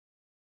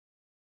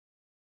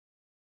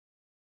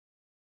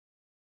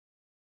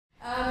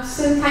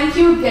So thank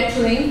you,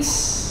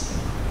 GetLinks.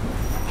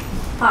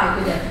 Hi,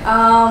 good day.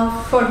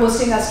 For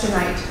hosting us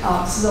tonight.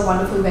 This is a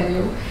wonderful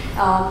venue.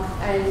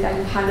 And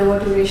I'll hand over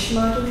to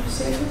Reshma to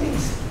say a few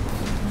things.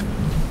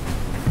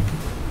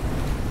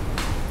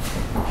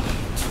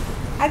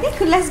 I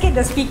think let's get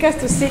the speakers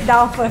to sit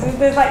down first.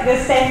 There's like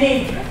they're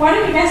standing. Why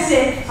don't you guys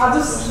sit? I'll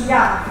just,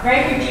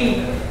 very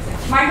quickly.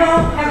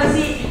 Michael, have a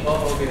seat.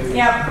 Oh, okay.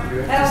 Yep.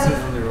 You have to sit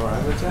on the row.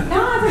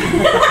 No,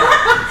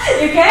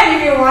 you can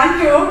if you want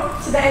to,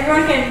 so that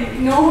everyone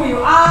can know who you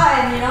are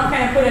and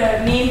kind of put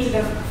a name to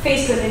the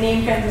face to the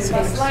name kind of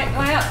thing.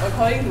 Line up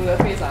according to the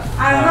face.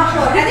 I'm not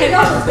sure. I think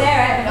yours was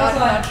there, right?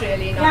 Not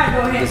really. No. Yeah,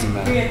 go ahead. Doesn't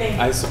matter. Do your thing.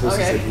 I suppose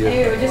to sit here.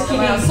 Anyway, we're just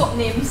kidding. Swap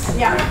names.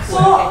 Yeah.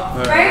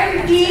 So very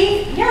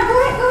quickly, go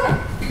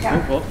ahead.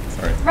 Yeah. Oh,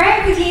 sorry.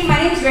 Very quickly,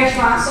 my name is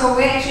Reshma. So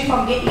we're actually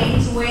from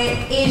GetLinks. We're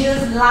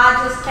Asia's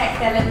largest tech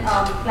talent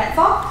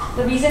platform.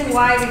 The reason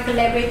why we're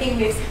collaborating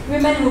with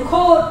women who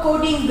code,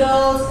 coding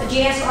girls, a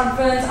JS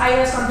conference,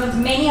 iOS conference,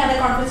 many other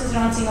conferences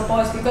around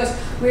Singapore is because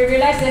we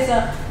realize there's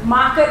a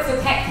market for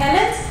tech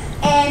talent,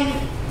 and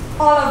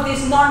all of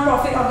these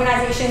non-profit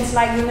organizations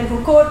like Women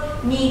Who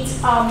Code needs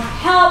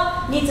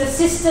help, needs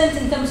assistance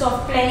in terms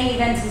of planning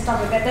events and stuff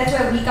like that. That's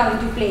where we come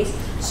into place.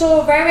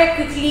 So very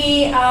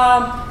quickly,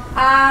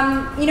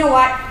 you know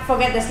what?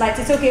 Forget the slides.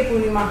 It's okay,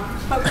 Purnima.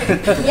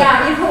 Okay.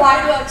 Yeah, you know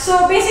what?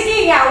 So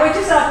basically, we're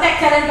just a tech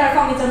talent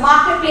platform. It's a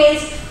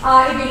marketplace.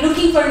 If you're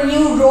looking for a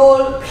new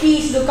role,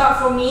 please look out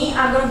for me.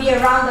 I'm going to be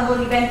around the whole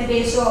event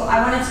today, so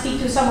I want to speak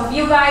to some of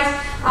you guys.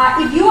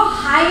 If you're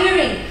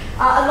hiring,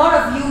 a lot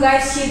of you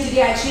guys here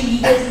today are actually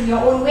leaders in your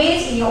own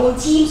ways, in your own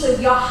teams. So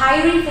if you're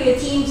hiring for your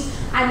teams,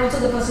 I'm also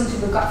the person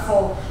to look out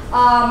for.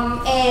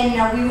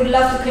 And we would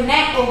love to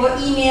connect over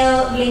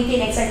email,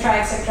 LinkedIn,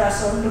 etc., etc.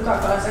 So look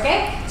out for us,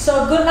 okay?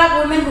 So good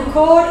luck, Women Who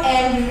Code,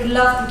 and we would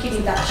love to keep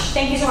in touch.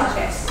 Thank you so much,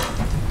 guys.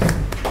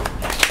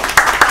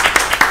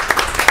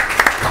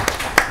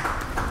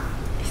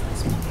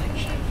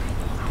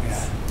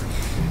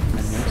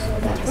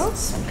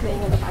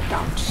 Playing in the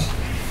background.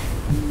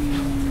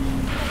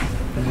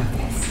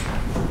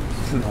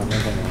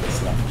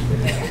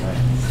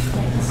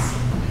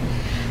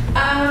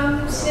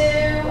 So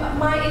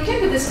my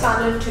intent with this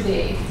panel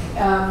today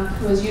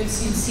was you'll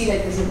see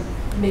that there's a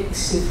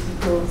mix of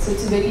people. So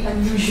it's a very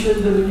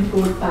unusual Women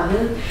Who Code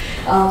panel.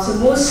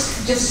 So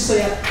just so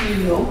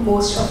you know,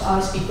 most of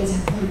our speakers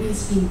have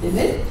always been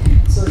women.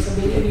 So it's a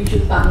very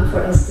unusual panel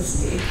for us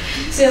this day.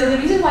 So the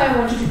reason why I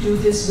wanted to do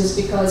this was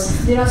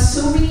because there are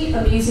so many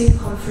amazing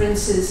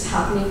conferences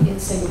happening in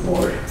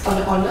Singapore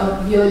on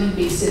a yearly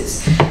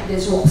basis.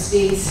 There's Voxxed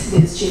Days,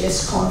 there's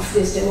JSConf,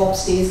 there's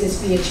DevOps Days,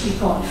 there's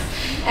PHPConf.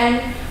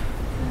 And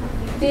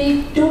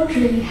they don't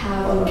really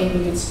have a lot of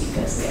women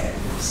speakers there.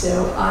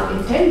 So our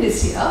intent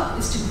this year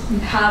is to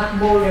have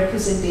more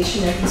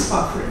representation at these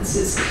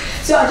conferences.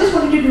 So I just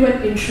wanted to do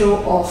an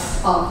intro of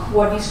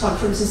what these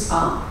conferences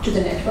are to the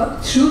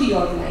network through the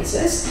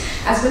organizers,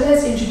 as well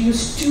as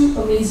introduce two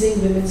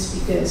amazing women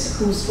speakers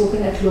who've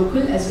spoken at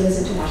local as well as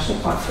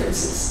international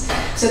conferences.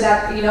 So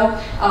that,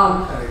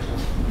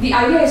 the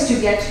idea is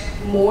to get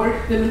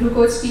more Women Who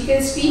Code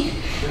speakers speak,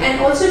 and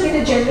also get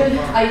a general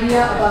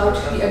idea about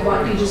the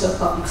advantages of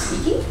public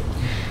speaking.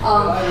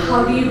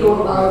 How do you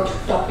go about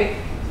topic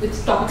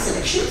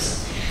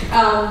selections?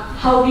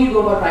 How do you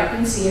go about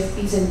writing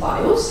CFPs and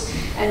bios?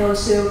 And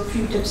also a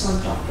few tips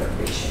on talk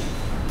preparation.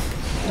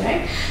 All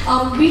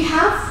right. We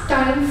have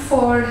time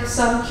for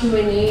some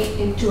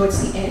Q&A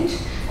towards the end,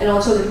 and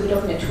also a little bit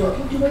of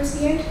networking towards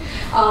the end.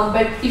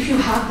 But if you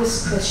have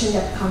this question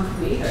that can't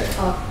wait,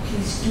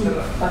 please do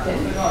button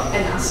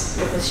and ask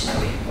your question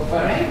away.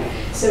 All right.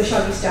 So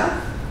shall we start?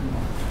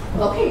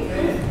 Okay.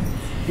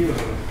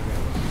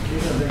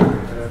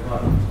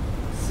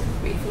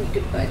 Wait for me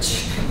to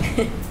budge.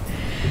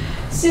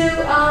 So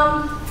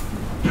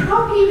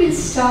probably we'll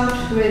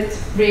start with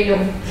Renu.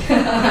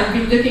 I've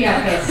been looking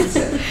at her.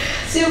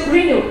 So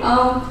Renu,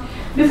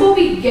 before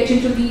we get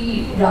into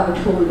the rabbit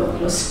hole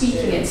of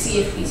speaking and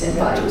CFPs and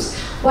bios,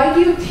 why do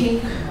you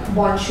think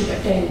one should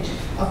attend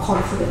a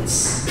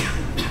conference?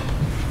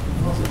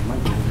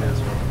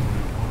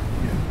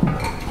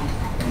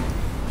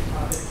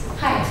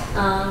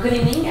 Hi, good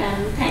evening,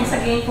 and thanks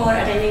again for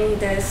attending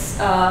this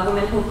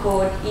Women Who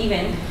Code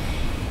event.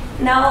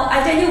 Now,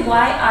 I'll tell you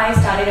why I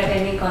started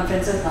attending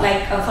conferences.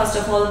 Like, first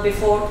of all,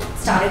 before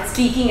started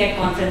speaking at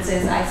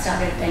conferences, I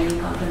started attending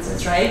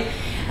conferences, right?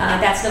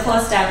 That's the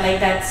first step. Like,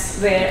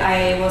 that's where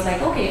I was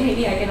like, okay,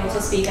 maybe I can also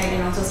speak. I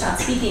can also start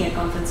speaking at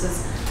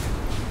conferences.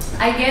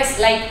 I guess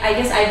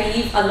I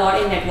believe a lot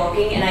in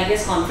networking, and I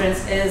guess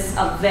conference is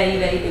a very,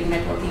 very big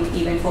networking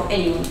event for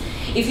anyone.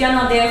 If you are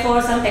not there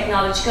for some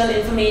technological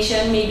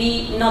information,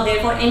 maybe not there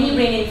for any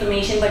brain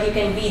information, but you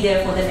can be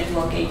there for the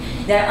networking.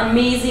 There are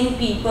amazing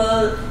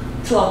people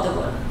throughout the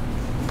world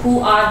who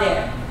are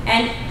there.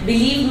 And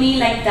believe me,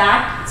 like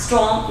that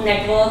strong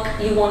network,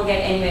 you won't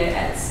get anywhere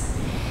else.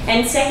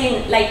 And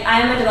second, like I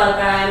am a developer,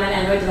 I am an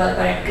Android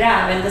developer at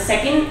Grab, and the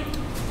second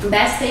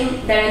best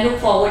thing that I look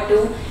forward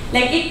to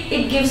like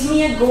it gives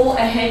me a go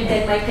ahead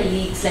than my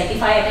colleagues. Like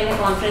if I attend a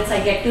conference,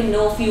 I get to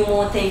know few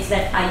more things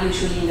that I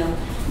usually know,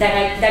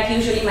 that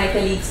usually my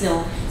colleagues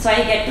know. So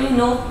I get to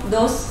know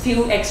those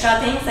few extra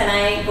things, and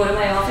I go to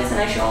my office and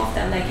I show off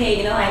them like, hey,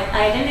 you know,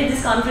 I attended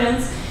this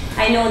conference,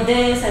 I know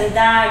this and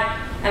that.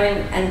 I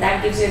mean, and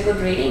that gives you a good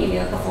rating in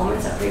your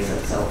performance appraisal.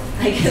 So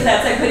I guess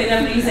that's a good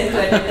enough reason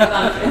to attend the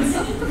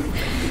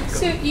conference.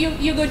 So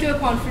you go to a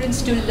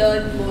conference to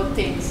learn more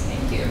things.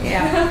 Thank you.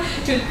 Yeah.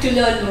 to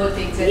learn more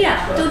things.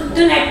 Yeah.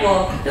 To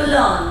network, to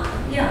learn.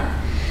 Yeah.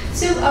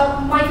 So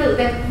Michael,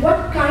 then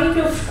what kind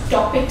of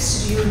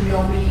topics do you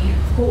normally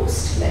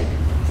host? Like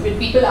when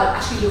people are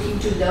actually looking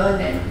to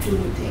learn and do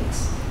new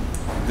things.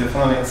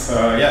 Definitely.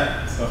 So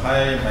yeah. So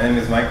hi, my name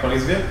is Michael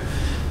Isvy.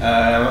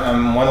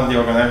 I'm one of the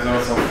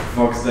organizers of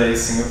Voxxed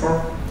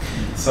Singapore.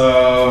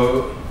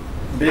 So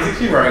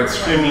basically, we're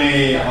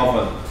extremely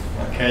open.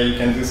 Okay, you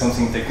can do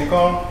something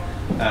technical.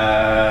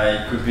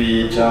 It could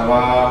be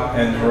Java,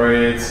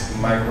 Android,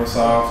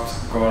 Microsoft,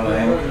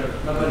 Golang,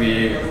 it could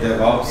be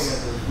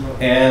DevOps.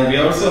 And we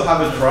also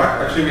have a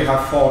track. Actually, we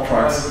have 4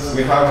 tracks.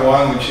 We have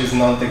one which is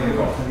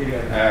non-technical,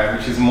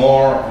 which is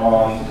more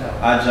on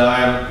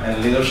agile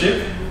and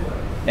leadership.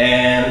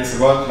 And it's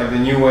about like the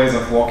new ways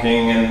of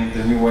working and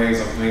the new ways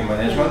of doing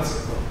management,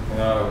 you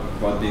know,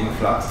 about being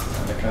flat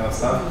and that kind of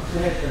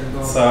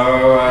stuff.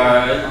 So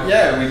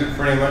yeah, we do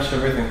pretty much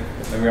everything.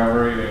 So we are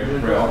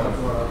very open.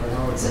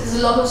 So there's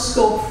a lot of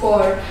scope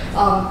for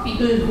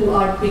people who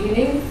are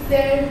beginning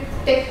their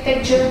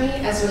tech journey,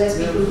 as well as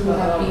people who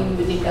have been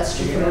with the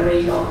industry for a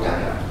very long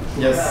time.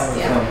 Yes.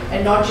 Yeah,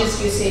 and not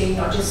just, you're saying,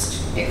 not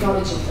just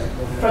technology, but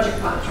project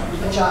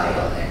management,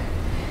 agile, there.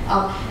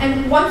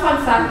 And one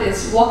fun fact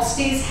is,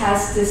 Voxxed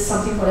has this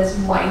something called as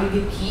Mind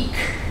the Geek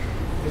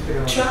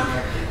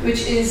track,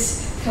 which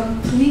is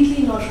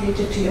completely not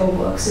related to your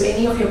work. So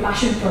any of your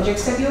passion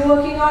projects that you're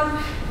working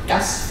on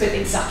does fit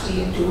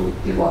exactly into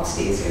the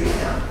Voxxed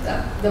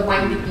arena, the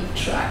Mind the Geek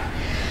track.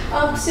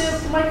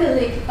 So Michael,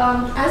 like,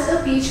 as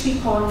a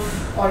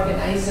PHPConf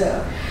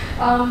organizer,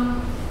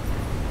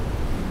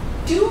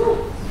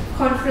 do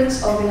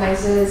conference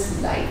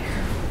organizers like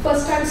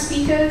first-time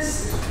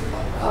speakers?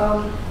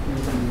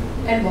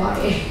 And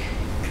why?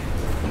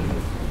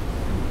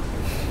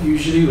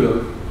 Usually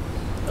we'll,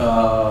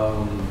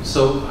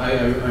 so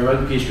I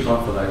run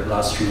PHPConf for like the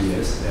last 3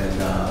 years, and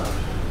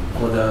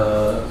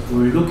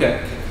when we look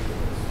at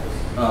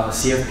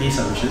CFP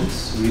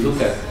submissions, we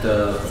look at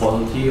the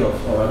quality of,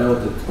 or rather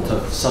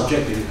the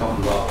subject that we talk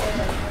about.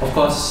 Of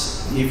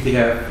course, if they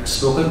have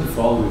spoken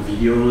before with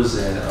videos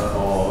and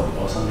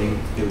or something,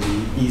 it will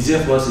be easier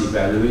for us to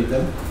evaluate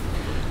them,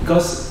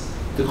 because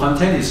the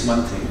content is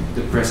one thing,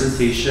 the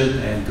presentation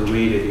and the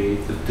way that they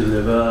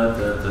deliver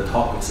the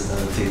talk is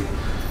another thing.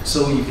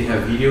 So if they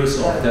have videos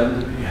of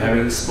them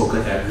having spoken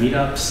at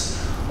meetups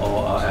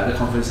or other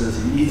conferences,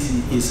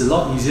 it's a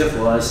lot easier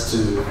for us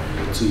to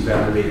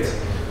evaluate.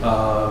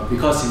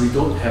 Because if we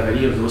don't have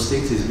any of those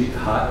things, it's a bit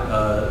hard.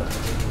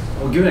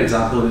 I'll give an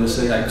example.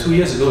 Say like 2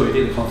 years ago, we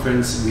did a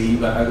conference. We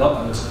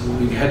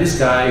had this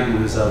guy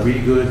who was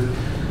really good.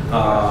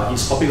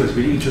 His topic was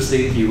really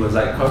interesting. He was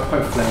like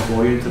quite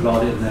flamboyant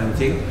about it and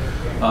everything.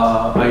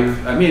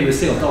 I made a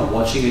mistake of not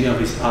watching any of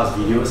his past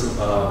videos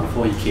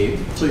before he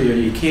came. So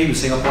he came to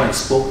Singapore and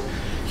spoke.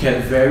 He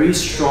had very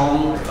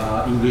strong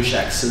English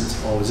accent,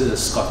 or was it a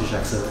Scottish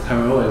accent? I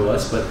can't remember what it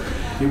was, but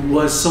it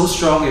was so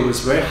strong. It was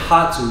very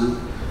hard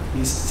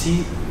to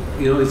see.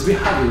 You know, it's very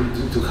hard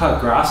to kind of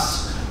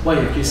grasp what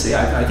he actually say.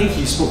 I think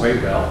he spoke very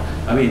well.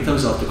 I mean, in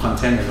terms of the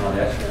content and all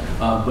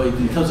that. But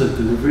in terms of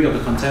the delivery of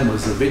the content,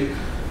 was a bit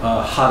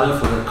harder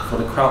for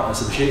the crowd,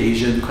 especially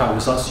Asian crowd,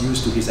 was not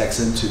used to his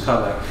accent to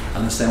kind of like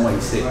understand what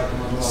he said.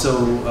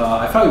 So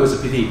I thought it was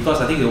a pity, because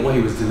I think what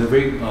he was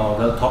delivering,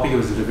 the topic he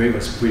was delivering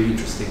was pretty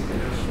interesting.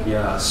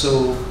 Yeah.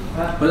 So,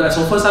 but as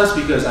for first-time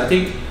speakers, I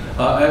think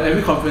at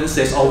every conference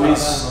there's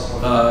always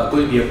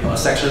going to be a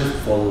section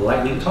for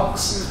lightning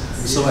talks.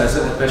 So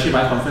especially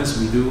my conference,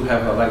 we do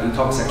have a lightning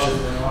talk section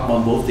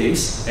on both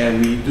days,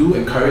 and we do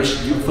encourage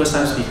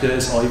first-time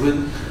speakers or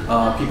even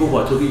people who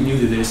are totally new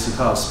to this to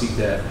kind of speak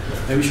there.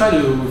 And we try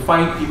to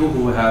find people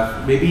who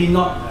have maybe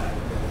not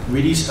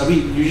really, I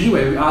mean, usually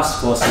when we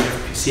ask for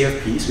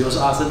CFPs, we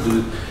also ask them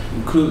to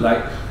include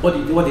like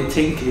what they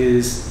think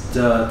is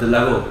the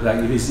level, like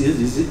is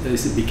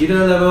it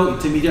beginner level,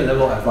 intermediate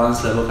level,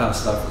 advanced level kind of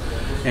stuff.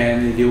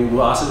 And they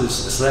will ask them to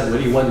select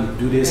whether you want to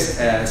do this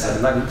as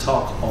a lightning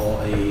talk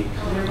or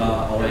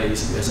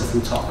as a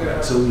full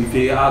talk. So if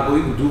they are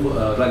going to do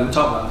a lightning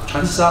talk,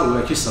 chances are we'll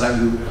actually select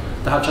you.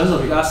 The chances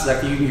of us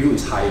selecting you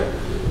is higher,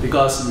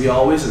 because we are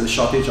always in a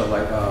shortage of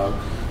like,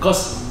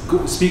 because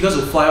speakers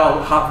who fly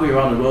out halfway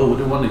around the world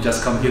wouldn't want to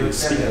just come here to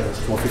speak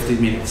for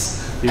 15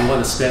 minutes. They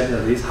want to spend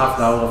at least half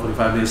an hour,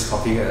 45 minutes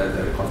talking at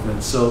the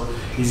conference. So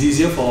it's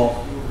easier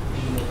for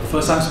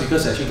first-time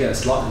speakers to actually get a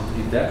slot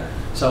in that.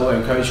 So I would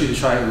encourage you to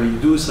try, when you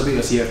do submit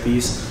your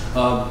CFPs,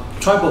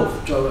 try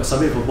both.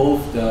 Submit for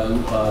both the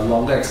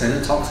longer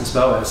extended talks as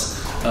well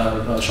as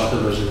a shorter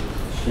version.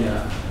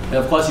 Yeah. And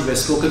of course, if you've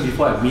spoken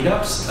before at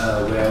meetups,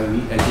 where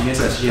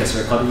Engineers.sg has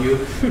recorded you,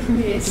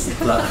 Yes.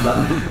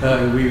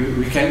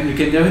 we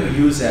can definitely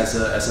use as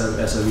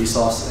a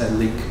resource and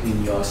link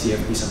in your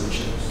CFP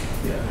submission.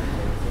 Yeah.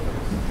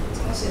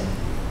 Awesome.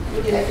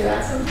 Would you like to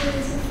add something,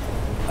 Lisa?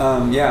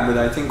 Yeah, but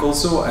I think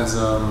also as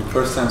a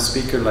first-time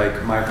speaker,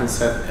 like Michael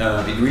said,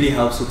 it really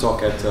helps to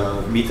talk at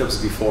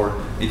meetups before.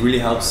 It really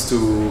helps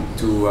to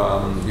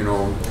you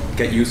know,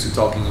 get used to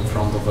talking in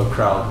front of a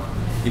crowd.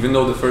 Even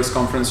though the first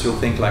conference you'll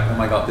think like, oh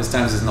my god, this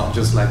time is not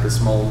just like a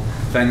small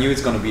venue,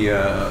 it's going to be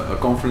a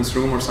conference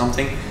room or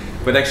something.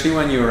 But actually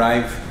when you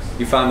arrive,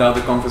 you found out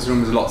the conference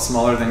room is a lot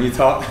smaller than you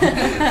thought,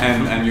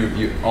 and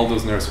you all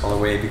those nerves fall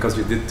away because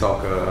you did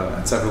talk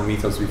at several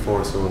meetups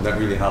before, so that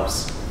really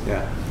helps.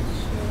 Yeah.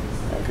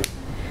 Okay.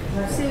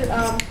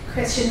 So,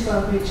 question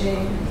for Hui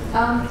Jing.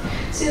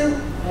 So,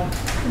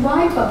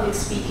 why public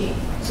speaking?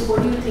 So,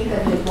 what do you think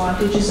are the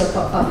advantages of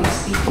public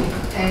speaking,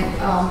 and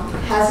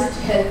has it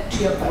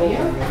helped your career?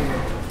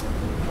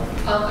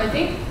 I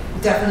think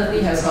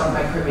definitely has helped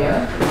my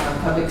career,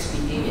 public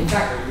speaking. In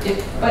fact,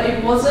 but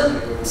it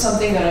wasn't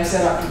something that I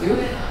set out to do.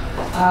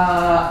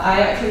 I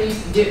actually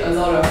did a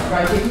lot of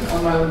writing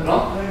on my own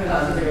blog.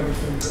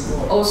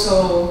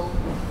 Also,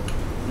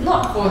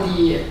 not for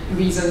the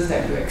reasons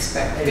that you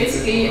expect.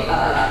 Basically,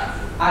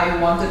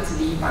 I wanted to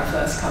leave my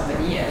first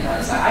company, and I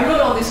was like, I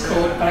wrote all this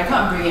code, but I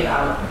can't bring it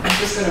out. I'm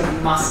just going to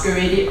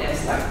masquerade it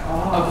as like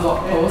a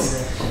blog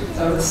post,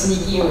 so a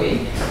sneaky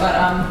way. But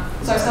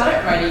so I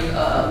started writing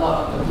a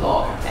lot on the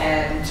blog,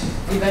 and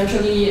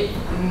eventually,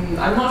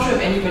 I'm not sure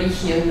if anybody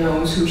here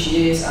knows who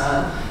she is.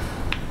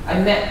 I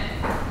met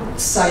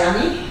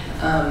Sayani.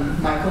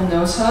 Michael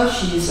knows her.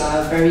 She's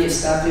a very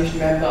established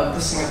member of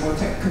the Singapore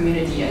tech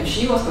community, and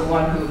she was the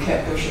one who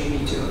kept pushing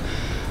me to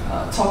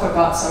talk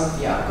about some of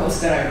the articles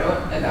that I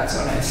wrote, and that's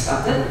when I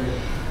started.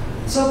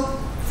 So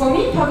for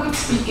me, public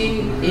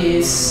speaking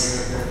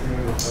is,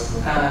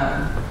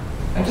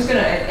 I'm just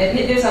going to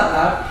admit this out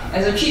loud,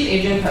 as a cheap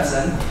Asian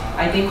person,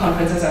 I think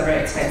conferences are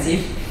very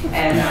expensive,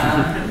 and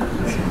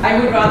I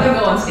would rather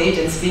go on stage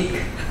and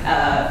speak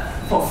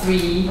for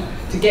free,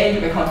 to get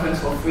into the conference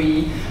for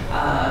free,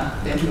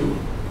 than to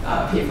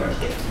pay for a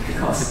ticket,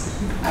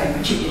 because I'm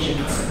a cheap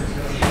Asian person.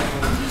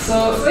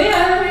 So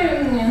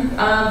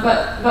yeah,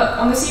 but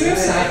on the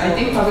serious side, I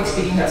think public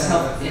speaking has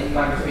helped in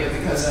my career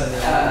because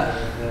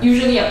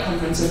usually at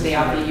conferences there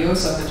are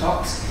videos of the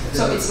talks,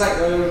 so it's like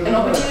an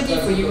opportunity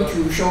for you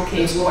to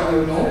showcase what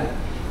you know,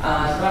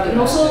 and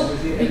also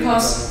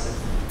because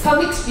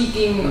public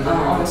speaking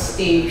on a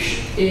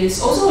stage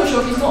is also a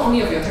showcase not only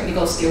of your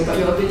technical skill but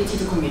your ability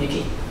to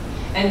communicate.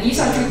 And these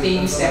are two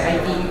things that I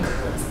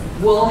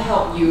think will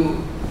help you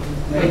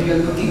when you're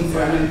looking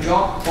for a new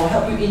job or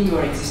help you in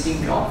your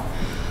existing job.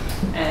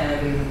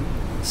 And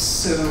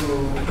so,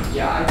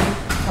 yeah, I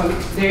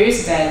think there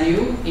is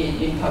value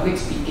in public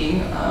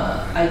speaking.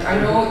 I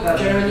know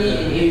generally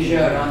in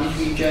Asia, around this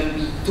region,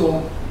 we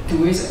don't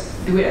do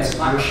it as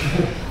much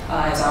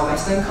as our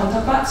Western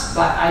counterparts,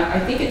 but I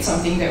think it's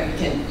something that we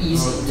can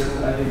ease into,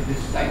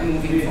 like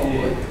moving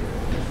forward.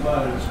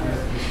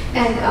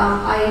 And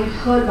I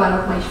heard one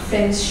of my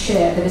friends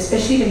share that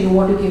especially when you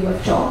want to give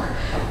a talk,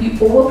 you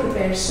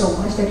over-prepare so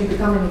much that you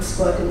become an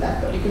expert in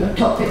that particular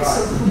topic.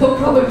 So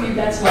probably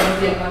that's one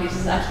of the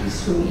advantages, at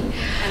least for me.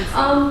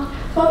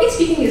 Public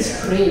speaking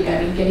is great.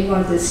 I mean, getting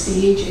on the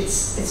stage,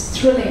 it's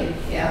thrilling,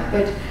 yeah.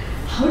 But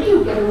how do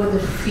you get over the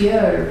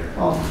fear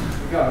of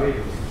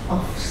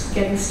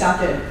getting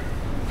started?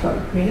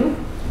 Renu?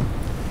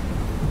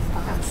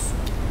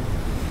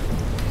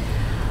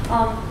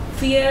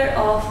 Fear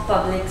of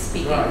public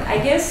speaking. I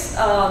guess,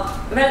 well,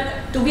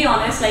 to be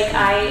honest, like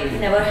I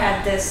never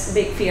had this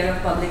big fear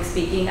of public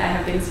speaking. I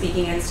have been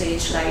speaking at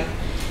stage like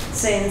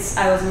since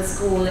I was in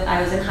school,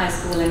 I was in high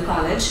school and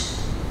college.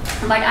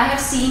 But I have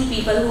seen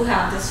people who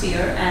have this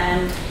fear,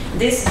 and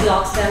this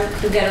blocks them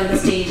to get on the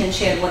stage and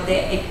share what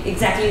they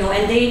exactly know,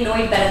 and they know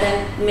it better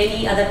than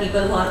many other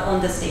people who are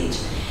on the stage.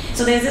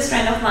 So there's this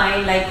friend of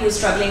mine like who's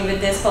struggling with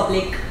this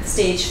public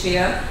stage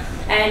fear,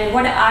 and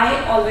what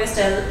I always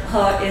tell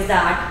her is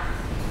that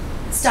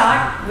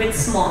start with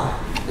small.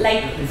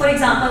 Like, for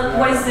example,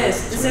 what is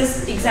this? This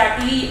is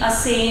exactly a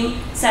same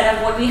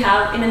setup what we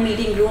have in a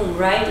meeting room,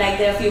 right? Like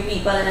there are a few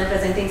people and I'm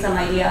presenting some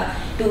idea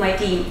to my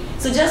team.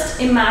 So just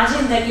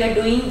imagine that you're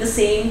doing the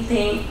same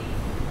thing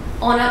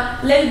on a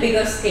little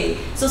bigger scale.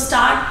 So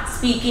start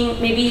speaking,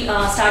 maybe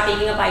start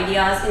taking up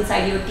ideas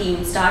inside your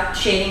team, start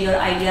sharing your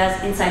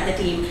ideas inside the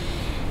team.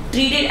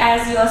 Treat it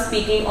as you are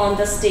speaking on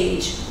the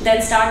stage. Then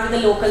start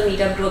with the local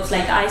meetup groups.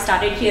 Like I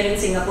started here in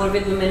Singapore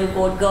with Women Who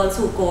Code, Girls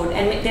Who Code,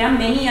 and there are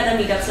many other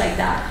meetups like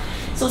that.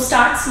 So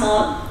start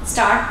small,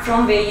 start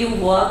from where you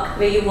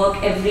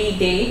work every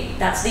day.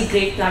 That's the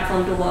great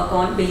platform to work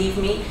on, believe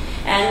me.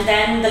 And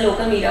then the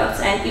local meetups,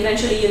 and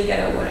eventually you'll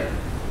get over it.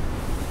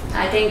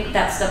 I think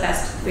that's the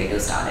best way to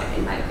start it,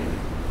 in my opinion.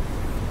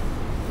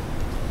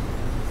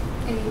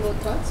 Any more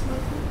thoughts,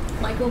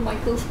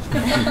 Michael?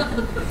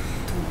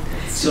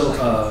 So,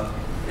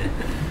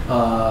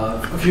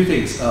 a few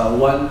things.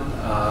 One,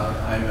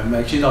 I'm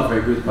actually not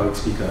very good public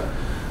speaker.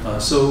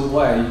 So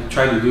what I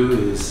try to do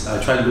is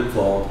I try to look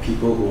for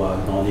people who are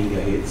nodding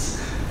their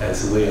heads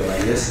as a way of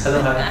like, yes,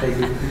 hello, hi, thank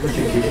you.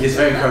 It's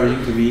very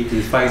encouraging to me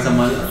to find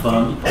someone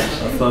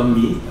affirm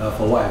me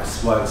for what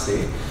I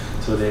say.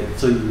 So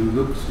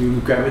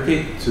you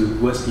gravitate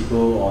towards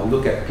people or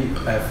look at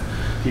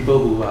people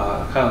who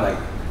are kind of like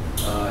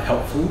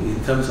helpful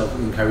in terms of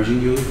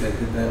encouraging you,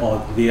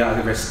 or they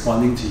are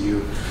responding to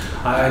you.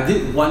 I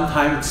did one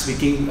time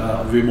speaking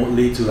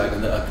remotely to like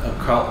a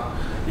crowd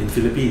in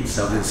Philippines.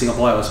 So in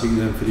Singapore, I was speaking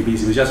to the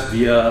Philippines. It was just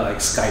via like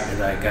Skype, and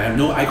like I have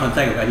no eye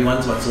contact with anyone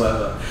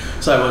whatsoever.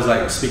 So I was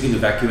like speaking to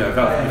vacuum. I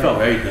felt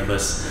very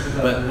nervous.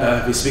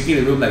 But speaking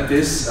in a room like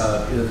this,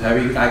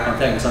 having eye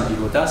contact with some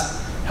people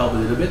does help a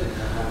little bit.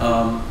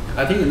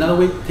 I think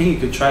another thing you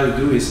could try to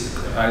do is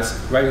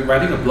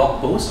writing a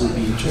blog post would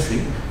be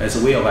interesting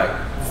as a way of like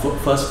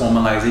first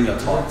formalizing your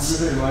thoughts,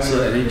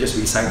 so and then just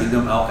reciting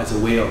them out as a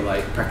way of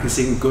like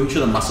practicing, going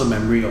through the muscle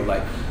memory of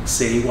like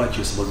saying what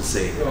you're supposed to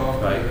say,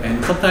 right?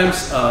 And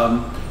sometimes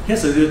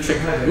here's a little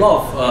trick. A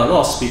lot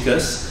of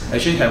speakers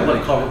actually have what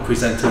they call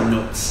presenter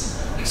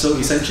notes. So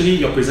essentially,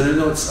 your presenter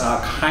notes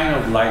are kind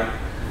of like,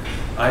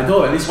 I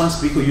know at least one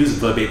speaker who uses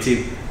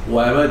verbatim.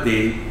 Whatever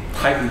they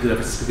type into the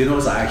presenter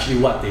notes are actually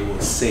what they will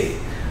say.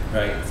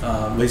 Right,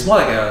 but it's more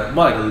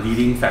like a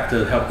leading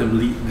factor to help them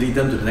lead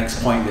them to the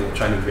next point they're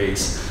trying to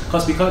raise.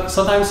 Because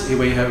sometimes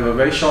when you have a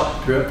very short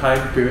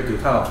time period to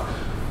kind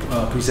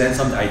of present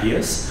some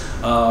ideas,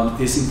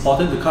 it's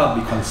important to kind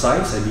of be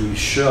concise and be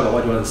sure about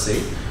what you want to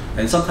say.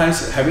 And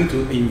sometimes having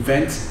to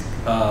invent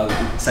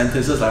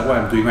sentences like what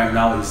I'm doing right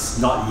now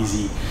is not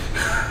easy.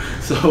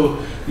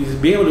 So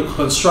being able to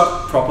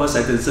construct proper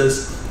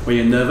sentences when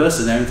you're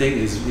nervous and everything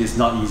is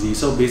not easy.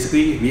 So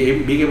basically,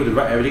 being able to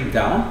write everything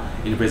down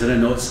in the presenter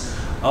notes.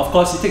 Of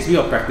course, it takes me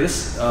a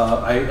practice.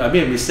 I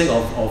made a mistake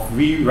of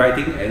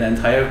rewriting an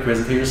entire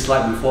presentation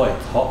slide before I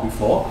talked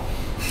before.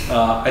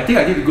 I think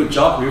I did a good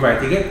job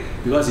rewriting it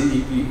because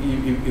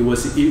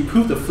it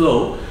improved the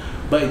flow,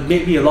 but it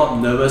made me a lot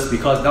nervous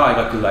because now I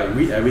got to like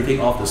read everything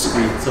off the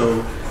screen.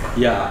 So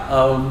yeah,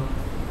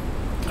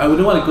 I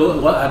wouldn't want to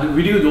go. I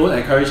really don't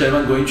encourage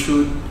anyone going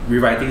through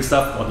rewriting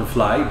stuff on the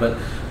fly, but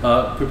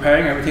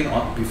preparing everything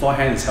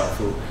beforehand is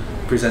helpful.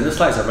 Presenter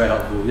slides are very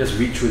helpful. Just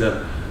read through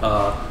them.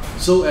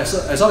 So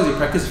as long as you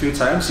practice a few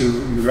times, you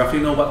roughly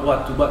know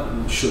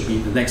what should be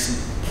the next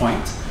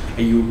point,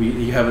 and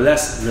you have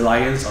less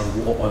reliance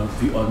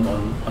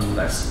on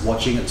less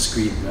watching at the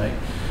screen, right?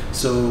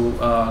 So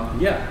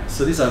yeah.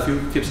 So these are a few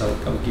tips I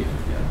would give.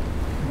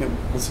 Yeah.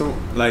 Also,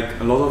 like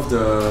a lot of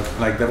the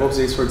DevOps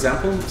days, for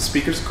example,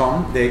 speakers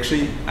come. They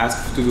actually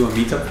ask to do a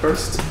meetup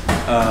first,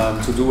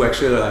 to do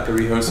actually like a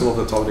rehearsal of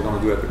the talk they're going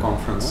to do at the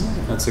conference.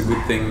 That's a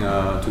good thing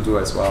to do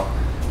as well.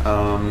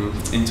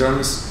 In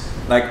terms,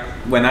 like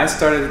when I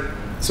started,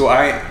 so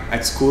I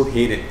at school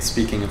hated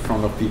speaking in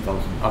front of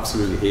people,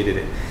 absolutely hated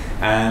it.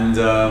 And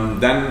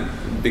then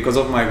because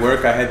of my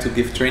work, I had to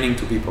give training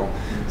to people.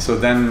 So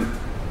then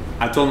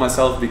I told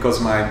myself,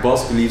 because my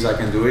boss believes I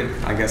can do it,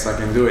 I guess I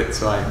can do it.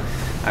 So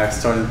I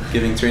started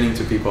giving training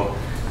to people.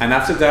 And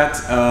after that,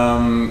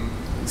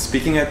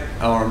 speaking at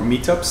our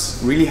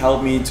meetups really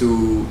helped me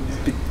to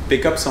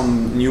pick up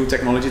some new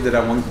technology that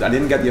I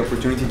didn't get the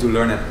opportunity to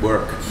learn at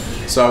work.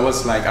 So I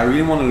was like, I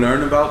really want to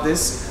learn about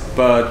this,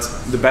 but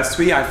the best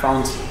way I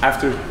found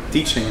after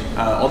teaching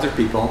other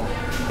people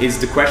is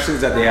the questions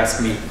that they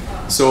ask me.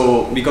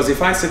 So, because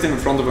if I sit in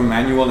front of a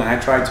manual and I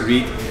try to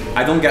read,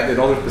 I don't get that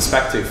other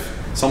perspective.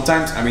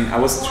 Sometimes, I mean, I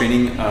was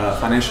training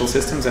financial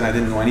systems and I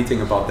didn't know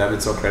anything about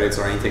debits or credits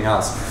or anything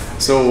else.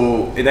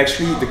 So it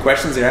actually, the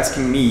questions they're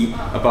asking me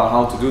about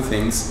how to do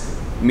things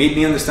made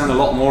me understand a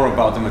lot more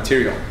about the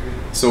material.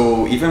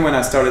 So even when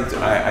I started,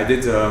 I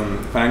did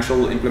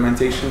financial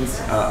implementations,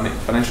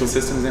 financial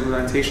systems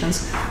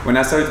implementations. When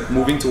I started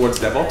moving towards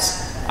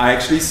DevOps, I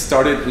actually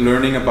started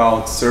learning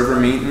about server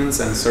maintenance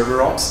and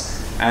server ops.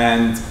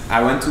 And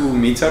I went to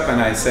Meetup and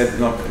I said,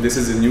 look, this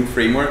is a new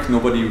framework.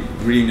 Nobody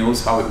really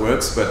knows how it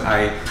works, but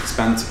I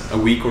spent a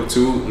week or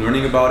two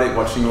learning about it,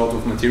 watching a lot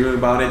of material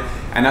about it.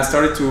 And I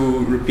started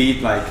to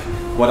repeat like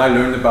what I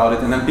learned about it.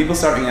 And then people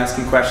started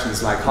asking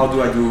questions like, how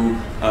do I do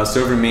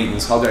server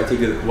maintenance? How do I take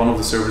one of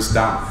the servers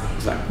down?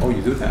 It's like, oh,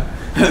 you do that?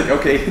 Like,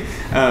 okay,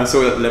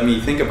 so let me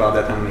think about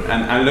that.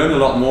 And I learned a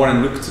lot more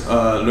and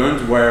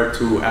learned where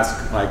to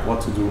ask like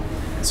what to do.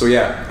 So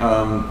yeah,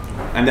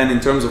 and then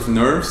in terms of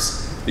nerves,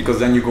 because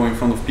then you go in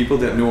front of people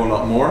that know a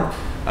lot more.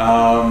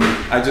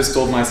 I just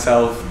told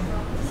myself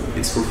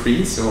it's for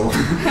free, so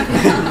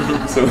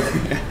so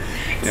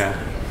yeah.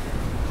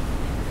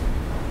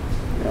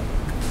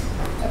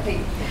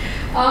 Okay.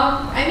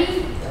 I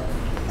mean,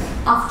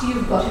 after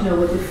you've gotten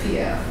over the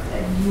fear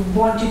and you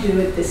want to do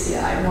it this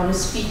year, I want to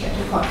speak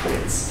at a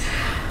conference.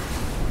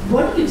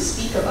 What do you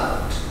speak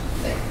about?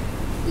 Like,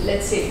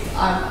 let's say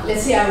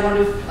I want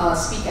to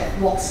speak at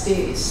Voxxed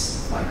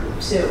Days, my group.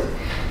 So,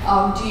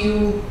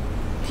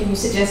 can you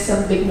suggest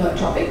some big nerd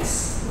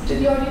topics to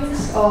the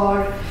audience,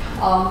 or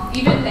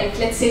even like,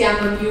 let's say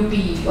I'm a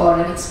newbie or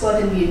an expert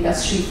in the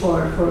industry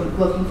for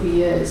working for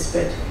years,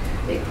 but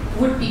Like,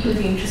 would people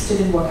be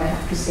interested in what I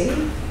have to say?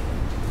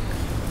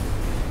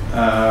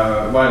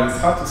 Well, it's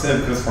hard to say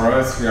because for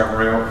us we are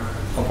very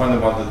open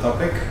about the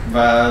topic,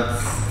 but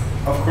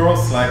of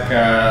course, like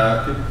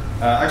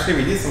actually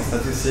we did some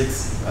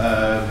statistics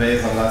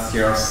based on last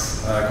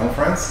year's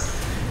conference.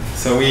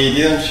 So we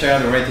didn't share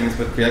the ratings,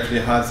 but we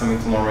actually had some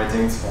internal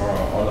ratings for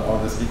all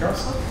the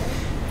speakers.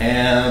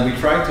 And we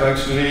tried to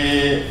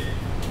actually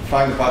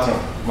find a pattern.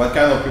 What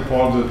kind of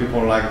people do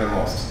people like the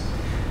most?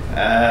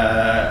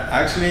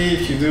 Actually,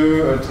 if you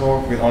do a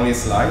talk with only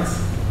slides,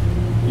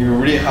 you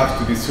really have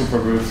to be super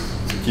good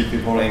to keep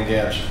people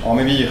engaged. Or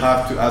maybe you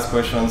have to ask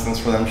questions and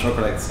throw them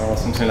chocolates or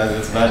something like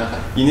this. But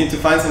you need to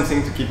find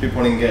something to keep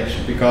people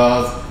engaged,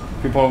 because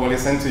people will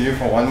listen to you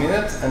for 1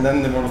 minute and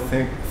then they will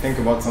think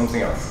about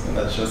something else. And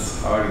that's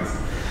just how it is.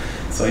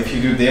 So if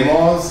you do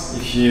demos,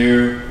 if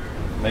you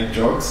make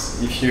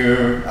jokes, if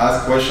you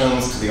ask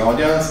questions to the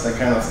audience, that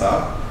kind of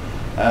stuff,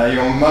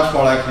 you're much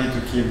more likely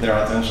to keep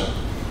their attention.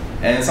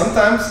 And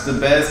sometimes the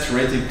best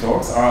rated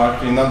talks are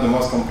actually not the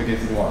most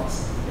complicated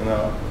ones, you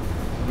know.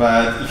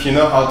 But if you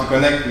know how to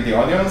connect with the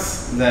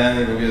audience,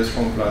 then it will be a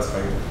strong plus for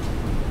you.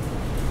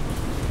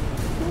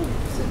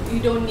 So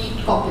you don't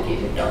need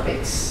complicated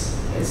topics.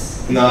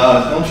 No,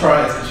 don't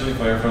try, especially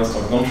for your first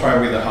talk. Don't try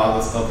with the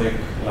hardest topic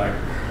like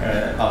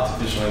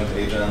artificial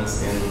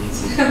intelligence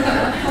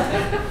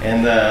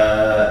and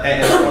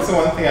also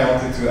one thing I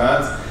wanted to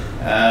add.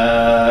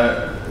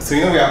 So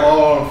you know, we are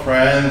all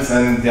friends,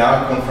 and there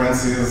are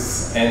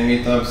conferences and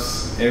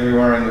meetups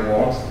everywhere in the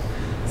world.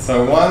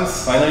 So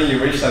once finally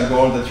you reach that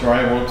goal that you are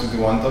able to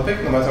do one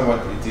topic, no matter what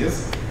it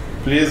is,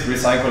 please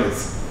recycle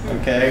it.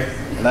 Okay?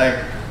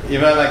 Like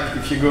even like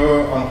if you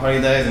go on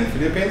holidays in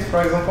Philippines,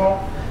 for example,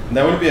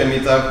 there will be a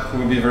meetup who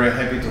will be very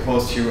happy to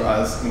host you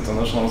as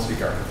international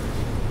speaker.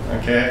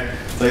 Okay?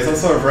 So it's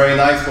also a very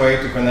nice way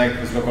to connect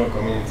with local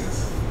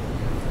communities.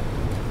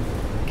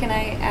 Can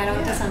I add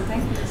on to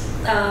something?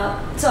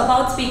 So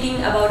about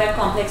speaking about a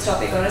complex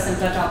topic or a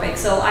simpler topic.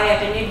 So I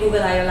attended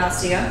Google I/O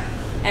last year,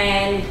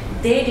 and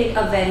they did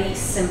a very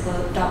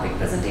simple topic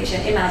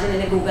presentation. Imagine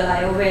in a Google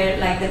I/O where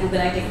like the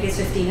Google I ticket is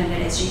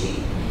 1500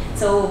 SGD.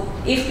 So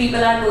if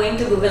people are going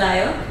to Google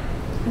I/O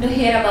to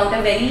hear about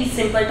a very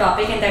simple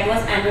topic, and that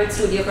was Android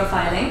Studio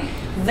profiling,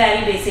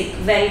 very basic,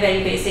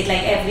 very basic,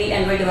 like every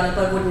Android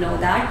developer would know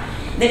that.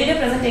 They did a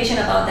presentation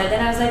about that,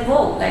 then I was like,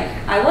 whoa, like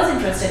I was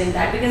interested in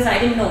that because I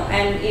didn't know,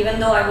 and even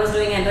though I was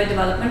doing Android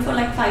development for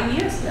like 5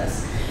 years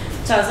plus.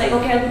 So I was like,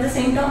 okay, I'll do the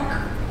same talk.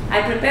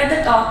 I prepared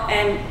the talk,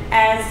 and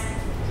as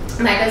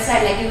Michael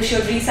said, like you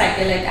should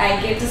recycle it.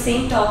 I gave the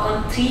same talk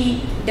on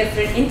three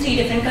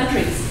different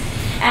countries.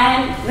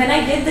 And when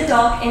I did the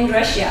talk in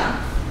Russia,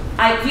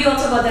 we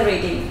also got the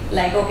rating,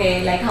 like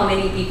okay, like how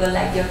many people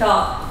liked your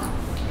talk.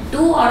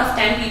 2 out of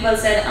 10 people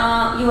said,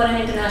 you are an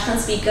international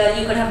speaker,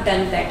 you could have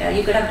done better,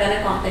 you could have done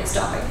a complex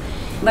topic.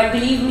 But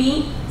believe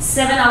me,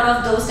 7 out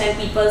of those 10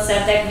 people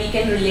said that we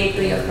can relate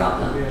to your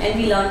problem, and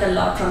we learned a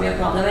lot from your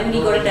problem, and we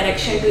got a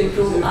direction to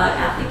improve our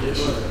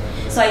application.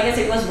 So I guess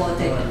it was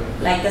worth it,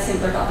 like the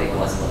simple topic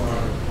was worth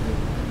it.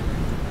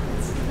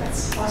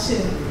 That's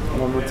awesome.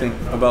 One more thing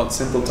about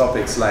simple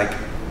topics, like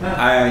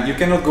you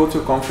cannot go to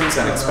a conference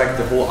and expect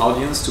the whole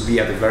audience to be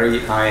at a very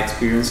high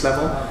experience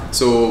level.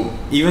 So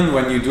even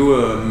when you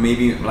do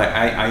maybe like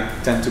I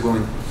tend to go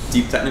in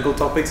deep technical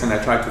topics and I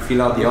try to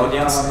feel out the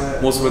audience.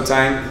 Most of the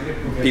time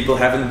people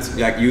haven't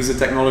like used the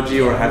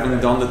technology or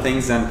haven't done the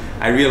things, and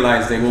I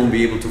realize they won't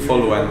be able to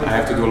follow, and I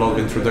have to do a lot of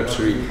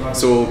introductory.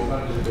 So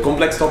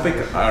complex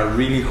topics are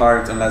really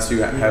hard unless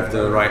you have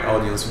the right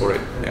audience for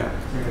it. Yeah.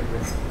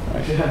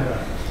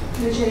 Right.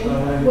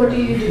 What do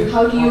you do?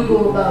 How do you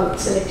go about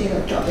selecting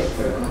a topic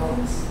for a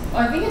conference?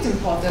 I think it's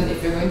important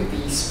if you're going to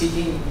be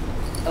speaking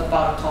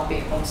about a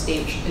topic on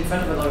stage in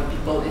front of a lot of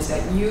people is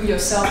that you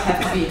yourself have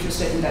to be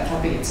interested in that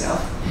topic itself,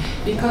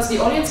 because the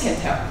audience can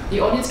tell. The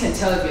audience can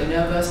tell if you're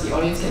nervous, the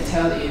audience can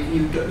tell if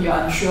you're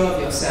unsure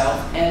of yourself,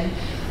 and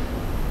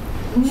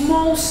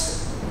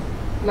most,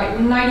 like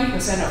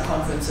 90% of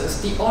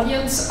conferences, the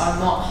audience are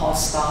not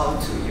hostile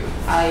to you.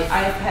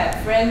 I've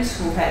had friends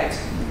who've had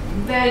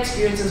bad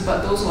experiences,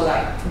 but those were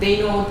like, they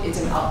know it's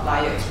an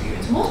outlier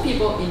experience. Most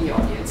people in the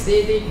audience,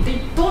 they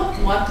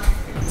don't want to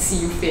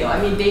see you fail.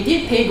 I mean, they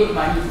did pay good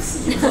money to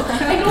see you. So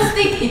I don't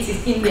think it's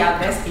in their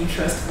best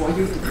interest for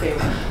you to fail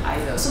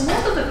either. So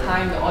most of the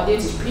time, the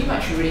audience is pretty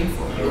much rooting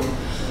for you.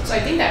 So I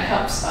think that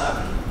helps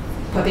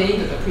pertaining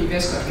to the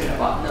previous question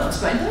about nerves.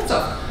 But in terms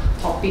of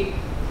topic,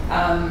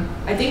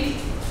 I think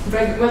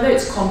whether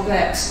it's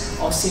complex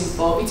or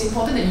simple, it's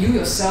important that you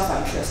yourself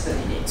are interested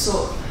in it.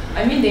 So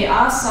I mean, there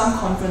are some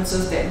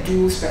conferences that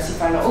do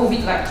specify, like, oh,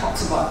 we'd like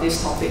talks about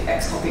this topic,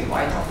 X topic,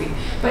 Y topic.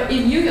 But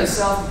if you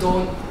yourself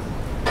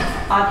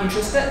aren't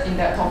interested in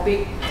that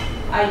topic,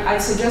 I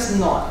suggest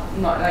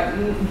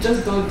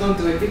just don't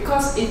do it,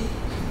 because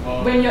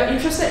when you're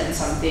interested in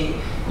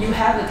something, you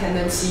have the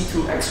tendency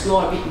to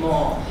explore a bit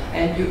more,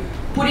 and you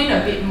put in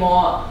a bit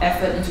more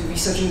effort into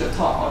researching the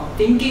talk or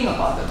thinking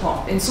about the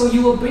talk, and so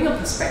you will bring a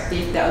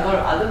perspective that a lot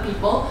of other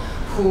people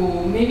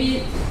who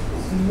maybe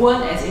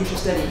weren't as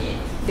interested in it,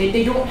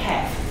 they don't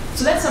have.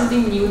 So that's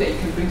something new that you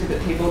can bring to the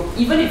table,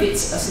 even if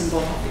it's a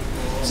simple topic.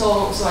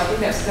 So I think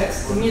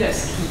that's to me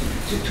that's key,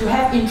 to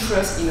have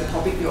interest in the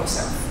topic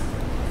yourself.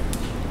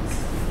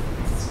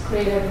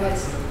 Great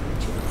advice.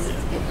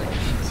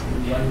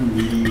 One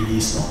really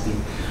small thing.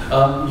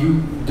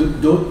 You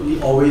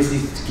don't always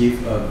need to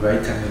give a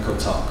very technical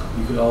talk.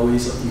 You could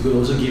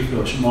also give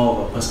more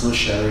of a personal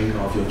sharing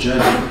of your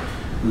journey,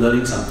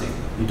 learning something.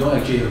 You don't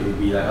actually have to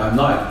be like, I'm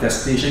not at the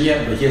destination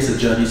yet, but here's the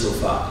journey so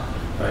far,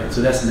 right?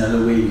 So that's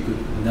another way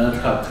another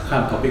kind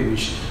of topic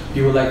which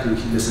people like to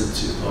listen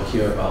to or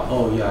hear about.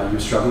 Oh yeah, you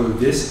struggle with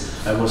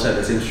this. I've also had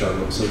the same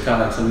struggle. So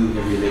kind of like something you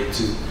can relate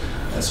to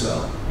as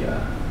well. Yeah.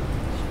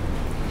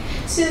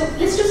 So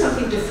let's do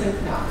something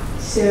different now.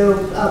 So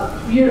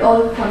you're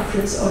all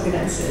conference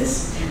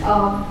organisers.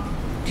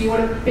 Do you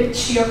want to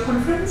pitch your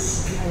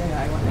conference?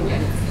 Yeah, I want to.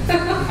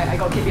 I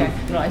got KPI.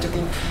 No, I'm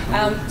joking.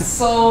 I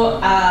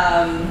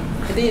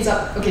think it's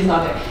up. Okay,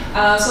 not there.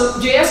 So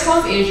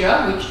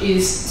JSConf.asia, which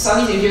is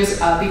Southeast Asia's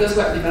biggest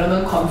web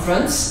development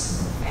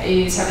conference,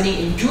 is happening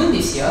in June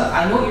this year.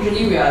 I know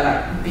usually we are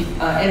like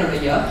end of the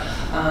year.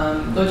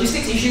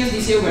 Logistics issues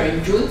this year we're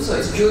in June, so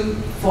it's June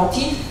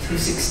 14th to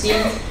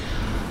 16th.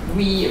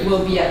 We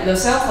will be at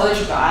LaSalle College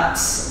of the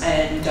Arts,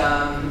 and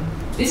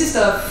this is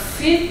the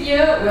 5th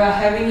year we are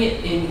having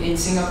it in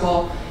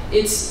Singapore.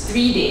 It's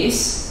 3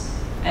 days,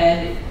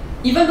 and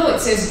even though it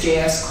says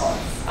JSConf,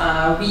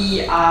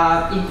 we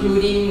are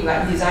including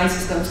like design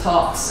systems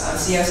talks,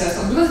 CSS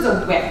talks, because it's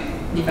a web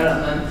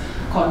development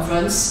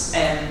conference.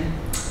 And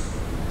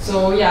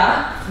so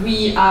yeah,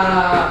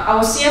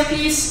 our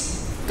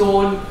CFPs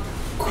don't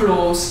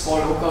close for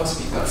local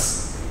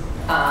speakers.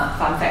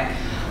 Fun fact.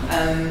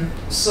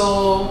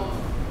 So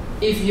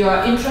if you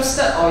are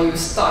interested or you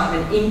start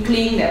have an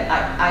inkling that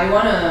I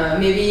want to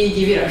maybe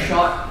give it a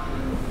shot,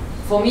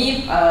 for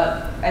me,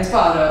 as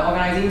part of the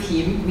organizing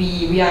team,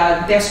 we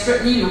are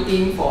desperately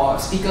looking for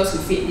speakers who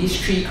fit these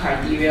 3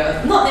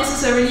 criteria. Not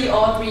necessarily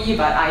all 3,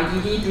 but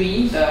ideally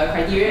 3. The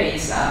criteria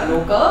is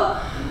local,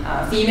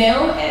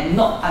 female, and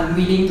not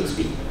unwilling to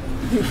speak.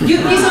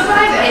 You'd be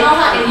surprised at how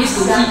hard it is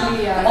to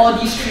hit all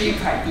these 3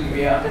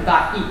 criteria,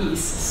 but it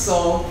is.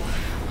 So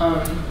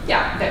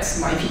yeah, that's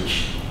my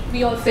pitch.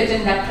 We all fit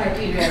in that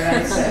criteria,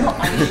 right? So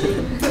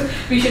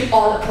we should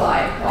all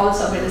apply, all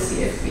submit a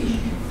CFP.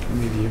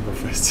 Maybe you go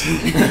first.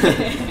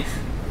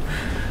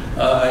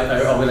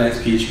 I organize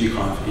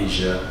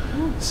PHPConf.asia,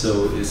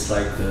 so it's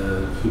like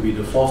could be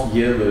the 4th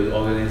year we're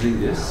organizing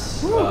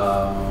this.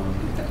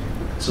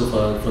 So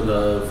for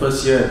the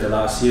first year and the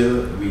last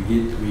year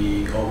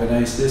we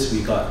organized this.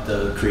 We got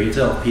the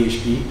creator of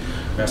PHP,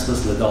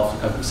 Rasmus Ledolf,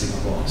 to come to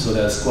Singapore. So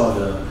that's quite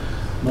the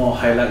more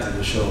highlights of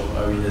the show.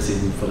 I mean, as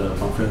in for the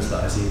conference,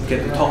 as in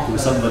get to talk to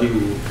somebody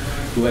who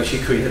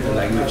actually created the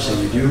language that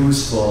you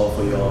use for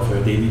your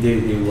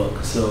day-to-day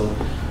work. So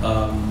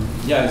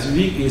yeah,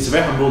 he's a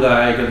very humble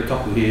guy. Got to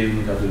talk to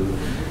him.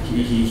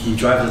 He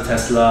drives a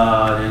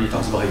Tesla, and then he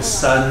talks about his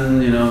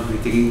son.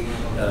 Taking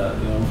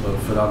for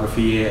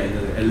photography and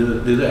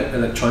little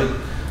electronic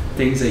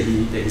things that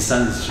his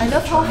son is. I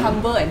love how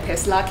humble and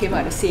Tesla came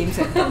out of the same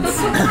sentence.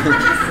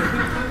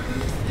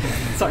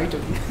 Sorry,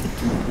 joking.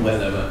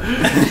 Whatever.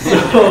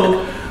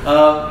 So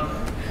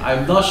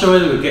I'm not sure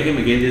whether we'll get him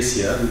again this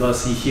year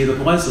because he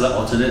wants to like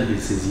alternate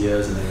his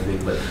years and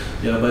everything. But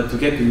yeah, but to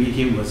get to meet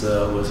him was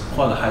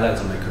one of the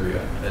highlights of my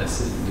career.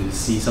 To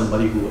see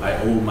somebody who I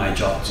owe my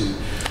job to.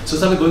 So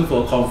sometimes going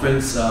for a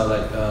conference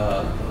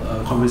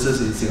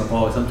conferences in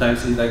Singapore,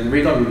 sometimes like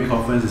Red Dot Ruby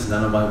conference is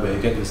another one where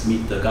you get to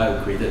meet the guy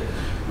who created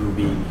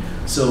Ruby.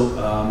 So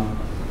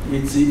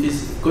it's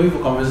going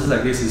for conferences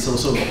like this is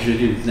also an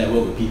opportunity to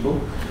network with people,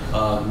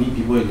 meet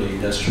people in the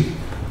industry.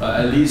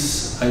 At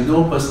least I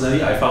know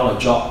personally I found a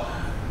job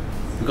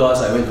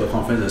because I went to a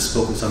conference and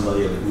spoke to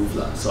somebody at the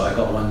booth. So I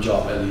got one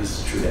job at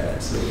least through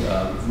that, so,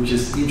 which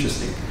is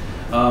interesting.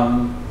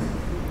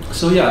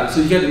 So yeah,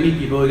 so you get to meet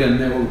people, you get to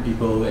network with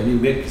people, and you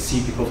get to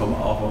see people from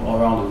all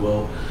around the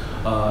world,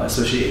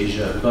 especially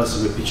Asia,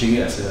 because we're pitching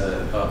it as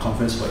a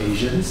conference for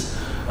Asians.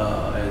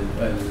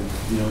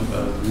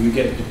 You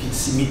get to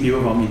meet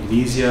people from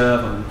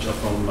Indonesia,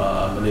 from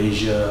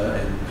Malaysia,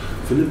 and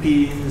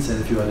Philippines,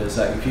 and a few others.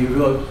 Like if you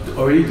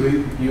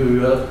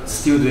were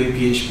still doing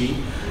PHP,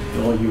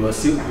 or you were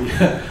still,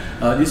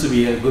 this would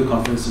be a good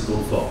conference to go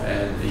for,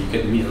 and you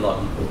get to meet a lot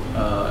of people.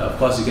 Of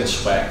course, you get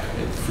swag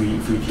and free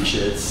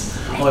T-shirts.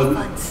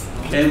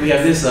 And we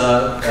have this.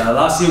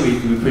 Last year we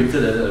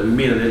printed, we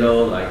made a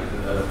little like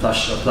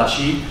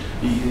plushie.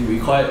 We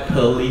call it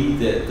Pearly,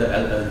 the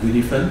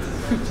elephant.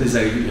 So it's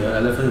like an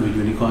elephant with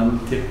unicorn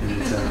tip,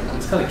 and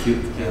it's kind of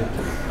cute. Yeah.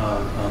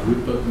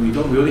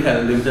 We only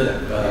had limited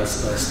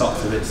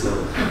stocks of it, so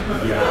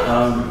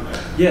yeah.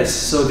 Yes.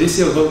 So this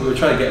year we'll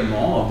try to get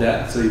more of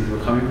that. So if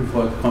you're coming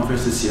for a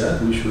conference this year,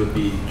 which will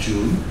be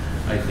June,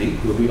 I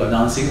think we'll be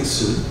announcing it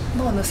soon.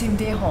 Not on the same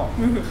day,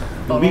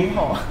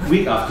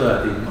 Week after,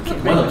 I think.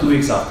 Okay, 1 or 2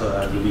 weeks after,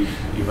 I believe,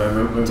 if I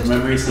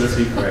memory serves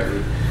me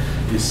correctly.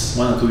 It's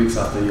 1 or 2 weeks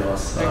after yours,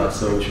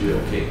 so it should be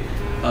okay.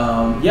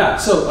 Yeah,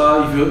 so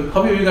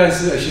how many of you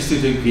guys are actually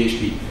still doing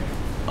PHP?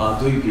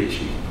 Doing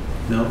PHP?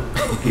 No?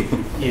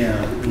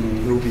 Yeah.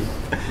 Ruby.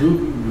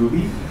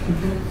 Ruby?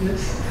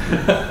 Yes.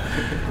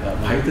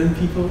 Python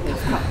people?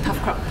 Tough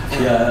crowd.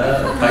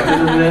 Yeah,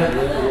 Python over there.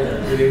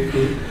 Yeah, really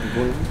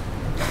cool.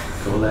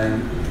 Golang.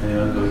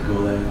 Anyone go with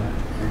Golang?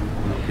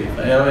 Okay,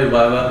 but anyway,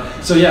 whatever.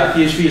 So yeah,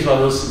 PHP is one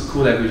of those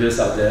cool languages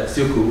out there.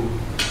 Still cool.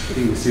 I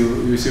think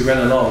we still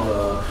run a lot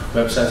of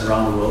websites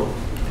around the world.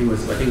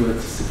 I think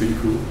it's pretty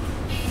cool.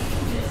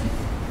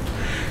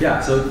 Yeah,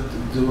 so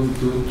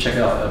do check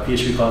out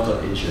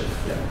PHPConf.asia.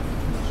 Yeah.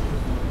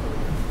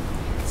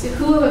 So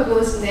whoever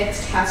goes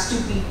next has to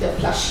beat the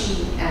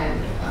plushie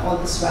and all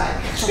the swag.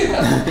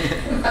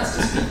 Has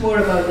to speak more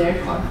about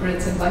their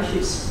conference and why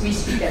should we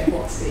speak at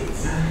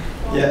Voxxed.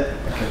 Yeah,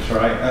 I can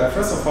try.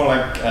 First of all,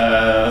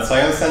 so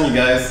I understand you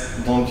guys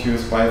don't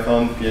use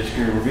Python,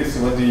 PHP, Ruby.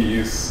 So what do you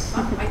use?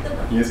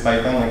 Python. You use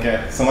Python.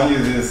 Okay. Someone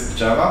uses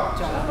Java.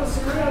 Java.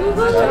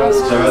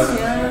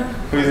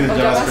 Who uses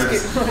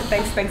JavaScript?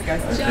 Thanks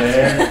guys.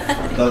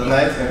 Okay.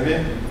 .NET maybe.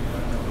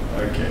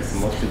 Okay, so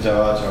mostly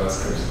Java,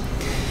 JavaScript.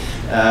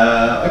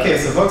 Okay,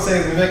 so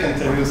Voxxed, maybe I can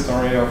tell you the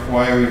story of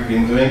why we've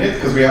been doing it,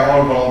 because we are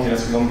all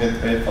volunteers, we don't get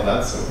paid for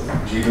that, so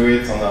we do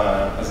it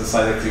as a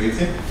side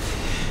activity.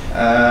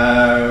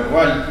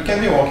 Well, you can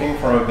be working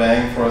for a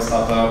bank, for a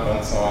startup,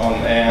 and so on,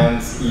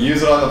 and you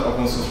use a lot of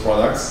open source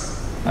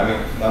products. I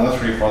mean, they're not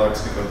really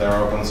products because they're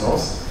open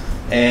source,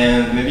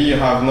 and maybe you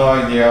have no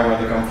idea where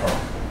they come from.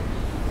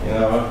 You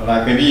know,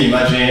 like maybe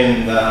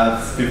imagine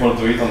that people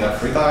do it on their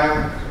free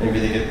time, maybe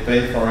they get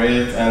paid for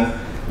it,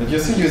 but you're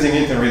still using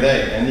it every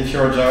day. And if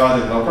you're a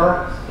Java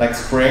developer, like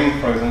Spring,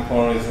 for example,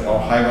 or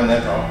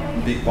Hibernate are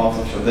a big part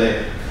of your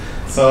day.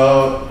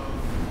 So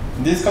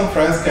this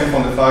conference came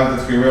from the fact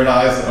that we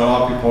realized a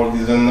lot of people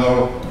didn't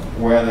know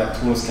where their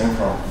tools came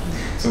from.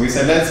 So we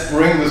said, let's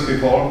bring those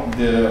people,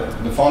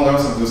 the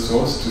founders of those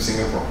tools, to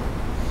Singapore.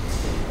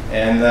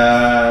 And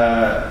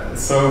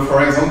so,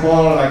 for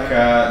example, like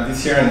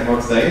this year in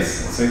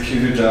Voxxed, so if you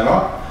do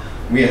Java,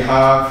 we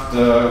have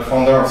the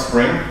founder of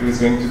Spring who is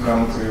going to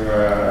come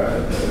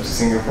to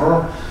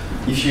Singapore.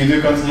 If you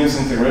do continuous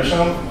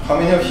integration, how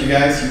many of you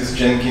guys use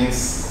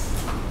Jenkins?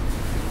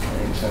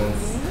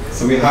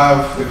 So we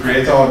have the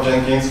creator of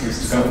Jenkins who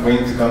is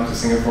going to come to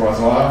Singapore as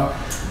well.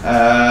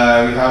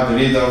 We have the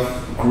lead of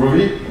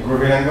Groovy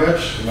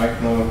language, you might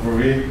know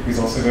Groovy, who is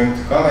also going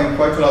to come, and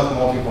quite a lot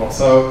more people.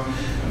 So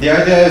the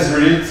idea is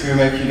really to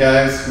make you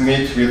guys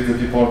meet with the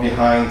people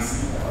behind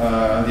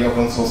the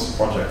open source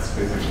projects,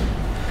 basically.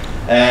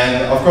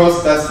 And of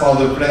course, that's for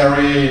the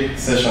plenary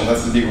session,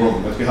 that's the big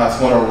room, but we have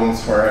smaller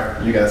rooms where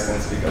you guys can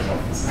speak as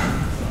well.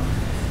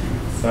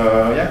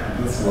 So yeah,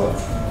 that's a lot.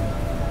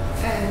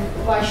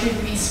 And why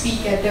should we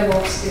speak at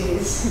DevOps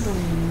Days?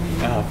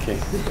 Okay.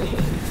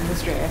 No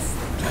stress.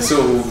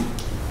 So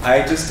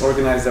I just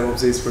organized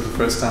DevOps Days for the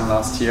first time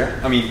last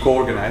year. I mean,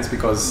 co-organized,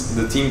 because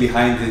the team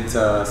behind it,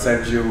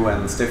 Sergio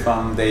and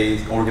Stefan,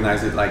 they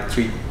organized it like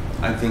 3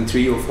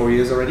 or 4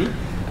 years already.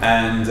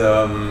 And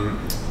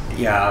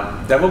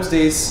yeah, DevOps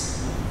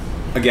Days,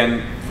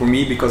 again, for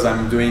me, because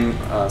I'm doing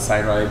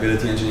site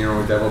reliability engineer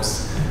or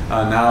DevOps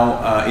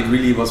now, it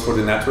really was for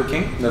the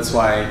networking. That's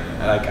why,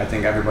 like I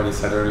think everybody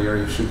said earlier,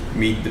 you should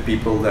meet the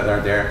people that are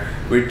there.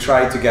 We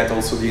try to get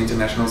also the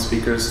international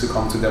speakers to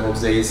come to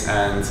DevOps Days,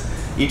 and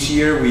each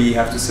year we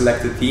have to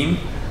select a theme.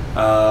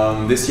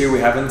 This year we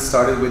haven't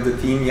started with the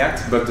theme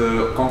yet, but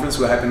the conference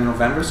will happen in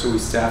November, so we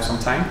still have some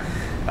time.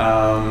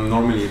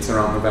 Normally it's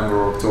around November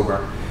or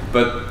October.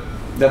 But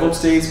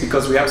DevOps Days,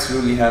 because we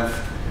absolutely have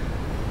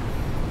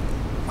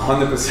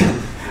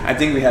 100%. I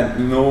think we had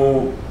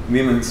no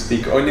women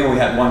speak. Oh no, we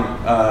had one.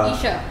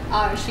 Isha.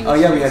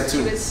 Yeah, we had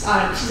 2. She's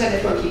a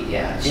network lead,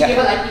 yeah. She Yeah. gave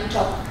a lightning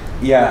talk.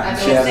 Yeah,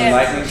 she has a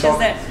lightning talk.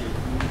 There.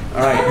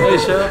 All right.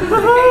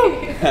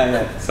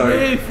 Yeah,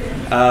 sorry.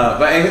 But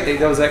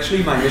that was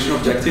actually my mission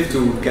objective,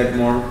 to get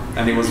more,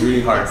 and it was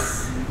really hard.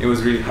 It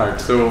was really hard.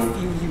 So,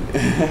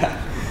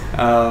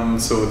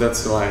 so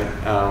that's why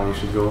we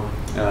should go.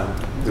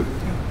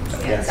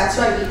 Yes. That's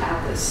why we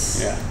have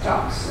this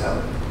talk.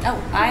 So. Oh,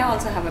 I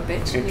also have a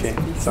pitch. Okay,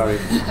 sorry.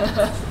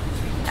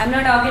 I'm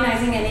not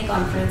organizing any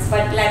conference,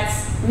 but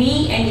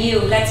me and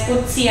you, let's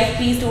put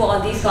CFPs to all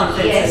these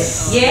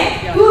conferences. Yes.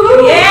 Yeah?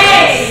 Woohoo!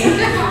 Yes!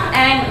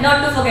 And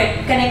not to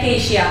forget, Connect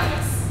Asia.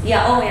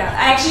 Yeah, oh yeah.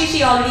 Actually,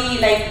 she already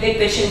did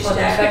pitching for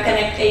that, but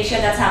Connect Asia,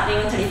 that's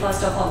happening on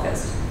 31st of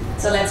August.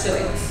 So let's do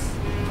it.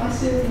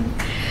 Awesome.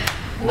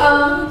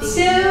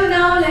 So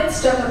now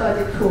let's talk about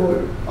the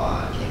core,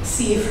 like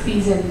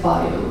CFPs and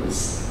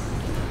bios.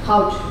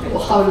 How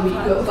do we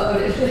go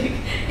about it?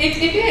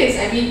 It is.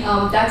 I mean,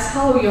 that's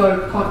how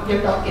your talk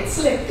gets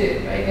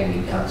selected, right? I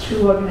mean,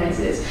 through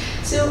organisers.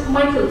 So,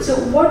 Michael, so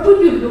what would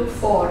you look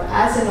for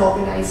as an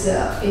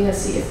organizer in a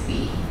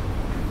CFP?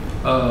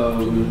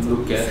 We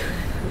look at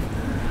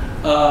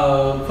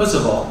first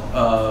of all,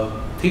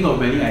 think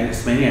of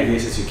as many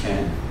ideas as you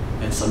can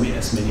and submit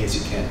as many as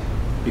you can,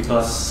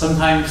 because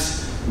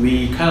sometimes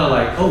we kind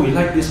of we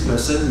like this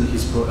person,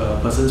 his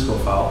person's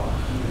profile.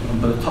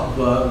 But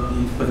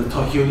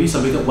he only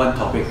submitted one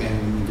topic,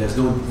 and there's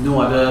no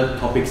other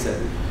topics that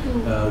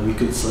we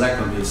could select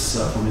from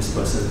this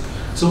person.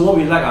 So what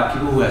we like are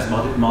people who has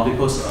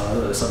multiple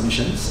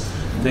submissions.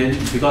 Then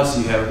because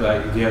you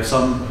have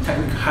some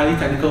highly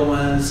technical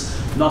ones,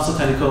 not so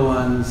technical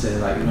ones,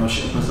 and like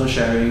personal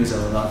sharings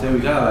and whatnot. Then we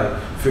gotta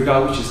like figure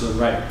out which is the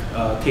right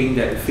thing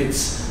that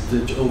fits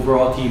the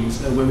overall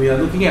teams. And when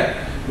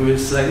we're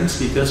selecting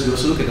speakers, we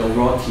also look at the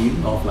overall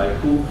team of like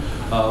who,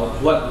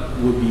 what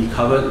would be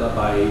covered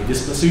by this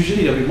person. So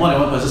usually there'll be more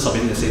than one person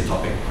submitting the same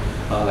topic,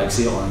 like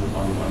say on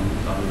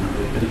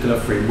a particular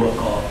framework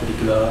or a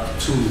particular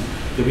tool.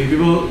 There'll be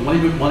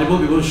multiple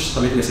people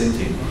submitting the same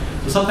thing.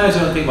 So sometimes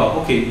you want to think about,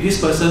 okay,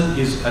 this person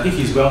I think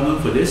he's well known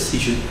for this. We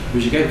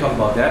should get to talk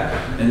about that.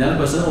 And another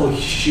person,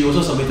 she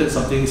also submitted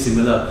something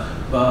similar.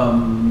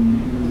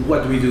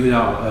 What do we do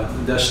now?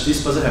 Does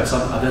this person have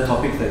some other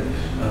topic that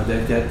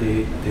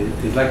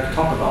they'd like to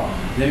talk about?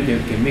 Then we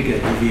can make a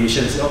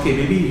deviation and say, okay,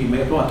 maybe you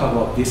may want to talk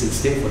about this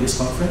instead for this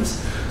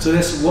conference. So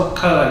that's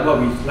what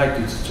we like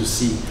to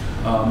see,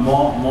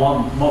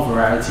 more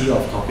variety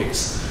of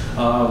topics.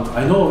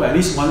 I know of at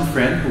least one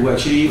friend who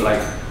actually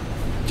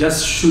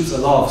just shoots a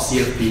lot of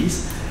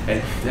CFPs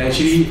and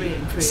actually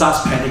starts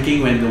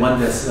panicking when the one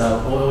that's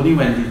only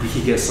when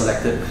he gets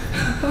selected.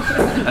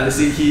 And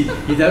he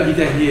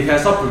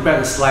has not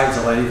prepared the slides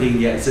or anything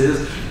yet, so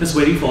just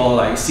waiting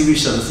for see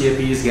which of the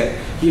CFPs get.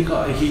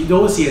 He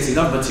knows he has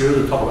enough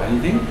material to talk about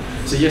anything,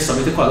 so he has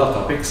submitted quite a lot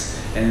of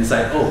topics. And it's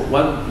like, the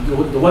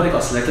one that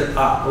got selected,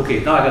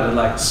 okay, now I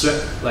gotta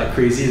sweat like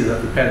crazy to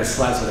prepare the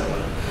slides or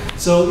whatever.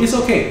 So it's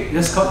okay,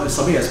 just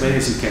submit as many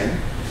as you can,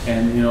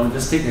 and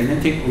just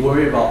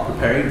worry about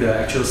preparing the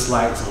actual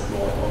slides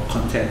or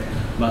content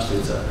much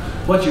later.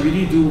 What you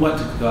really do want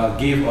to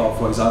give,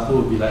 for example,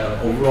 would be like an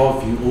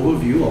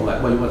overview of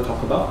what you want to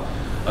talk about.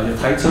 Your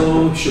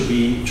title should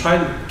be, try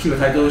to keep the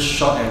title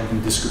short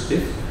and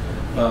descriptive,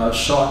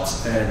 short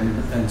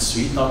and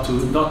sweet, not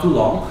too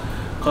long,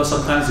 because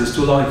sometimes it's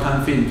too long, it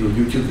can't fit into a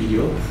YouTube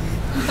video.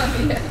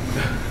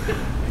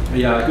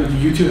 Yeah,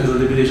 YouTube has a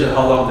limitation of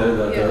how long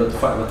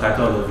the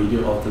title of the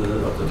video of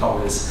the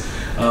talk is.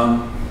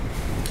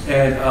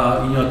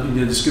 In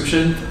your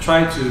description,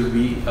 try to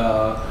be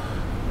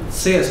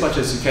say as much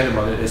as you can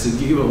about it, as in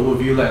give an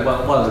overview, like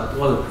what are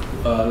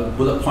the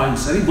bullet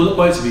points. I think bullet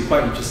points will be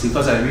quite interesting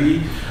because I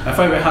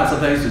find it very hard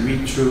sometimes to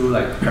read through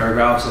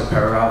paragraphs and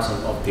paragraphs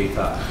of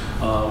data.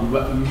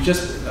 You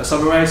just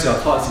summarize your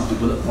thoughts into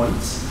bullet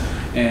points,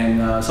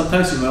 and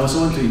sometimes you may also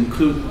want to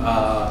include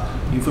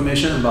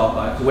information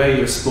about where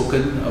you've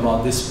spoken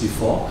about this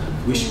before,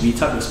 which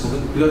meetup you've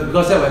spoken,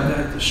 because that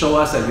will show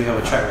us that we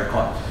have a track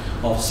record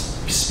of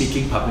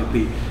speaking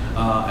publicly.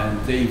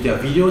 And if there are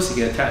videos you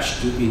get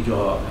attached to in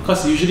your,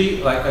 because usually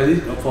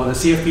for the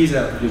CFPs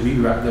that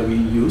we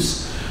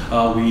use,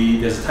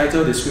 there's a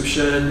title,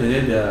 description, and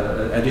then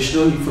the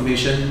additional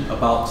information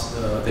about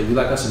that you'd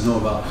like us to know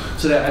about.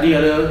 So that any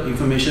other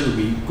information would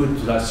be good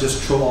to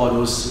just throw all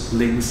those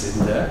links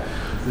in there.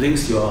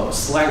 Links to your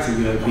slides that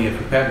you have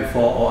prepared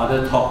before, or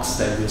other talks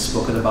that you've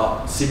spoken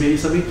about.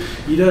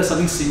 Either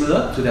something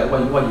similar to that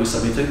what you're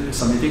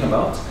submitting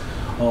about,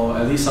 or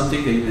at least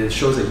something that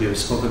shows that you have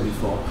spoken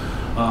before.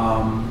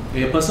 In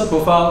your personal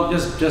profile,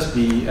 just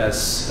be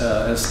as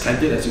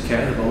candid as you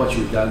can about what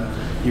you've done.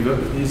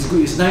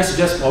 It's nice to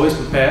just always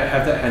prepare,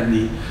 have that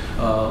handy.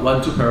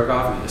 1-2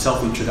 paragraph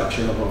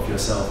self-introduction about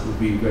yourself would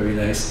be very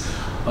nice.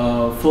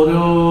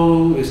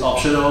 Photo is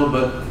optional,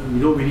 but we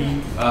don't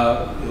really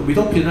we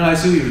don't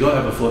penalize you if you don't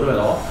have a photo at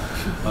all.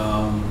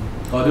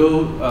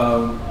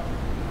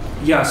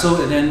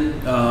 So and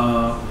then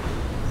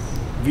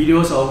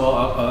videos of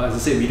as I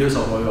said, videos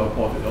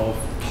of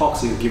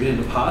talks you've given in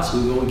the past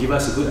will give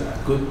us a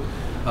good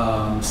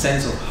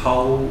sense of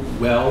how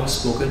well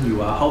spoken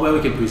you are, how well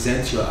you can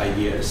present your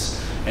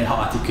ideas, and how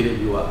articulate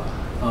you are.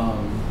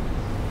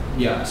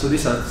 So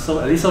these are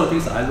at least some of the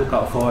things that I look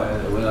out for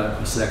when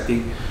I'm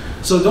selecting.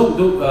 So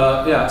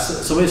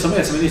submit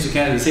as many as you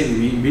can. As I said,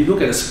 we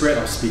look at the spread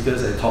of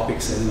speakers and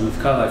topics, and we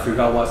kind of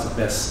figure out what's the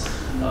best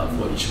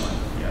for each one.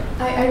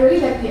 I really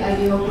like the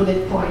idea of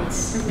bullet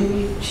points.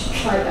 Maybe we should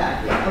try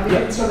that.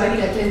 Instead of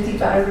writing 20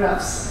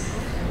 paragraphs.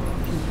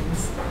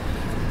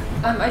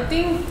 I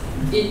think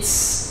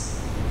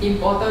it's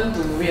important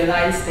to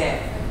realize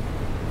that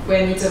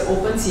when it's an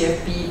open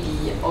CFP,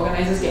 the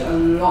organizers get a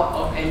lot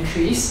of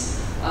entries,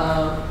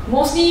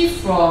 mostly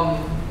from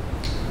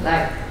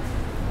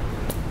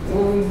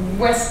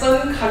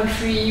Western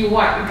country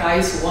white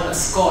guys who want to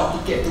score a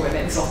ticket to an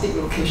exotic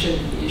location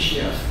in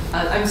Asia.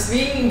 I'm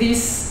saying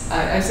this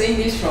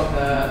from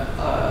the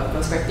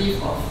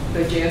perspective of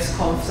the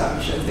JSConf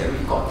submissions that we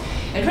got,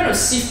 and trying to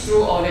sift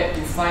through all that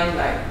to find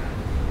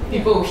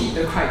people who hit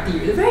the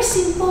criteria, the very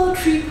simple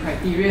 3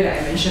 criteria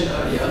that I mentioned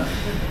earlier.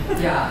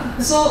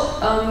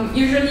 So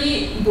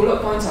usually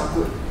bullet points are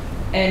good,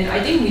 and I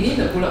think within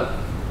the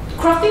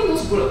crafting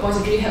those bullet points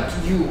actually helps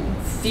you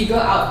figure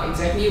out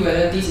exactly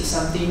whether this is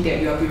something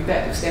that you are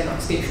prepared to stand on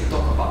stage to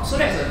talk about. So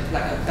that's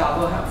a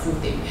double helpful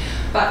thing.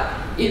 But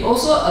it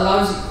also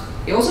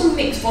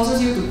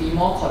forces you to be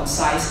more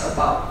concise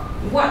about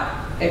what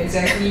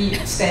exactly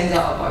stands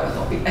out about your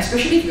topic,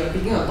 especially if you're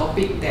picking a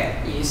topic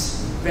that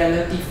is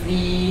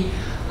relatively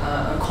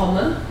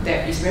common,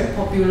 that is very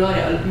popular,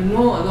 that you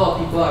know a lot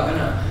of people are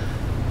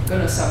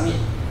gonna submit.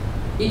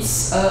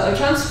 It's a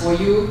chance for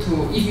you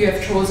to, if you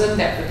have chosen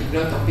that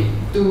particular topic,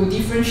 to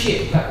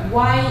differentiate like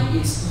why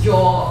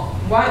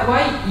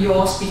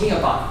you're speaking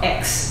about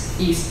X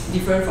is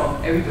different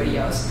from everybody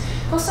else.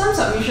 Because some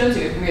submissions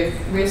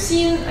we've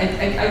seen,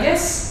 I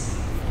guess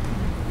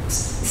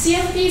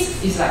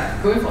CFPs is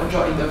like going for a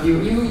job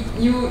interview.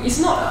 It's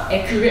not an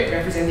accurate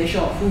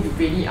representation of who you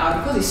really are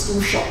because it's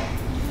too short.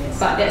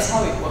 But that's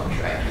how it works,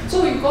 right?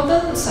 So we've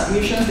gotten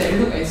submissions that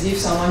look as if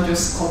someone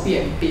just copied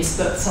and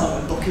pasted some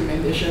of the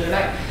documentation. They're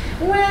like,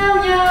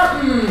 well,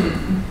 yeah,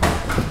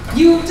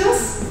 you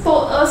just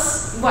told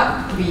us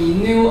what we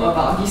knew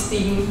about this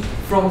thing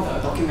from the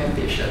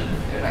documentation.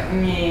 They're like,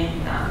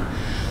 nah.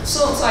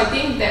 So I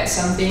think that's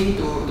something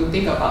to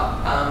think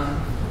about.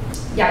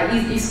 Yeah,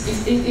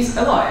 it's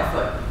a lot of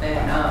effort,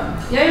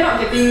 and yeah, you're not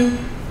getting.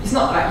 It's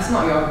not as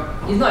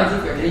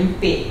if you're getting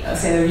paid a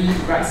salary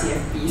to write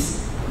CFPs.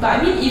 But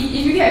I mean,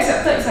 if you get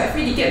accepted, it's like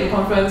free ticket to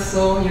conference.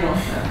 So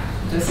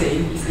just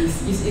saying,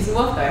 it's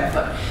worth the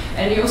effort.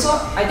 And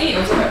I think it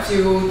also helps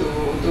you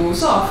to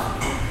sort of,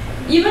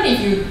 even if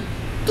you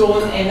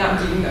don't end up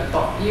giving the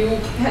talk, you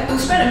had to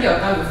spend a bit of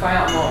time to find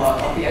out more about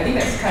the topic. I think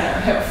that's kind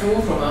of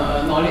helpful from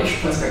a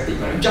knowledge perspective.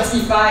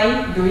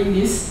 Justify doing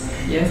this.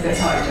 Yes, that's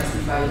how I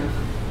justify it.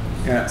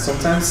 Yeah,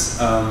 sometimes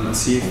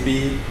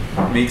CFP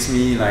makes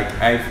me like,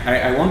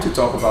 I want to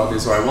talk about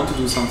this or I want to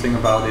do something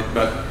about it,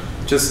 but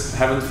just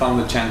haven't found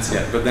the chance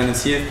yet. But then a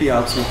CFP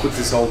helps me put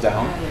this all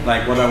down,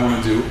 like what I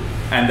want to do,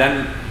 and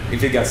then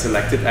if it gets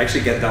selected, I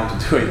actually get down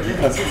to do it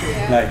because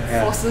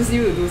forces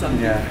you to do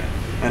something. Yeah,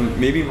 and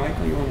maybe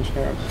Michael, you want to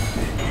share?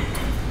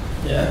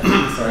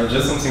 Yeah, sorry,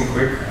 just something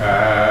quick.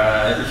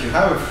 If you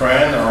have a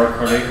friend or a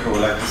colleague who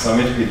would like to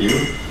submit with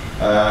you,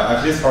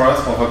 at least for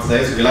us, for Voxxed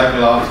Days, we like a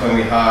lot when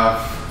we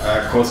have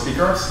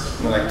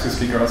co-speakers, like two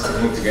speakers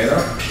working together.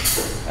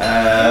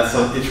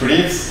 So it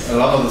relieves a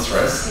lot of the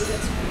stress.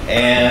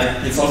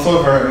 And it's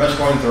also very much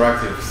more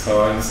interactive.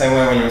 So in the same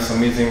way when you're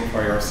submitting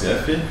for your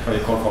CFP, for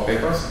your call for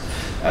papers,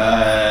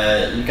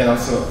 you can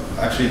also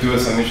actually do a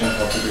submission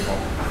for two people.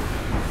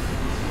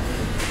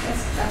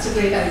 That's a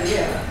great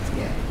idea.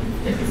 Yeah.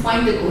 You have to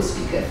find the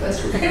co-speaker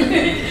first who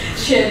can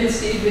share the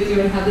stage with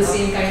you and have the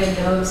same kind of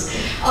nerves.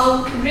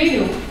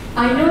 Renu,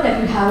 I know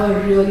that you have a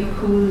really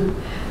cool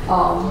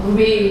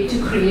way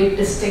to create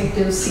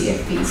distinctive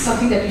CFPs,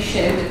 something that you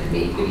shared with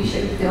me. Could you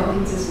share with the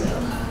audience as well?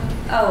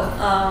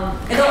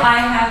 Although I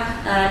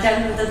have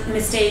done the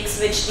mistakes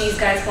which these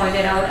guys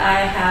pointed out,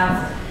 I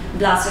have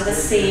blasted the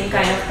same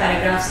kind of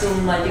paragraphs to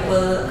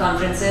multiple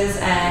conferences,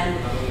 and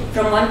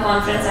from one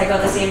conference I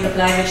got the same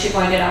reply which she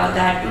pointed out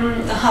that,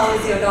 how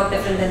is your talk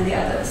different than the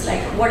others?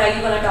 Like, what are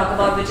you going to talk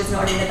about which is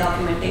not in the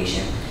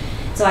documentation?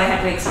 So I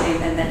had to explain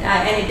and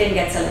it didn't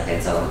get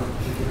selected, so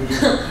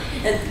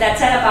that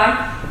set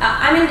apart.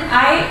 I mean,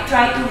 I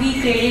try to be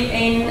creative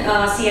in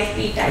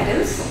CFP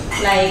titles.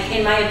 Like,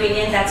 in my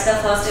opinion, that's the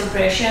first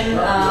impression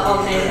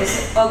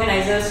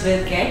organizers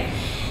will get.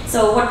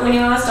 So what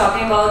Punima was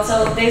talking about,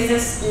 so there's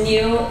this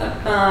new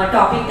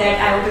topic that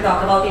I want to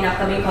talk about in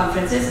upcoming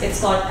conferences. It's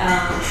called,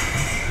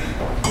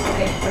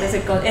 what is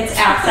it called? It's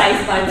app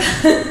size bundle.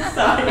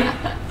 Sorry.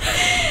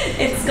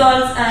 It's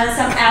called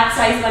some app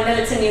size bundle.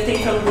 It's a new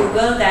thing from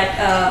Google that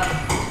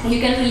you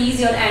can release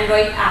your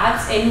Android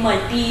apps in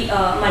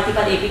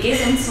multiple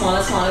APKs in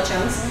smaller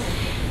chunks.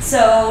 So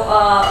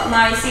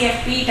my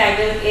CFP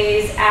title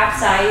is app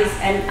size,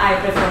 and I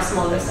prefer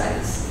smaller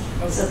size.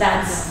 So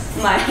that's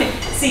my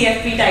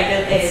CFP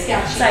title is. So,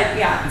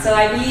 yeah. So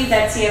I believe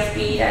that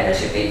CFP title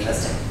should be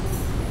interesting.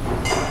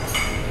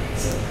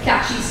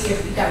 Catchy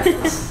CFP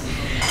titles.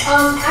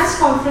 As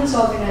conference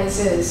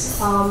organizers,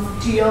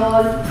 do you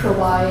all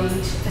provide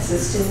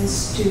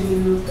assistance to,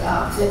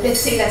 let's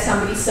say that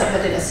somebody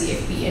submitted a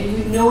CFP and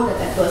you know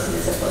that person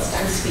is a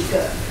first-time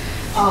speaker.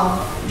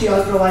 Do you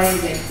all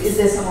provide, like, is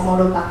there some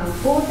amount of back and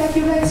forth that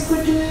you guys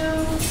could do? I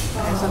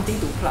have something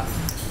to plug.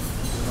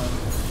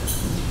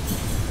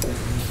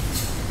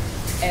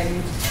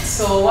 And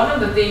so one of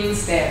the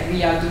things that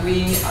we are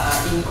doing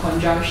in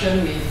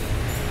conjunction with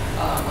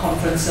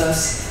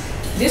conferences,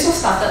 this was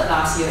started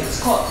last year.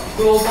 It's called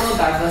Global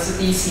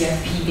Diversity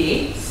CFP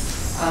Day.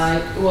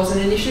 It was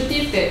an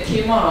initiative that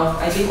came out of,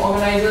 I think,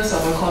 organisers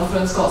of a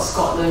conference called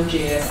Scotland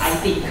JS, I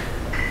think.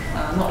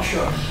 I'm not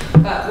sure.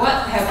 But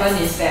what happened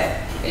is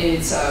that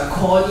it's a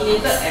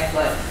coordinated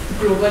effort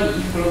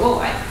globally,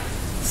 global-wide.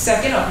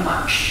 2nd of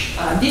March.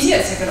 This year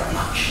it's 2nd of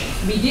March.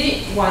 We did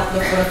it for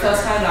the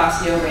first time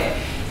last year, where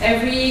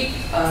every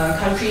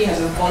country has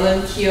a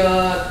volunteer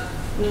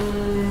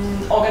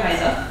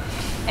organizer,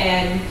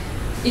 and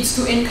it's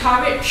to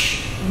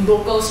encourage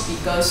local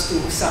speakers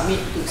to submit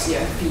to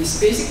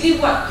CFPs. Basically,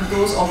 what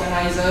those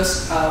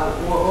organisers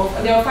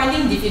they were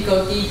finding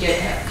difficulty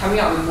coming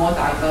up with more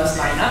diverse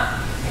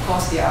lineup,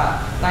 because their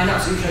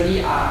lineups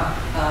usually are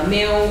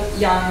male,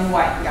 young,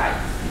 white guy.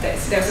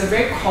 That's a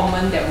very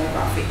common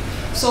demographic.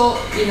 So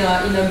in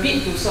a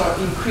bid to sort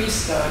of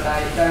increase the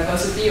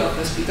diversity of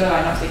the speaker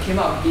lineups, they came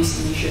up with this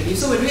initiative.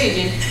 So we're doing it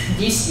again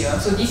this year.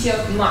 So this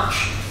year,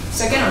 March,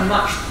 2nd of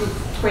March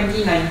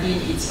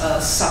 2019, it's a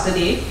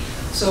Saturday.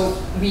 So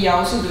we are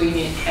also doing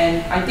it,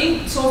 and I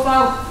think so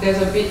far there's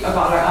a bit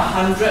about like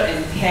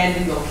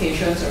 110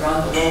 locations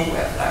around the world who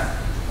have like,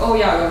 oh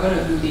yeah, we're going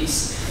to do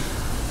this.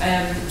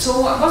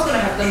 So what's going to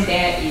happen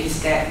there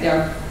is that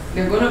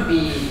we're going to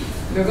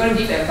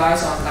give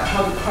advice on like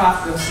how to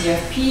craft your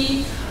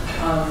CFP,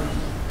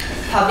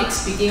 public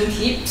speaking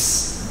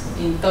tips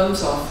in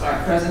terms of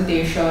like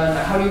presentation,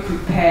 like how do you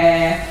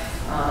prepare,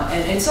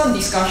 and some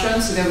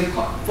discussions that we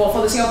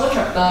for the Singapore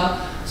chapter.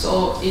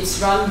 So it's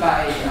run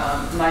by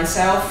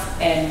myself,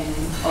 and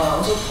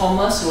also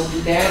Thomas will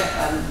be there,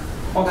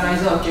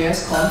 organizer of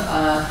JSConf.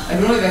 I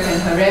don't know if I can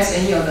harass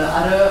any of the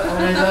other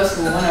organisers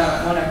who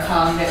wanna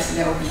come.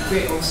 That would be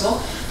great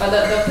also. But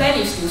the plan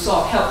is to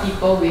sort of help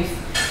people with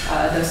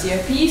the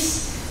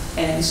CFPs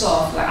and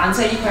sort of like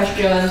answer any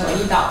questions or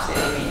any doubts that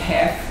they may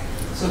have.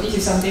 So this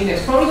is something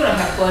that's probably going to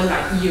happen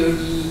like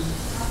yearly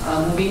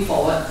moving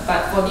forward.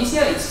 But for this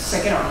year, it's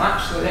 2nd of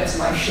March, so that's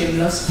my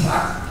shameless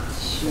plug.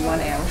 What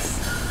else?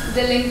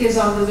 The link is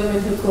on the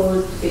Women Who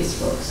Code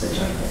Facebook, so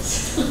join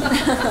us.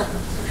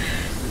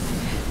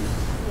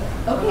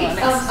 Okay,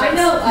 I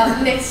know,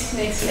 next,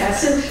 yeah.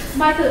 So,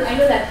 Michael, I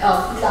know that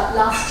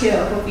last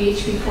year for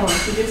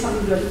PHPConf, you did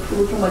something really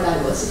cool from a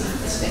diversity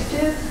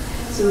perspective.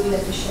 So, would you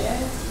like to share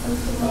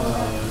something about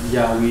that?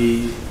 Yeah,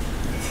 we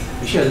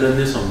actually learned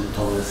this from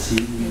Thomas.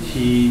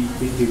 We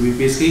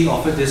basically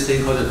offered this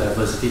thing called a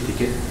diversity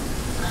ticket.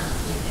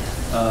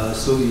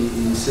 So,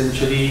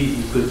 essentially,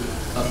 you could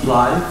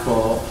apply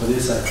for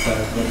this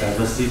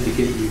diversity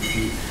ticket,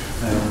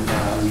 and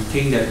we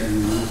think that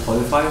you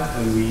qualify,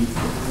 and we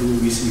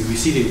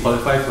see that you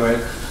qualify for it.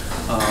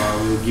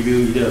 We'll give you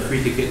either a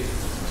free ticket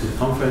to the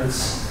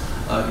conference.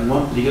 In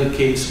one particular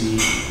case, we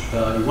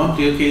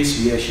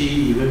actually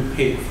even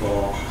paid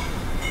for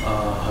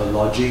her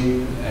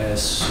lodging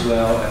as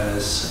well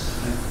as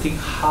I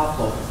think half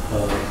of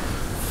her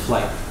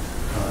flight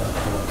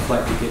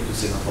ticket to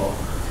Singapore.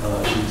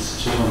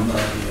 She's from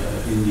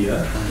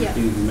India. I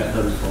think we met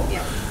her before.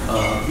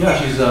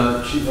 She's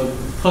of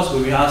course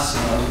when we ask,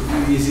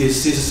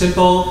 it's a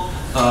simple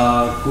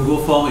Google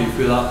form you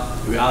fill up.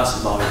 We ask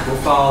about your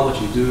profile, what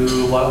you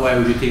do, why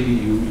would you think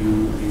you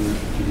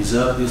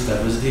deserve this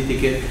diversity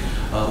ticket,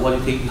 what do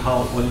you think,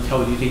 how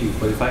do you think you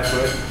qualify for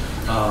it,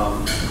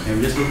 and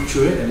we just look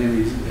through it, and then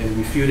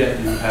we feel that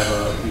you have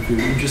an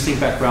interesting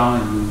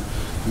background and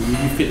you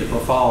really fit the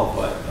profile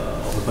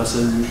of a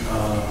person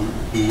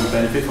who will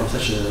benefit from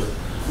such a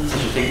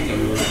thing,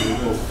 and we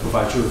will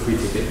provide you a free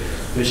ticket.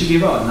 We actually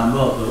gave out a number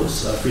of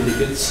those free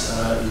tickets,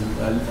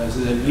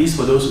 at least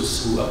for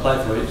those who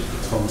applied for it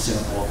from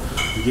Singapore.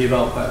 We gave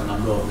out quite a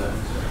number of them,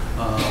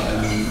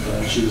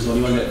 and she was the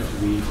only one that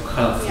we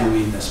kind of flew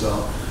in as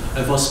well.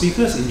 And for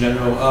speakers in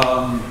general,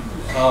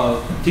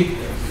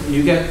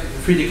 you get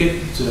free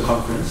ticket to the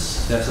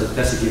conference. That's a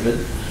given.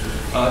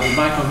 In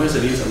my conference,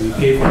 at least, we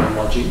pay for the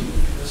lodging.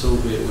 So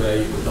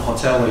where the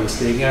hotel where you're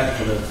staying at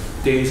for the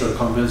days of the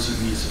conference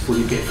is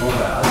fully paid for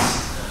by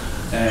us.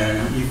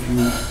 And if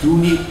you do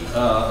need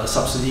a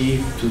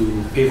subsidy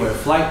to pay for your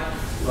flight,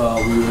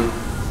 we will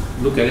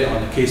look at it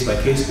on a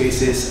case-by-case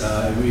basis,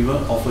 and we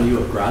will offer you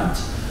a grant.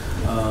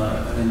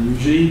 And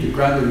usually the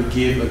grant that we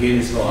give again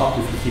is up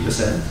to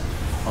 50%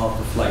 of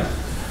the flight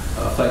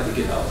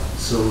ticket out.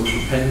 So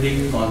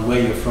depending on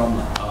where you're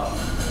from,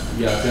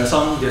 there are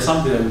some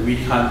that we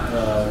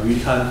really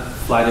can't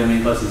fly them in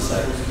because it's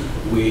like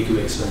way too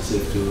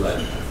expensive to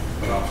like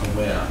around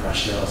somewhere,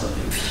 Russia or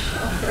something.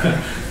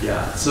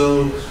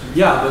 So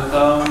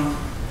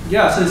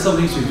it's some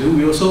things we do.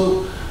 We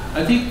also,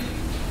 I think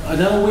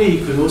another way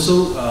you could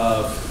also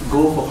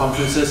go for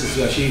conferences is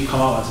to actually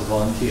come out as a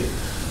volunteer.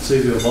 So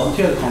if you're a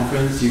volunteer at a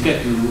conference, you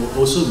get to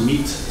also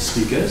meet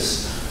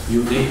speakers.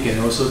 You can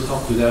also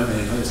talk to them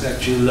and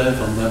actually learn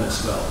from them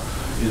as well.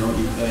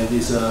 And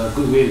it's a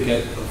good way to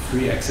get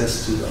free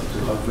access to the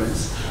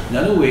conference.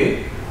 Another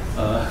way,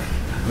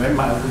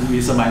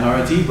 it's a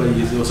minority, but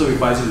it also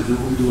requires you to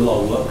do a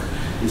lot of work,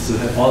 is to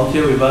have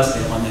volunteer with us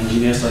on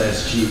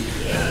Engineers.sg.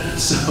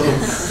 So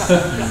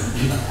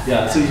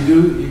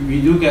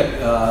we do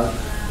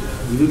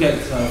get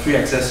free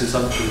access to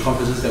some of the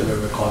conferences that we're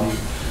recording.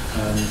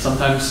 And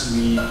sometimes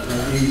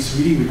it's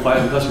really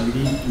required because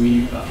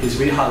it's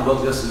really hard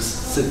work just to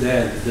sit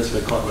there and just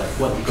record like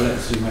what Nicolette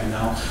is doing right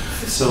now.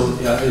 So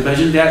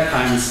imagine that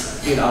times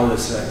 8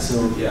 hours, right?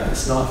 So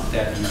it's not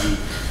that easy.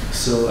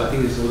 So I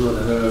think it's also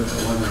another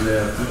one of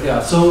the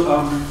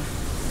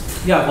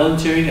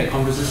volunteering at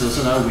conferences is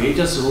also another way,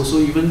 just to also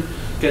even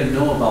get to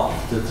know about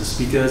the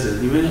speakers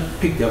and even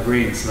pick their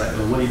brains, like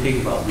what do you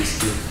think about this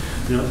thing?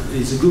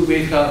 It's a good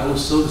way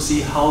also to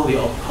see how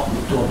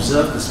to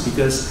observe the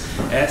speakers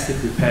as they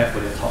prepare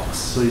for their talks.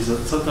 So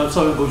sometimes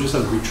we go through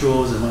some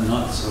rituals and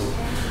whatnot. So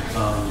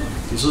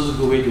it's also a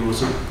good way to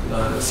also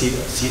see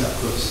it up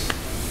close.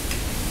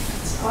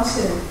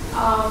 Awesome.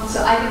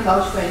 So I can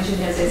vouch for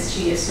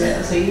Engineers.sg as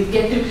well. So you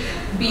get to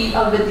be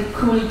with the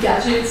cool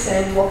gadgets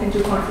and walk into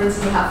a conference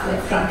and you have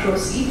like front row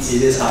seats.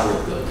 It is hard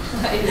work though.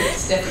 It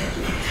is,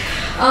 definitely.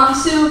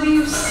 So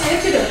we've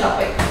selected a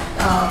topic.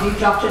 We've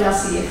drafted our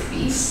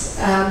CFPs.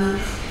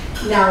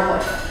 Now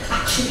what?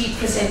 Actually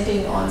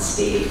presenting on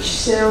stage.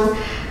 So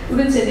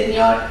Vincent, in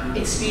your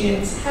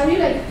experience, have you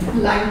like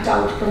blanked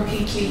out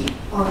completely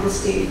on the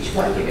stage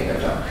while giving a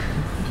talk?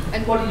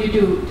 And what did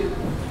you do to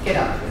get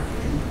out of it?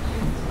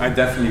 I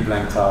definitely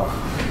blanked out.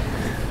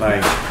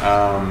 Like,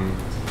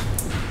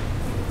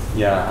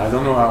 yeah, I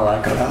don't know how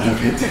I got out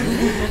of it.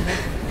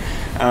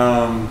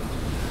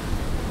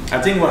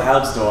 I think what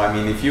helps though, I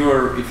mean, if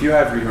you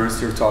have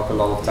rehearsed your talk a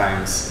lot of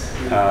times,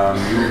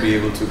 you will be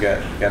able to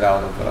get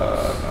out of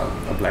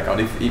a blackout.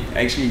 If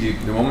actually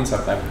the moments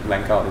I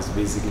blank out is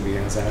basically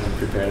because I haven't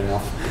prepared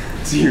enough.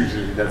 So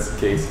usually that's the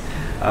case.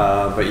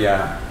 But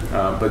yeah,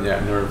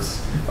 nerves.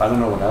 I don't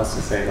know what else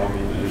to say. I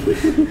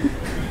mean,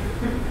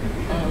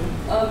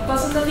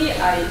 personally,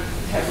 I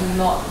have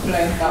not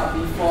blanked out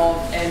before,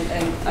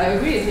 and I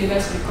agree with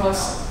Nicholas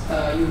because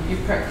you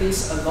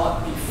practice a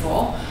lot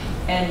before,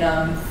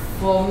 and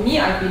for me,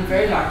 I've been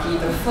very lucky.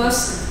 The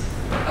first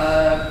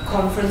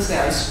conference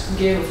that I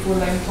gave a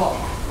full-length talk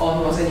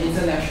on was an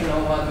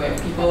international one where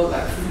people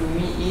like flew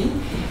me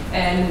in,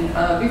 and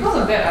because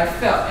of that, I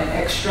felt an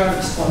extra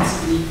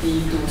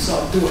responsibility to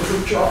sort of do a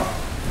good job,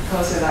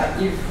 because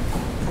if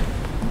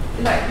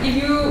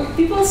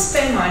people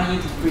spend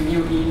money to bring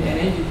you in and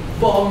then you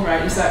bomb,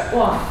 right, it's like,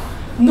 wow,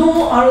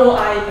 no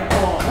ROI at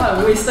all.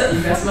 What a wasted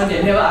investment.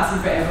 They never ask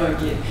you back ever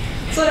again.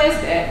 So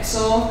that's that.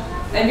 So,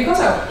 and because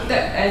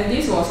and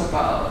this was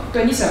about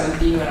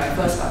 2017 when I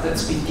first started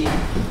speaking.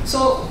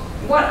 So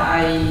what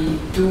I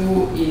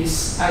do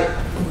is I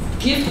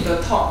give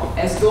the talk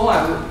as though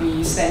I would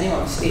be standing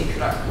on stage,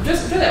 like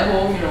just at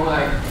home, you know,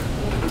 like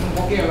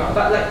walking around,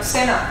 but like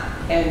stand up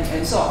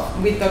and sort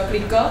of with the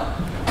clicker.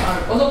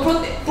 Also,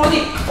 pro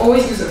tip,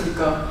 always use a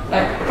clicker.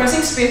 Like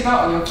pressing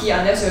spacebar on your key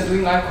unless you're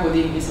doing live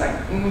coding is like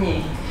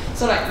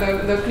So like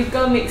the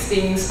clicker makes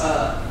things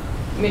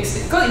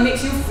because it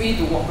makes you free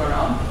to walk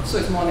around, so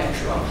it's more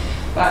natural.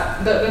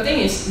 But the thing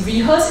is,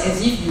 rehearse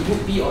as if you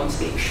would be on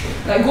stage.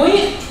 Like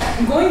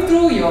going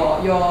through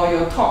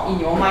your talk in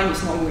your mind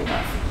is not good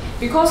enough,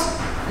 because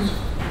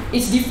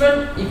it's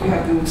different if you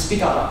have to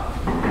speak out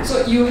loud.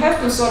 So you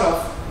have to sort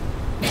of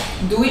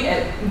do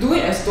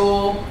it as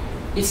though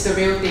it's the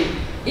real thing.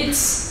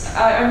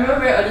 I remember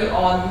very early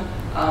on,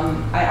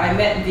 I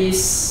met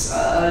this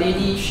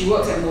lady. She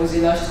works at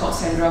Mozilla. She's called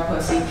Sandra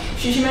Percy.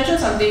 She mentioned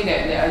something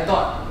that I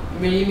thought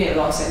really made a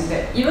lot of sense,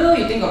 that even though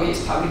you think of it as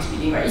public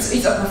speaking, right,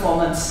 it's a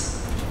performance.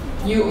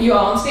 You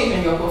are on stage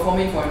and you're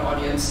performing for an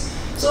audience.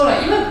 So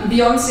like even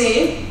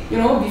Beyonce, you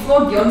know,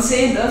 before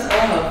Beyonce does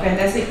all her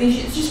fantastic things,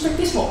 she's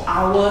practiced for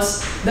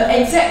hours, the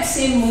exact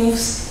same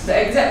moves,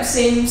 the exact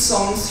same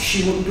songs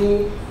she would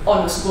do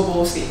on the Super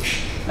Bowl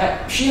stage.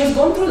 Like she has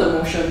gone through the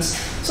motions.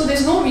 So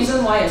there's no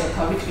reason why as a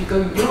public speaker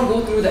you don't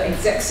go through the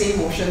exact same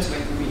motions when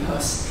you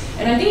rehearse.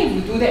 And I think if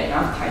you do that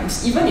enough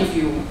times, even if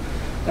you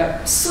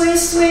like sway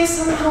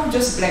somehow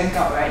just blank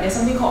out, right? There's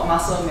something called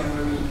muscle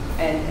memory,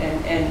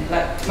 and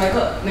like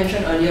Michael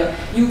mentioned earlier,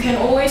 you can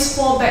always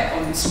fall back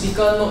on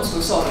speaker notes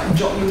to sort of like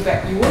jog you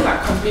back. You won't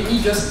like completely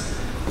just,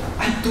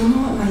 I don't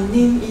know what my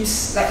name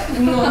is, like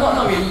no,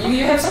 not really.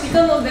 You have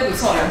speaker notes there to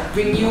sort of like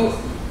bring you,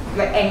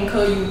 like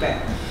anchor you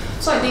back.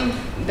 So I think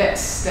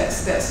that's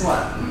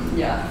what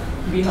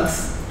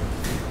rehearse.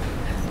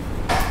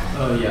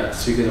 Yeah,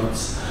 speaker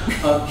notes.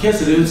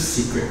 Here's a little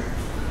secret.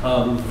 A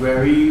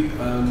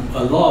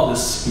lot of the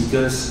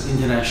speakers,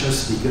 international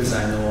speakers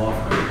I know of,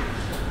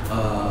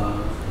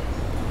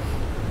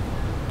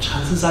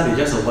 chances are they're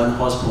just a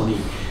one-horse pony.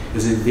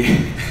 As in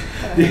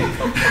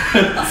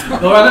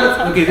no,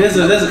 rather, okay, there's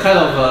a kind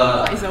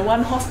of it's a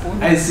one-horse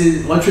pony. As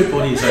in one-trick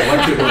pony. Sorry,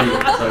 one-trick pony.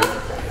 Sorry.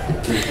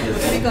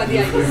 We got the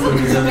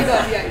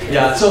idea.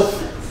 Yeah, so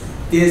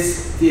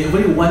they have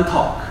only one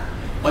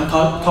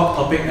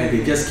topic, and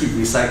they just keep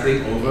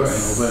recycling over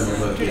and over and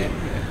over again.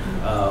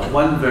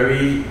 One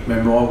very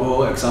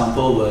memorable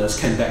example was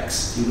Ken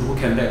Bex. Do you know who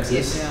Ken Bex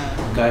is?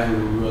 Yeah. The guy who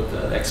wrote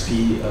the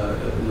XP,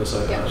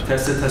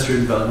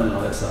 test-driven development and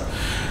all that stuff,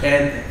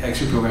 and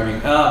XP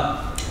programming.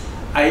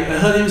 I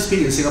heard him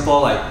speak in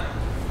Singapore like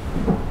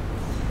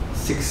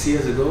 6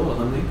 years ago or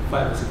something,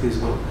 5 or 6 years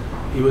ago.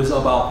 It was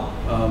about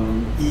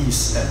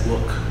ease at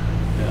work,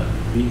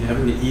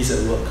 having the ease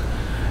at work.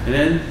 And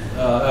then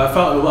I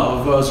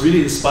was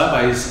really inspired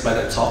by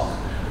that talk.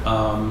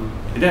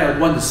 And then I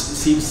wanted to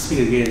see him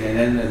speak again, and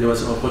then there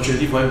was an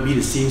opportunity for me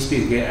to see him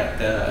speak again at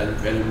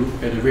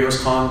the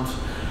RailsConf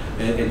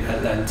in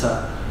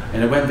Atlanta.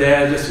 And I went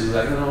there just to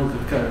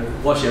kind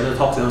of watch the other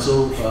talks and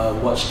also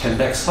watch Ken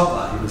Beck's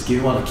talk. He was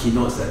giving one of the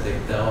keynotes at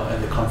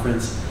the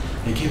conference,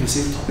 and he gave the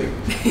same topic.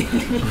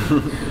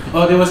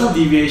 There were some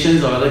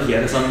deviations, or whether he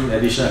had some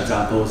additional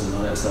examples and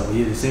all that stuff.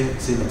 He had the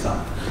same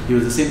example. He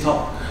was the same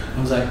talk.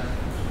 I was like,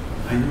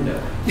 I knew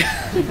that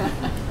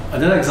one.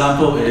 Another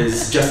example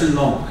is Justin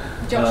Long.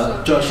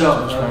 Josh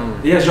Long.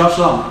 Yes, Josh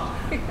Long.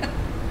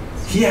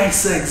 he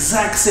has the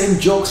exact same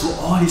jokes for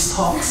all his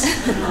talks.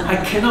 I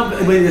cannot,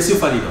 but they're still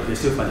funny though, they're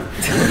still funny.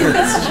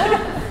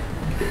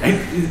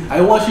 And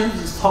I watched him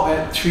talk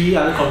at 3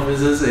 other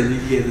conferences and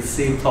he had the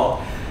same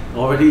talk.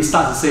 Already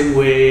starts the same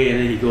way and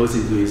then he goes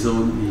into his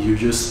own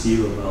usual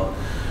spiel about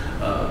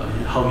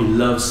how he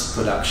loves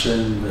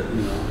production, but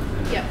you know.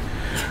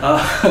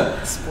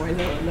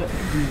 Spoiler alert.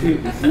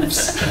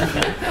 Oops.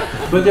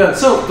 But yeah,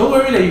 so don't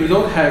worry that you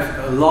don't have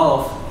a lot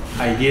of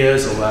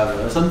ideas or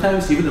whatever.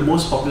 Sometimes even the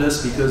most popular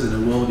speakers in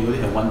the world, they only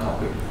have one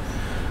topic.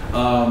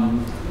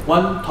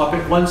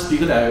 One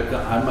speaker that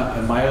I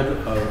admire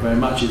very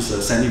much is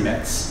Sandy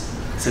Metz.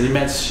 Sandy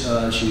Metz,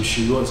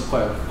 she wrote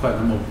quite a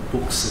number of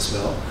books as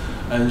well.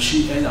 And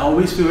I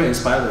always feel very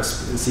inspired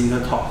seeing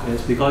her talk.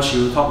 It's because she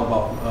will talk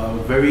about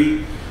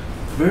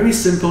very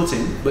simple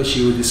thing, but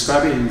she will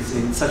describe it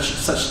in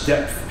such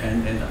depth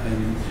and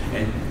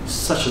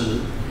such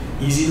an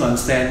easy to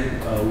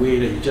understand way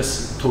that you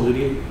just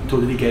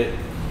totally get it.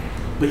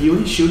 But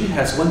she only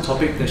has one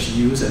topic that she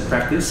uses and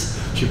practice.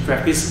 She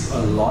practiced a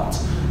lot,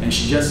 and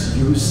she just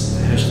used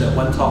that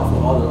one talk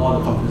for all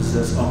the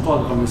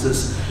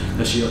conferences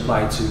that she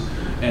applied to.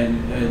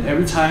 And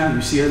every time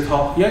you see her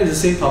talk, yeah, it's the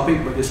same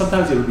topic, but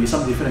sometimes there will be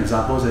some different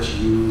examples that she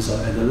uses,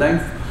 and the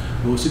length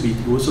will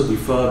also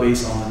differ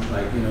based on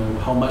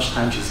how much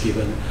time she's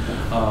given.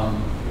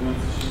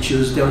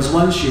 There was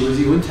one she was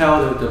even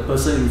tell the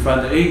person in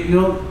front that, hey,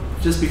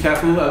 just be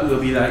careful. There'll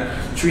be like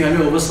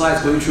 300 over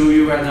slides going through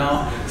you right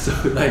now. So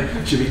like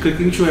she'll be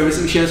clicking through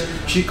everything. She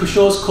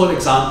shows code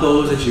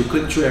examples and she'll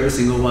click through every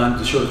single one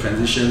to show the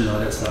transition and all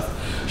that stuff.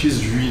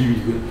 She's really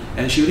good,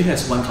 and she only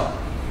has one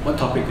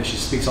topic that she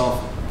speaks of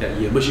that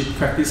year, but she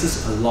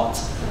practices a lot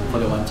for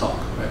the one talk,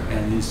 right?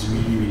 And it's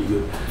really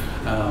good.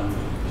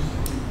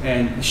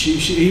 And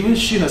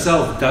she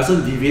herself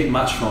doesn't deviate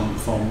much from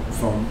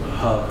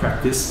her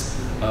practice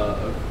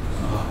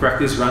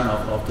run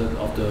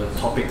of the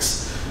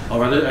topics, or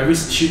rather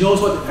she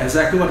knows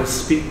exactly what to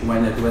speak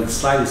when the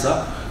slide is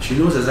up. She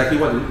knows exactly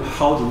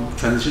how to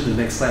transition to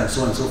the next slide and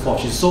so on and so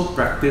forth. She's so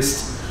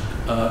practiced.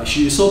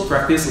 She's so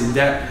practiced in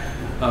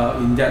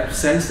that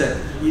sense that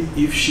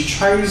if she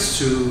tries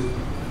to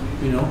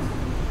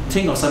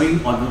think of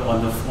something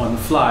on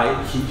the fly,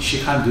 she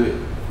can't do it.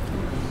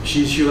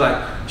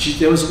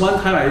 There was one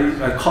time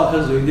I caught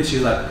her doing this. She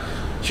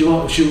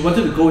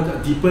wanted to go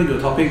deeper into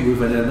the topic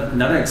with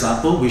another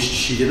example which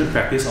she didn't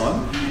practice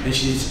on, and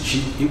she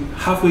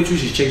halfway through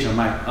she changed her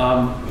mind.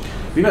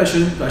 Maybe I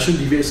shouldn't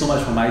deviate so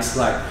much from my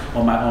slide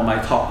or my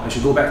talk. She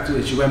went back to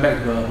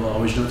her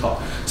original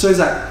talk. So it's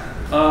like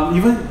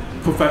even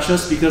professional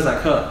speakers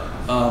like her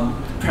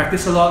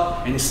practice a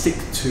lot and stick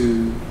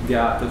to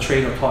the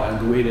train of thought and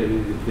the way that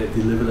they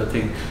deliver the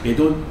thing. They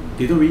don't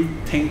really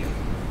think,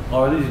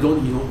 or they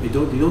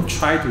don't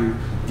try to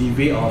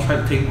deviate or try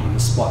to think on the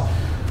spot.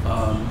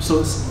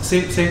 So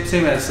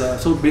same as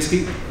so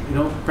basically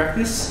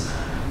practice.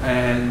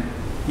 And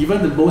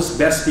even the most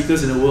best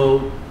speakers in the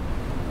world,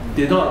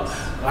 they're not.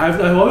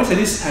 I've always had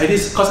this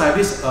because I have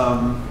this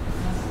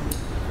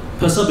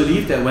personal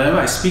belief that whenever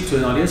I speak to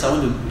an audience, I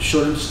want to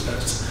show them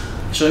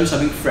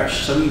something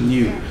fresh, something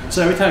new.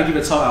 So every time I give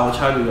a talk, I will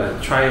try to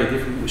try a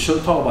different,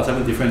 talk about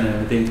something different and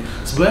everything.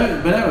 So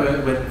when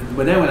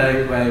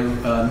I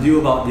knew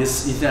about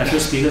these international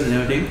speakers and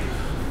everything,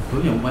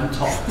 only on one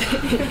talk.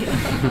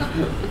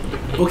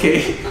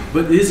 Okay,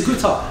 but it is a good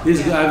talk. I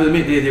have to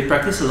admit, they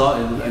practice a lot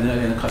and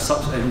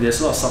there's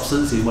a lot of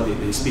substance in what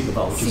they speak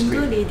about, which is great.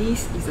 Single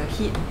ladies is a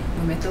hit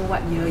no matter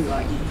what year you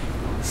are in.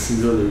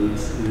 Single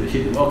ladies is a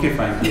hit. Okay,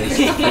 fine. Yes,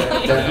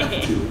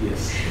 that too.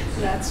 Yes.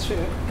 That's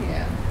true.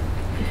 Yeah.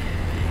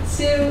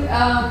 So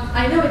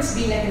I know it's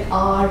been like an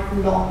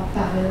hour-long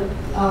panel.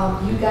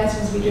 You guys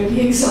must be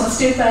really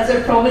exhausted, but as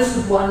I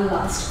promised, one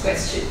last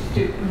question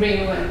to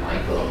Reno and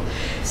Michael.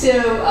 So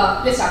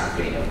let's start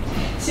with Reno.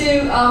 So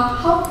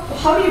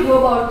how do you go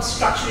about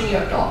structuring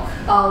your talk?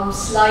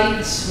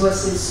 Slides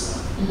versus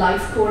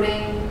live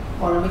coding,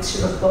 or a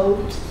mixture of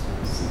both?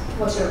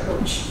 What's your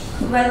approach?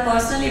 Well,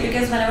 personally,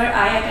 because whenever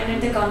I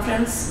attended the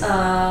conference,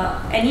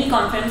 any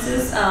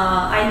conferences,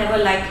 I never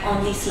liked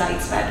only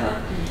slides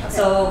pattern. Okay.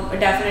 So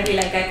definitely,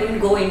 I couldn't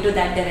go into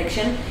that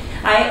direction.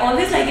 I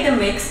always like it a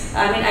mix.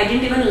 I mean, I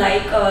didn't even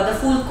like the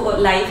full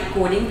live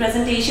coding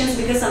presentations,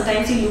 because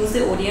sometimes you lose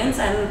the audience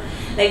and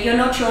you're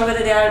not sure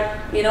whether they are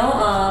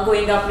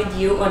going up with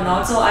you or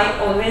not. So I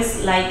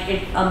always like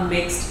it a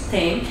mixed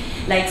thing.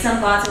 Like some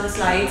parts of the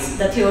slides,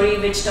 the theory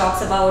which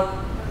talks about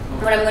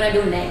what I'm going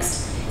to do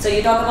next. So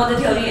you talk about the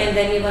theory and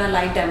then you're going to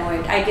live demo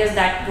it. I guess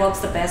that works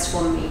the best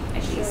for me,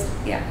 at least.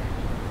 Yeah.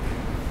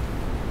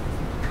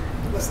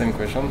 Same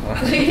question?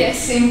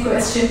 Yes, same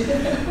question.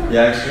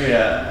 Yeah, actually,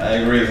 I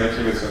agree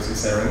exactly with what you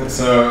said.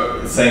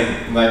 So,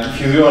 same. If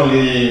you do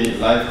only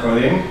live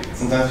coding,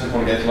 sometimes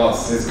people get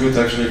lost. It's good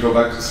to actually go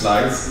back to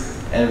slides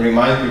and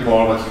remind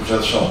people what you've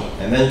just shown.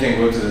 And then you can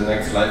go to the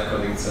next live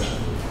coding session.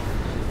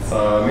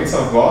 So, a mix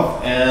of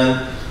both.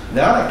 And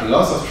there are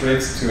lots of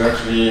tricks to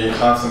actually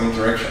have some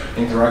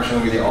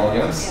interaction with the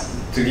audience.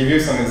 Yeah. To give you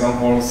some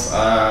examples,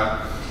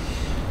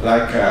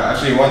 Like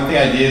actually one thing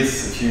I did a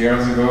few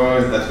years ago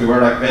is that we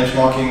were like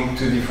benchmarking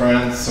two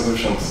different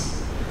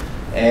solutions.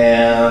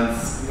 And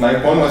my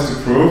point was to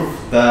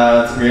prove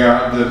that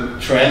the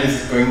trend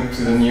is going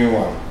to the new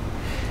one.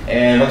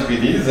 And what we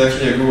did is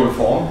actually a Google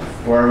form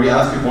where we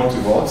asked people to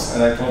vote,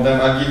 and I told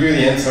them, I'll give you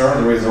the answer,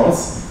 the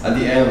results, at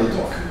the end of the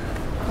talk.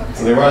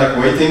 So they were like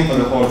waiting for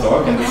the whole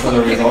talk, and they saw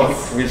the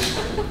results, which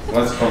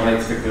was from my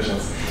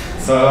expectations.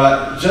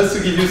 So just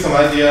to give you some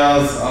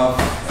ideas of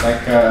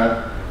like,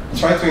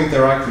 try to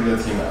interact with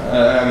the team,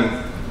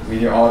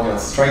 with your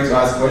audience. Try to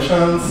ask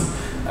questions.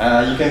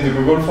 You can do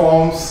Google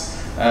Forms.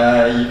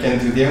 You can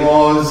do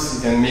demos.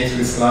 You can mix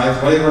with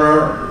slides.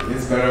 Whatever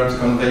is better to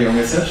convey your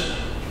message.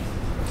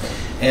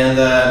 And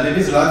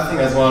maybe the last thing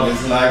as well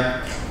is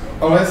like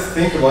always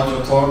think about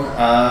your talk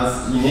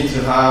as you need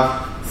to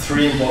have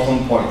 3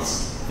 important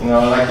points. You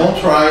know, like don't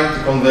try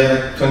to convey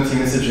like 20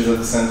 messages at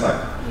the same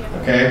time.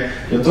 Okay,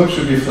 your talk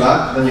should be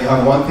flat. Then you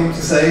have one thing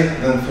to say,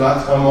 then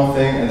flat, one more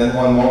thing, and then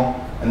one more.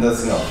 And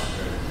that's enough.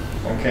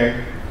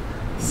 Okay?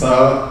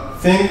 So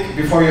think,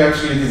 before you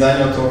actually design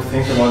your talk,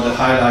 think about the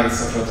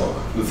highlights of your talk,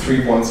 the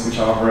 3 points which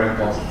are very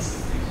important.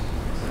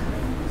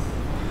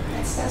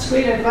 That's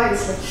great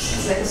advice.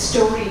 It's like a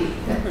story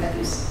that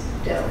you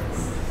tell.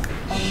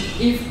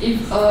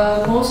 If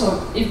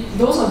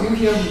those of you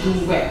here who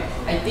do web,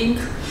 I think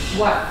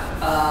what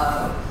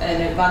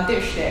an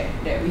advantage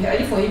that we have, I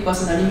think for me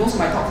personally, most of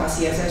my talks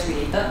are CSS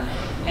related,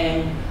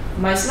 and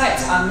my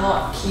slides are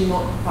not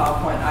Keynote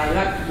PowerPoint. I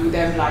like to do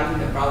them live in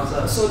the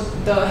browser. So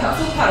the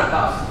helpful part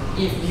about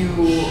if you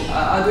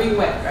are doing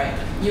web, right,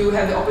 you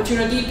have the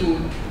opportunity to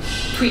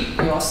tweak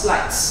your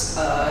slides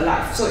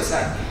live. So it's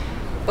like,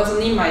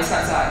 personally, my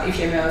slides are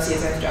HTML,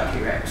 CSS,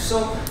 JavaScript.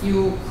 So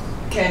you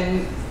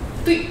can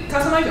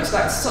customize your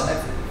slides so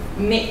that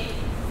make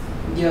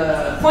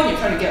the point you're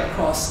trying to get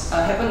across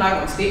happen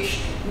live on stage.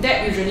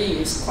 That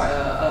usually is quite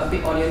a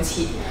big audience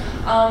hit.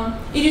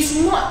 It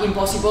is not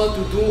impossible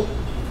to do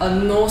a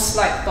no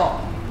slide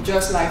talk,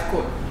 just live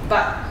code,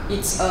 but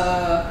it's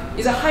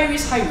a high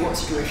risk, high reward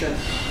situation,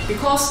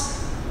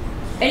 because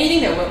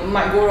anything that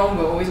might go wrong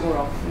will always go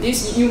wrong.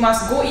 You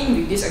must go in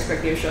with this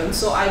expectation.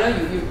 So either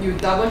you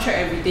double check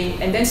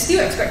everything and then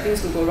still expect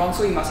things to go wrong,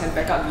 so you must have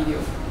backup video.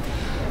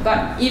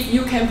 But if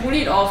you can pull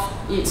it off,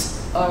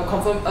 it's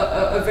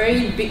a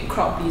very big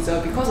crowd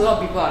pleaser, because a lot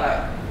of people are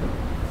like,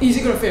 is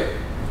it gonna fail?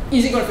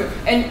 Is it gonna fail?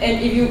 And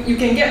if you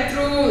can get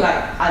through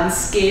like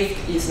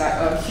unscathed, is like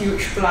a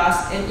huge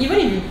plus. And even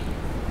if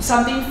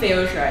something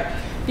fails, right,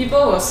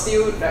 people will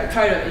still like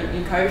try to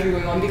encourage you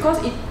going on, because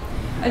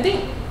I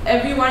think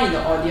everyone in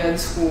the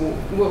audience who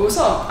will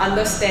sort of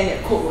understand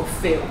that code will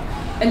fail.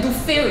 And to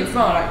fail in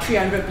front of like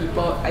 300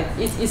 people,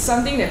 it's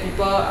something that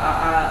people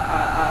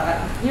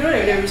are you know,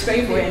 they're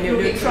respecting for it, and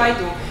they'll try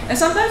to. And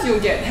sometimes you'll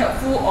get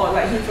helpful or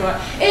like hint from like,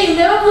 hey, you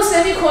never put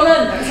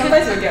semicolon. Like,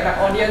 sometimes you'll get like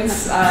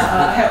audience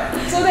help.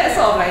 So that's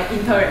sort of like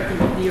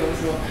interactivity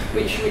also,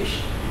 which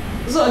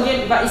so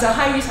again, but it's a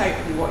high risk, high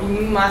reward.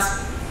 You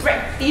must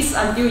practice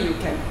until you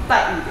can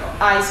type with your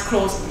eyes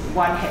closed with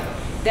one hand.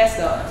 That's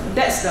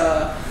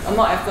the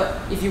amount of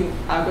effort if you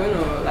are going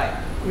to like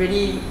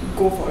really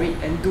go for it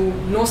and do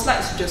no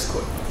slides, just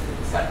code.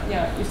 But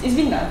yeah, it's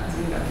been done. It's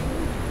been done.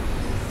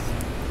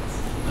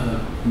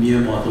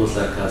 Mere mortals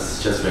like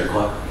us just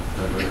record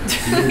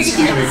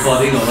screen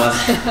recording of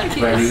us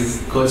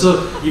writing code.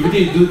 So if you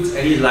didn't do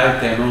any live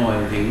demo or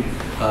anything,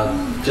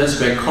 just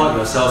record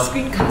yourself,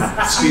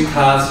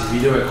 screencast,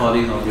 video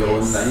recording of your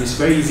own. Like, it's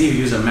very easy to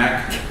use a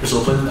Mac. Just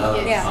open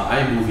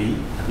iMovie.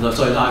 No,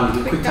 sorry, not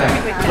iMovie,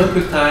 QuickTime.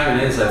 Open QuickTime, and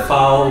then it's a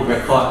file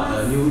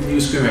record, new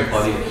screen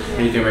recording,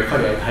 and you can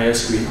record your entire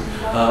screen.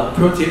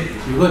 Pro tip: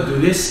 you're going to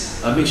do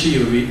this, make sure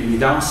you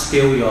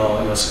downscale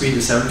your screen to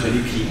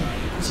 720p.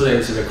 So that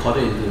it's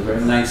recorded in a very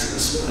nice,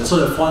 so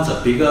the fonts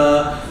are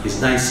bigger,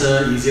 it's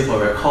nicer, easier for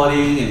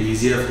recording, and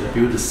easier for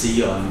people to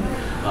see in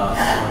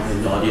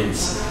the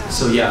audience.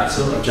 So yeah,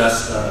 so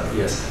adjust,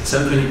 yes,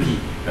 720p,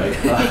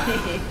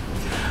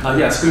 right?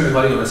 Yeah, screen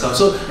recording of yourself.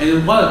 So,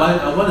 and one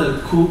of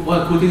the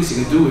cool things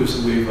you can do with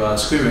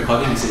screen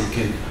recording is that you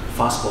can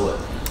fast forward.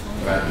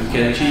 Right, you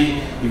can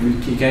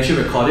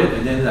actually record it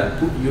and then like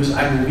use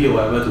iMovie or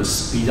whatever to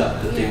speed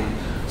up the thing.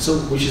 So,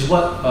 which is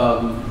what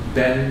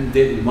Ben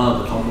did in one of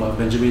the talks,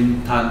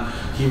 Benjamin Tan.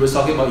 He was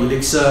talking about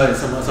Elixir and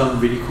some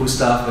really cool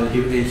stuff, and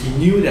he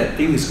knew that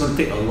thing is going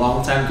to take a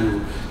long time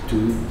to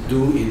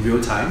do in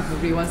real time.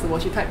 Nobody wants to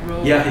watch it type,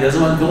 bro. Yeah,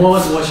 no one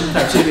wants to watch him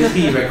type. So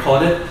basically, he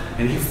recorded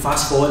and he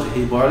fast forward.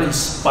 He already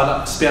sped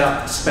up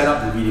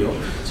the video,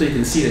 so you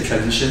can see the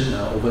transition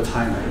over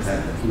time.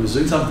 Like he was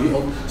doing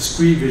some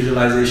screen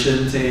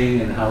visualization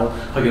thing and how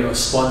you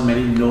spawn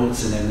many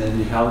nodes and then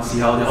see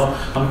how many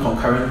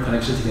concurrent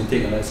connections you can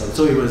take and that stuff.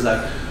 So it was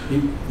like,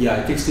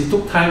 it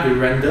took time to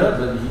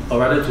render, or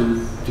rather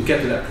to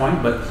get to that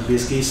point. But he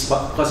basically,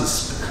 because he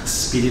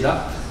speeded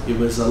up, it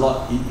was a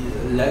lot.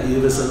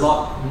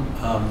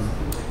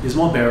 It's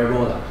more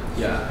bearable,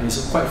 yeah. And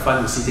it's quite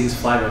fun to see things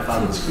fly very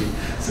fast on the screen.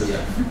 So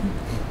yeah.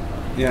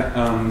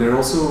 Yeah, there are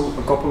also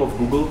a couple of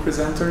Google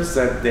presenters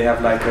that they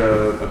have like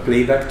a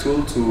playback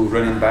tool to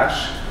run in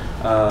Bash.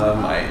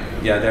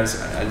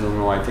 I don't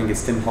know, I think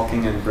it's Tim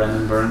Hawking and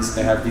Brandon Burns,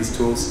 they have these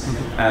tools.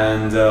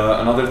 And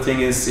another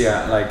thing is,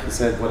 like you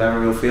said, whatever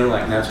will feel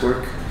like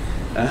network.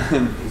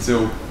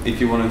 So if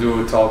you want to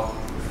do a talk,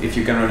 if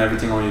you can run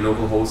everything on your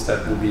local host,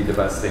 that would be the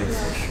best thing.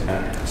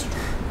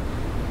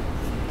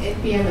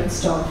 8 p.m.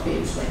 install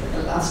phase, like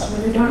the last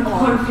minute on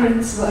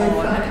conference.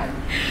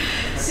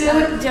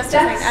 So just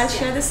I'll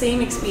share the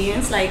same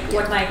experience like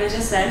what Michael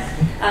just said.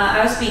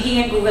 I was speaking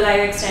at Google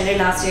I/O Extended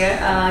last year,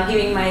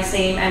 giving my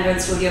same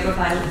Android Studio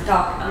profile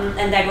talk,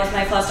 and that was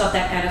my first of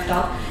that kind of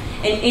talk.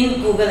 And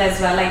in Google as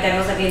well, like that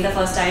was again the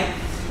first time.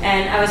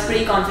 And I was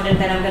pretty confident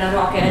that I'm gonna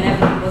rock it and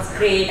everything was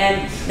great.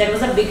 And that was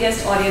the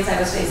biggest audience I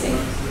was facing.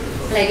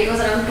 Like it was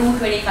around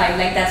 225,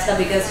 like that's the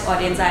biggest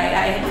audience I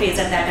had faced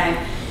at that time.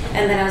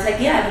 And then I was like,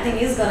 yeah, everything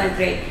is gonna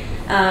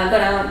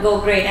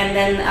go great. And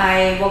then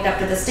I walked up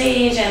to the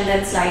stage and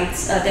then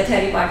slides, the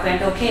theory part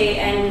went okay.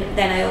 And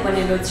then I opened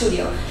Android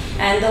Studio.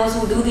 And those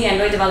who do the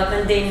Android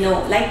development, they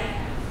know, like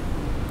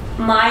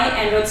my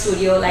Android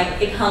Studio,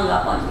 like it hung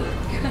up on me.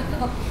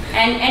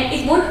 and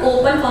it won't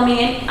open for me,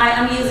 and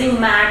I'm using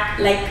Mac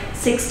like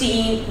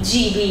 16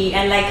 GB,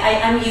 and like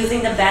I'm using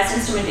the best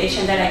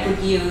instrumentation that I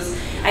could use.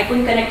 I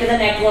couldn't connect to the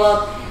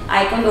network,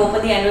 I couldn't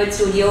open the Android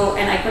Studio,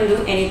 and I couldn't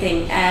do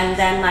anything. And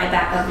then my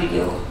backup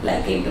video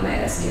like came to my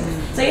rescue.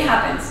 So it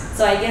happens.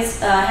 So I guess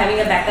having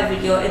a backup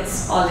video,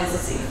 it's always a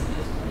safe.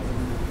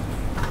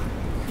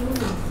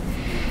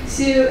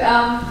 So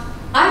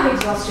I've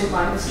exhausted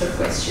my list of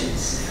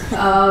questions.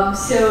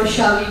 So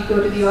shall we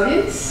go to the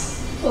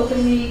audience?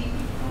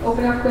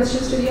 Open up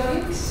questions to the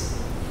audience?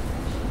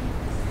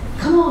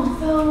 Come on,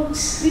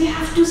 folks. We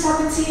have to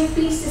submit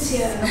CFPs this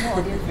year. The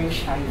audience very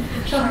shy.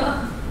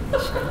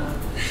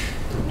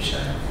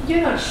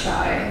 You're not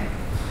shy.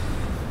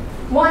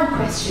 One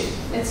question.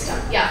 Let's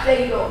start. Yeah,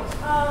 there you go.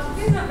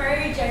 This is a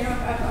very general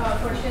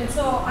question.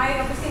 So I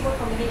obviously work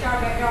from the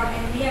HR background,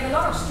 and we have a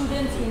lot of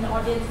students in the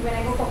audience when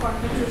I go for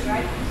conferences,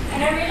 right?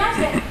 And I realized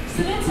that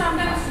students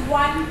sometimes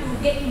want to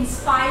get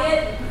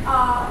inspired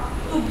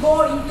to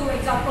go into,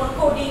 example,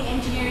 coding,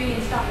 engineering,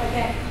 and stuff like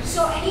that.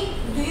 So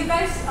do you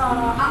guys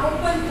are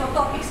open for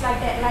topics like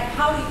that, like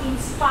how to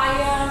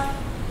inspire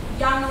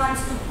young ones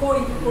to go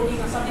into coding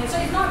or something? So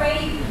it's not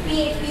very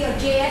PHP or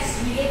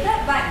JS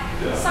related, but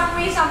some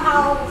way,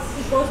 somehow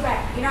it goes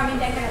back. You know what I mean?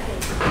 That kind of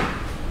thing.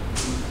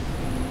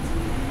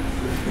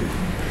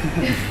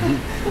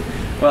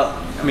 Well,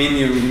 I mean,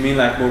 you mean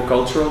like more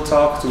cultural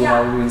talk to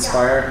how we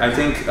inspire? I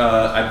think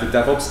at the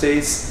DevOps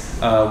days,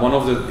 one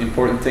of the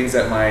important things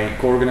that my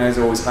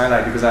co-organizer always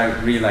highlight, because I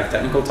really like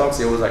technical talks,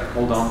 they always like,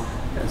 hold on,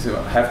 so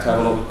I have to have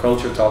a lot of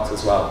culture talks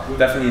as well.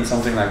 Definitely in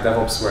something like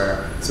DevOps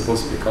where it's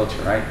supposed to be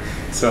culture, right?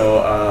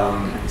 So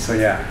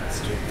yeah,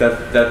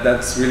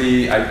 that's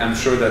really, I'm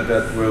sure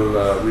that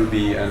will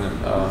be an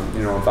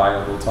a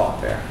valuable talk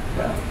there.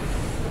 Yeah.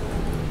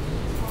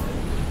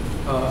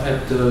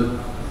 At the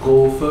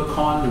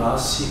GopherCon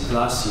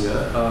last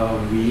year,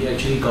 we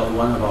actually got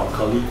one of our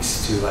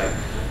colleagues to like,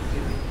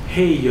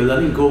 hey, you're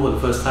learning Go for the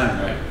first time,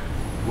 right?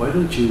 Why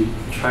don't you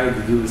try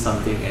to do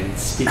something and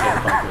speak at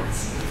a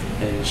conference?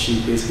 And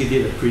she basically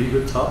did a pretty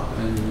good talk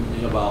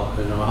and about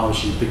how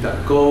she picked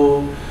up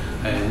Go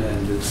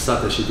and the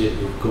stuff that she did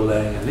with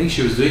Golang. I think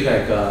she was doing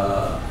like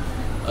a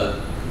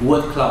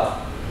word cloud.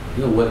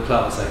 You know, word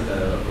cloud is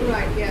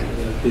like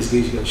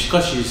basically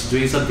because she's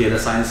doing some data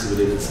science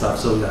related stuff.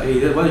 So like,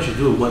 hey, why don't you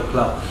do a word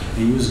cloud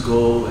and use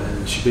Go?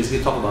 And she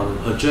basically talked about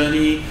her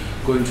journey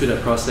going through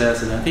that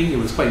process. And I think it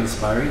was quite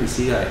inspiring to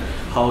see like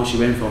how she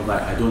went from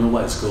like I don't know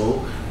what is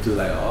Go to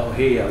like, oh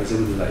hey, I was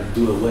able to like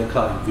do a word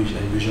cloud and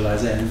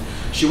visualize it. And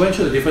she went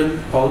through the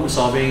different problem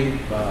solving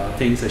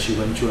things that she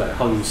went through, like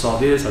how do you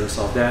solve this, how do you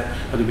solve that,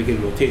 how do you make it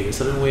rotate in a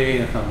certain way,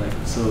 and kind of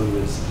like, so it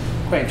was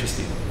quite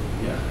interesting.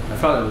 Yeah, I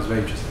found it was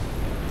very interesting.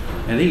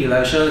 I think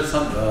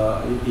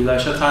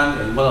Elisha Tan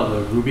at one of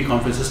the Ruby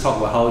conferences talked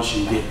about how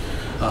she did,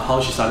 how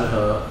she started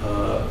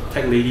her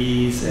tech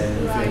ladies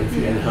and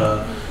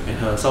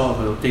her some of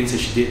the things that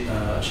she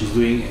did, she's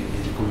doing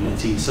in the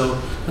community. So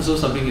that's also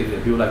something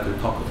that people like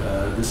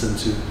to listen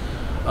to.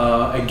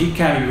 At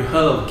GitCamp, you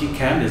heard of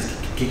GitCamp? There's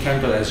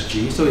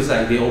GitCamp.sg. So it's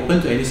like they're open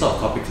to any sort of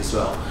topics as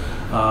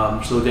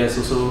well. So there's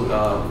also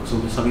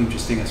something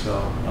interesting as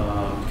well.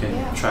 You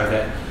can try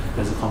that.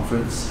 There's a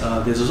conference.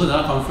 There's also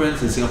another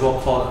conference in Singapore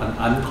called an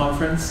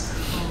unconference.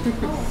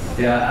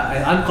 Yeah,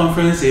 an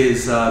unconference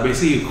is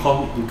basically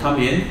you come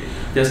in.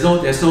 There's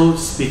no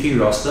speaking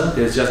roster.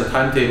 There's just a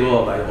timetable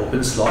of like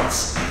open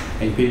slots,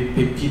 and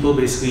people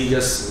basically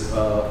just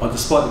on the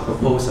spot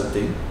propose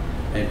something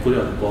and put it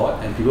on the board,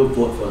 and people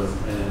vote for them.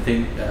 And I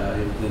think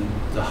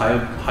the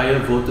highly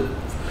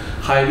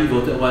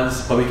voted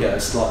ones probably get a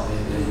slot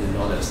and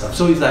all that stuff.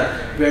 So it's like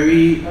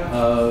very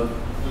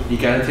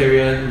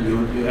egalitarian.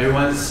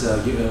 Everyone's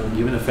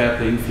given a fair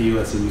playing field.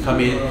 As in you come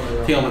in,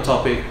 think of a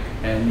topic,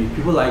 and if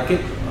people like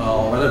it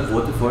or rather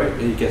voted for it,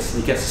 it gets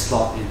a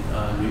slot in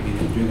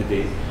during the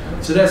day.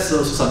 So that's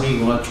also something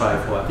you want to try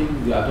for. I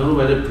don't know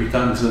whether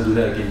Pritam is going to do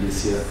that again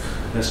this year.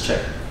 Let's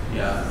check.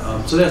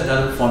 Yeah. So that's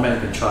another format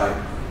you can try.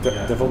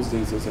 Devil's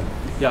Days, is it?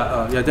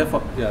 Yeah,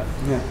 therefore, yeah.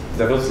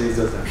 Devil's Days,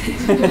 is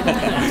it?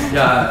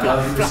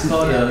 Yeah, it's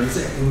called, is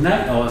it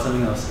Ignite or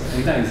something else?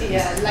 Ignite is,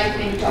 Yeah,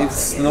 lightning talks.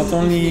 It's not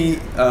only,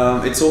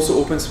 it's also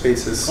open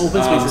spaces.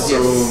 Open spaces,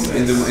 so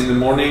yes. in the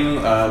morning,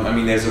 I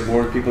mean, there's a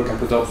board, people can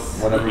put up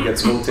whatever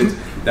gets voted,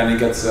 then it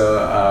gets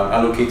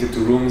allocated to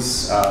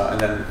rooms, and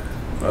then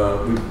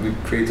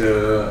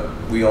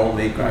we all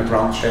make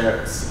round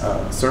chairs,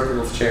 circle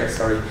of chairs,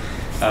 sorry,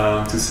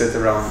 to sit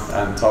around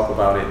and talk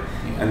about it.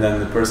 And then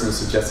the person who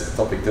suggested the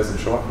topic doesn't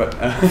show up, but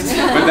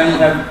but then you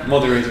have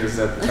moderators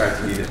that try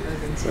to lead it,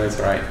 so that's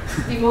right.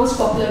 The most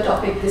popular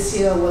topic this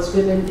year was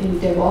women in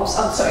DevOps.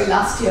 Oh, sorry,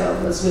 last year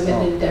was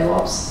women in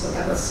DevOps, so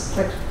that was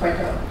quite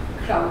a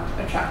crowd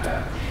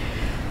attractor.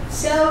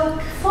 So,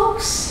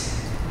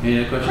 folks,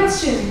 any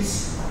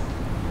questions?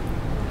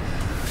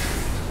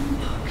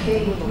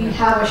 Okay, we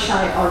have a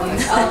shy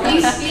audience.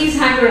 Please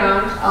hang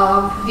around.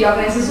 The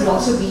organizers will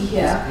also be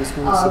here. Who's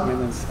going to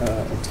submit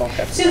a talk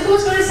at? So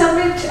who's going to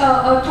submit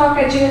a talk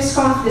at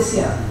JSConf this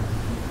year?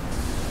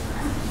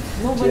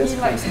 Nobody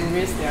likes to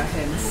raise their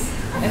hands.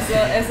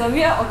 As a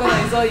mere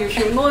organizer, you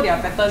should know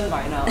their pattern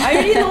by now. I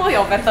already know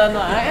your pattern.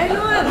 I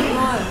know it.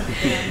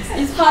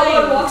 It's How fine.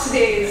 about Voxxed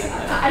days?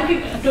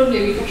 Don't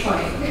blame me for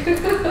trying.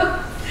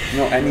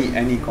 No,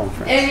 any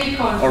conference. Any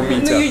conference. Or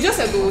meetup. No, you just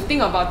have to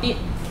think about it.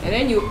 And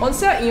then you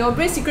on-self in your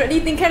brain secretly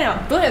think, don't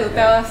have to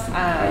tell us.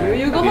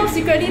 You go home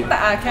secretly,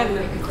 can.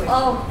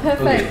 Oh,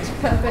 perfect.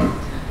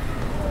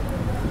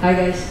 Hi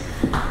guys.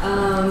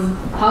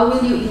 How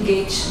will you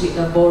engage with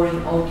a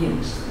boring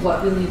audience?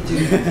 What will you do?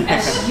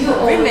 As you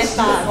Very always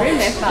do. meta, very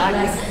meta.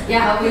 Yeah,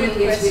 how will you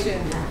engage with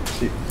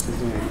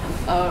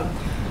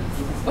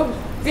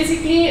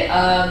Basically,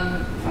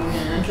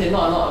 okay,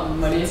 not a lot of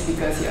Malay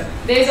speakers here.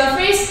 There is a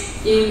phrase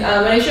in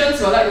Malaysians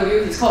who like to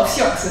use, it's called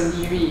syok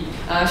sendiri.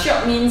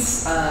 Syok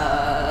means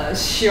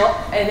syok,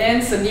 and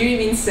then sendiri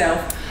means self.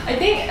 I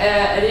think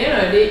at the end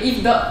of the day,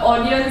 if the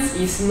audience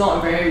is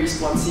not very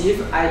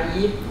responsive,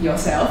 i.e.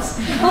 yourselves,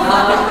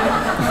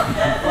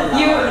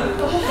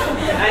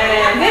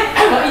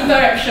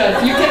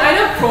 interaction, you can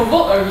either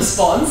provoke a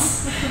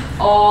response,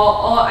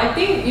 or I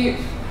think you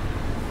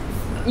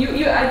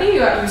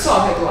sort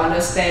of have to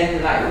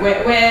understand like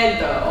where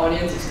the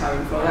audience is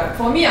coming from. Like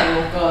for me, I'm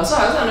local, so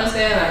I also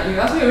understand like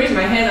you ask me to raise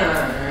my hand,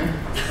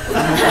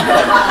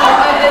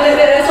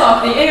 that sort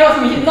of thing. And it was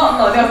me,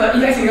 not that was an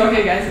index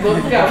okay guys,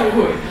 don't feel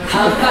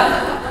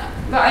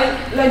but I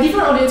like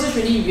different audiences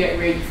really react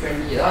very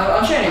differently.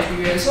 I'll share an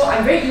experience. So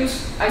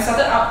I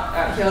started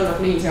out here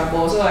locally in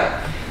Singapore, so like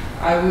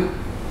I would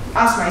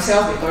ask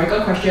myself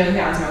rhetorical questions,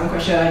 then answer my own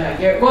question, like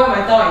go on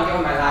my talk and get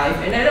on my life,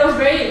 and then that was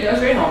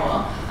very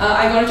normal.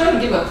 I got a chance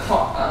to give a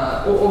talk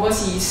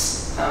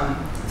overseas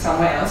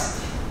somewhere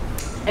else,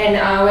 and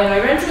when I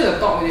ran through the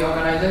talk with the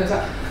organizer, it was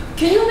like,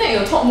 can you make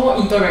your talk more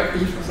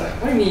interactive? I was like,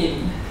 what do you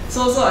mean?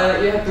 So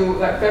you have to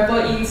like pepper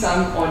in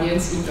some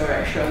audience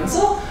interaction.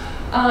 So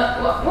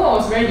what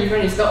was very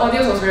different is the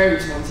audience was very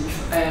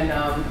responsive, and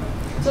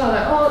so I was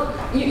like,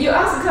 oh, you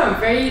ask kind of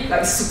very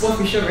like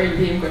superficial, very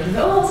lame questions.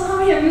 Like, oh, so how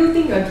many of you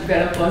think you're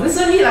developers? Then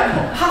suddenly like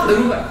half the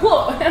room like,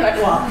 whoa, and like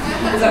wow.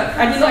 It's like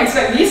I did not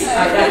expect this. You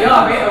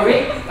are very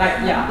awake. Like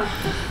yeah.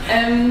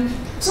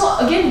 So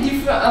again,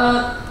 different.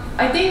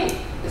 I think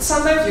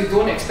sometimes you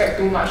don't expect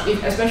too much,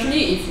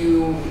 especially if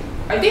you.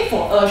 I think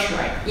for us,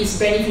 right, it's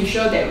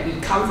beneficial that we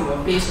come from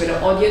a place where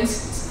the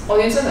audiences are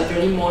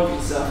generally more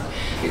reserved.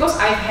 Because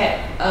I've had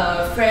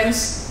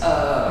friends who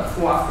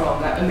are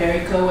from like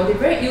America, where they're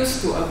very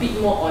used to a bit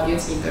more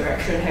audience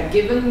interaction, have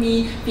given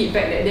me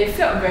feedback that they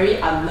felt very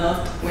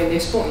unnerved when they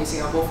spoke in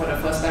Singapore for the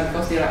first time,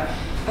 because they're like,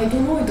 I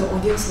don't know if the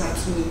audience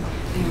likes me.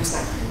 And it was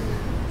like,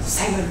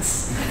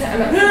 silence. I'm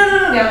like, no,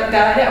 they're like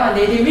that one.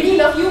 They really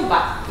love you,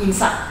 but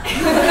inside.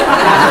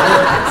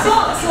 so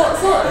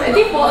I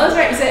think for us,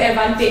 right, it's an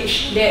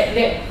advantage that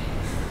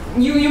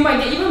you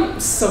might get even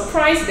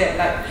surprised that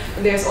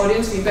like there's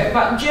audience feedback,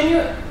 but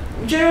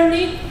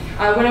generally,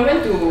 when I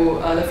went to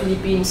the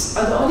Philippines,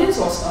 the audience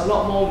was a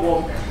lot more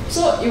warm.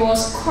 So it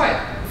was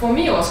for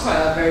me, it was quite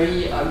a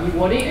very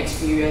rewarding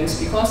experience,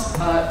 because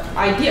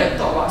I did a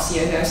talk about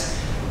CSS,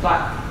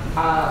 but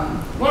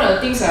one of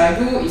the things that I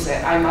do is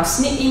that I must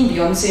sneak in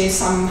Beyonce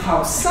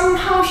somehow.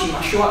 Somehow she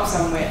must show up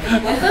somewhere.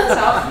 And it turns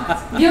out,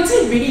 Beyonce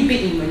is really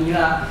big in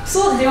Manila.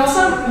 So there was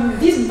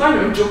this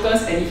bunch of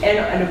jokers at the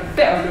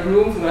back of the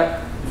room who like,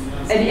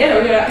 at the end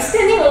of it, like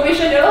standing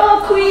ovation, they're like,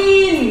 oh,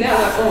 Queen! Then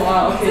I'm like, oh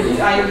wow,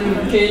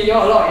 okay, you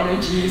have a lot of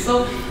energy.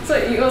 So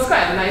it was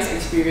quite a nice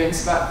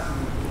experience, but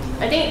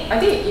I think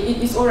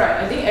it's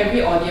alright. I think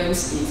every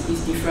audience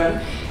is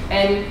different,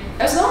 and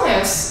as long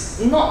as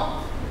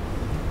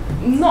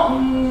not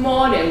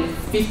more than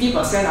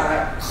 50% are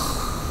like,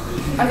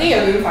 I think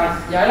you're doing fine.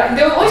 Yeah, like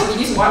there will always be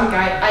this one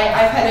guy.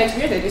 I've had an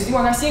experience that this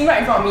one guy sitting right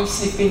in front of me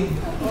sleeping.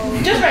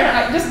 Just right now,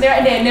 like just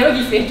there, never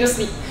give face, just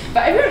sleep.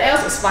 But everyone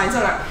else is fine. So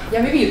like,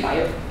 yeah, maybe you're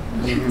tired.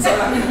 So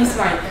like he's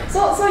fine.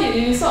 So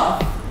you sort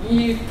of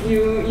you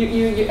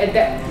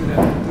adapt to the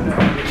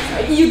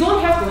audience. You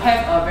don't have to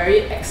have a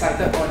very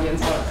excited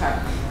audience all the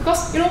time.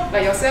 Because, you know,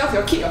 like yourself,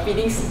 you'll keep your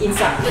feelings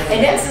inside,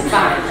 and that's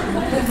fine.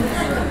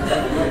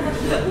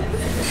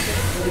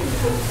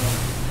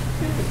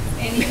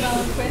 Any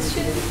more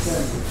questions?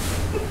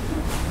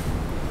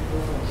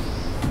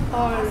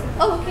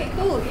 Oh, okay,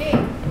 cool, yay.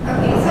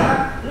 Okay, so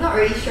I'm not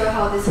really sure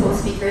how this whole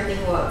speaker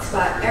thing works,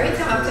 but every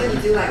time after you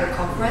do like a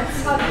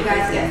conference, how do you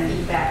guys get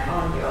feedback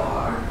on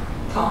your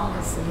talk?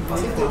 That's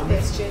a good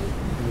question.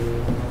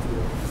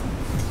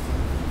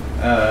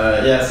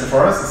 Yeah, so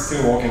for us it's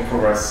still work in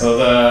progress. So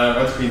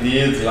what we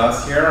did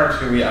last year,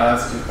 actually we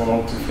asked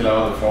people to fill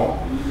out the form,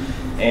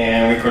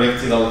 and we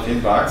collected all the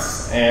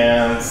feedbacks,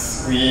 and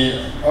we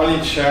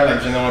only share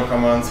like general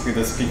comments with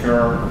the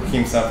speaker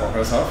himself or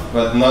herself,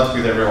 but not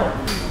with everyone.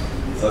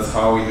 So that's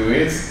how we do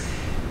it,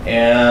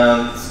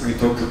 and we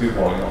talk to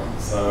people, you know.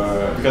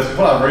 So because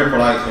people are very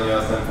polite when you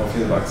ask them for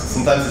feedback, so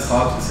sometimes it's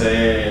hard to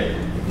say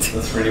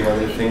that's really what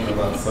they think or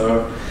not.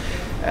 So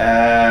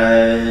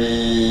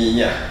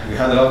yeah, we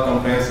had a lot of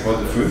complaints about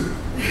the food,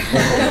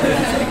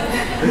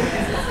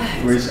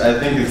 which I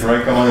think is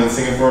very common in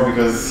Singapore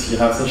because you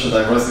have such a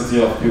diversity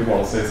of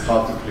people, so it's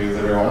hard to please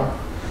everyone.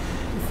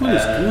 The food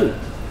is good.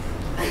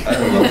 I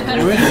don't know. It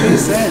really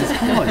makes sense.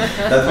 Come on.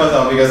 That was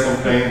our biggest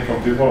complaint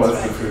from people,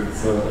 was the food.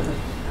 So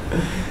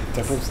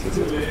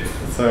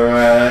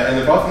and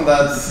apart from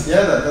that,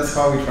 yeah, that's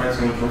how we try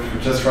to improve. We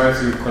just try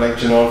to collect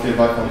general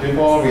feedback from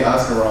people. We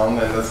ask around,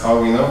 and that's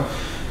how we know.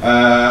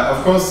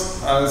 Of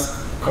course, as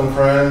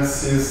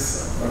conference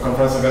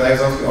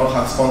organizers, we all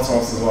have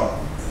sponsors as well.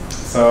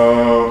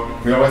 So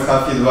we always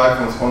have feedback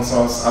from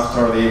sponsors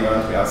after the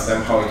event. We ask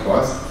them how it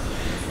was.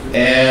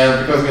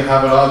 And because we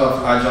have a lot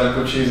of agile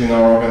coaches in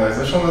our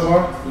organization as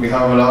well, we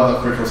have a lot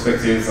of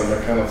retrospectives and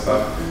that kind of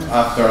stuff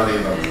after the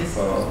event.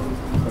 So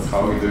that's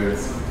how we do it.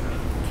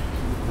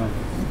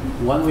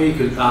 One way you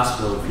could ask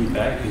for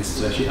feedback is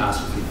to actually ask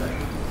for feedback.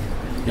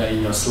 Yeah,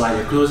 in your slide,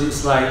 your closing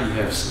slide, you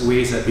have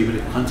ways that people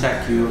can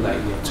contact you, like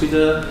your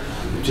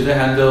Twitter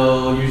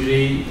handle,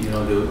 usually, you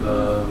know,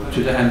 the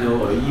Twitter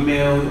handle or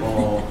email,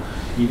 or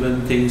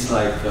even things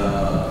like,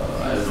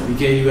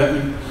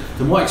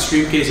 the more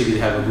extreme case would be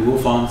to have a Google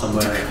form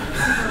somewhere.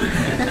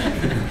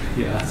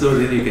 Yeah, so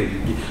then you can.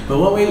 But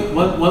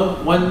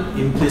one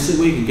implicit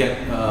way you can get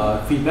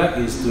feedback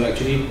is to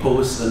actually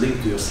post a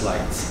link to your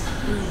slides.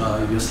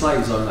 If your slide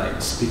is on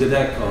like Speaker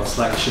Deck or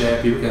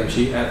SlideShare, people can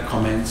actually add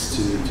comments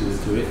to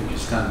it, which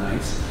is kind of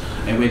nice.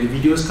 And when the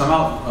videos come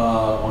out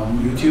on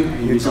YouTube,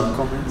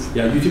 comments.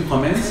 Yeah, YouTube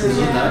comments. It's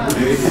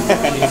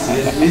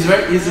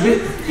a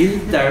bit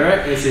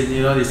indirect, as in,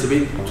 you know, it's a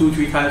bit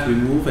 2-3 times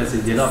removed, as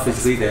in they're not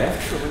physically there,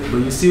 but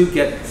you still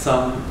get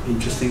some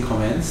interesting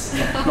comments.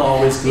 Not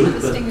always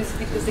good, but is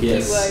the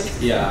yes,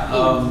 keyword.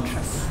 Yeah.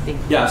 Interesting.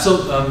 Yeah.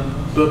 So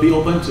we'll be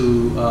open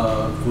to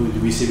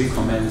receiving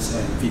comments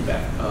and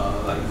feedback,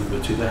 like with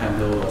your Twitter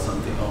handle or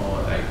something,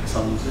 or like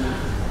some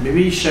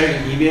maybe sharing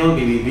an email,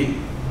 maybe a bit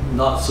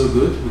not so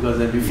good, because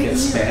then people get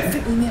spam,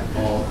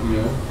 or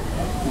you know.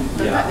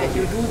 The fact that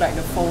you do like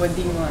the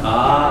forwarding one.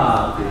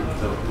 Ah, okay.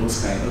 So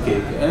those kind. Okay,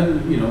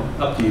 and you know,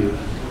 up to you.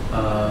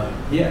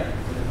 Yeah.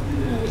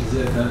 Is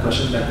there another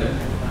question back there?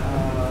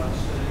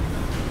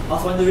 I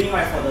was wondering,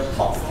 right, for the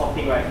talk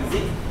topic, right,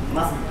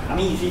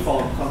 usually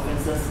for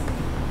conferences,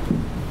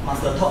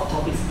 must the talk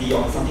topics be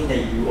on something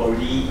that you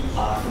already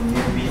are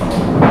familiar with,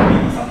 or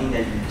maybe something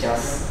that you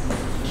just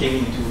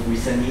came into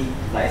recently?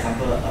 Like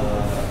example,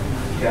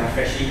 if you are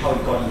freshly, how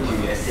you got into,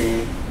 let's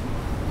say,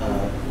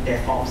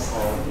 DevOps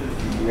or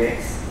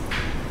UX.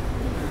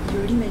 You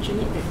already mentioned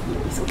it that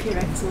it's okay,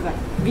 right? So like,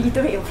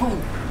 reiterate your point.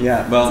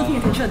 Yeah, well, Give me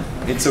attention.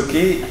 It's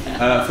okay.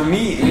 For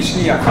me,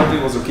 initially, I thought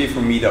it was okay for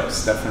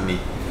meetups, definitely.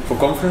 For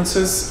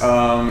conferences,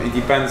 it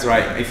depends,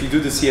 right? If you do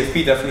the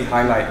CFP, definitely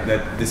highlight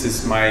that this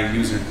is my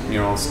user, you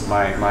know,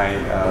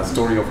 my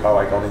story of how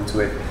I got into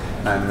it,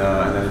 and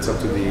then it's up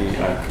to the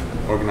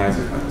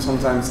organizer.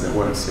 Sometimes that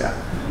works, yeah.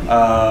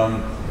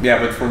 Yeah,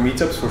 but for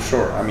meetups, for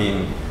sure. I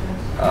mean,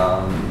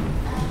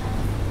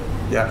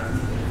 yeah.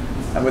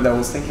 But I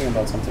was thinking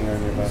about something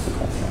earlier about the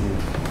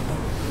conference.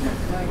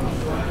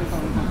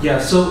 Yeah,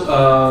 so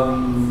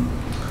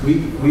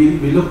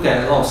we looked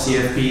at a lot of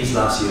CFPs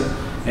last year,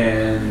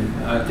 and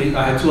I think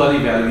I had 2 other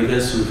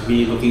evaluators with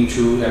me looking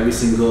through every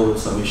single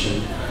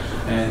submission.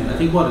 And I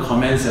think one of the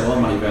comments that one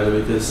of my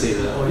evaluators said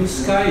that, oh,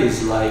 this guy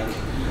is like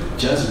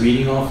just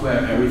reading off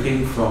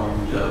everything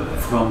from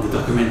the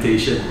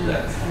documentation.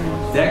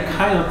 That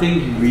kind of thing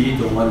you really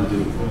don't want to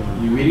do.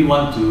 You really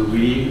want to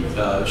really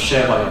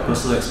share about your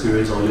personal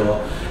experience or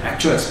your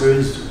actual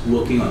experience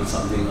working on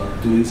something or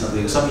doing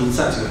something, some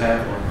insights you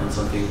have on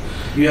something.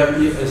 You have,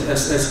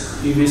 as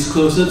if it's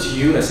closer to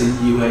you, as in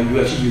you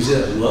actually use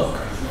it at work,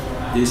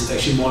 it's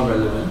actually more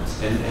relevant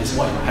and it's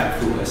more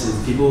impactful. As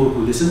in people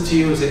who listen to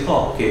you say,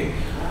 oh, okay,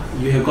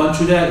 you have gone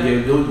through that,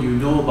 you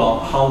know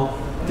about how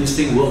this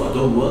thing work or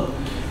don't work,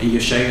 and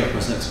you're sharing your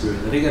personal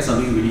experience. I think that's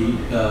something really,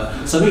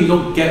 something you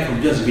don't get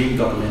from just reading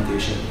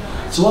documentation.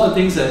 So one of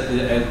the things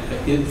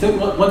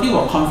one thing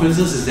about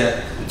conferences is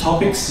that the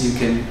topics you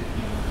can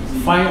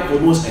find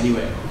almost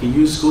anywhere. You can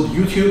go to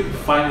YouTube,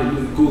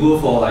 Google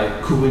for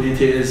like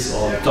Kubernetes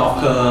or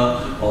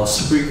Docker or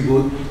Spring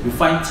Boot. You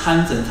find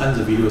tons and tons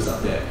of videos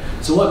out there.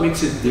 So what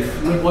makes it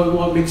different?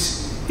 What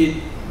makes it?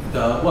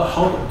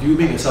 How do you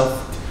make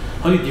yourself?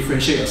 How do you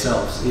differentiate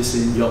yourselves? Is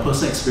in your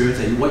personal experience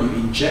and what you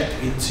inject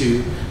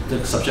into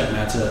the subject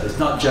matter. It's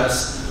not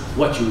just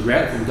what you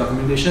read from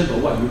documentation, but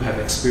what you have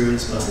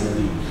experienced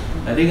personally.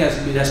 I think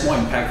that's more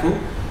impactful.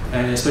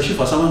 And especially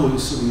for someone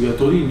you're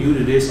totally new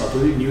to this or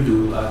totally new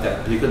to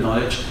that particular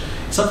knowledge,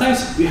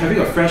 sometimes having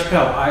a fresh pair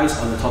of eyes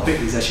on the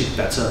topic is actually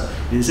better.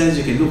 In the sense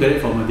you can look at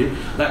it from a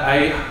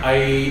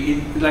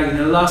like in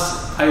the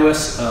last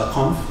iOS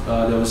conf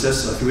that was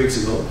just a few weeks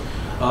ago,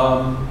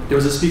 there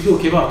was a speaker who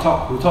came out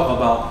who talked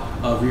about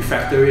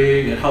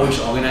refactoring and how we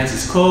should organize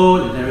his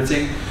code and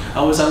everything.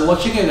 I was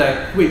watching it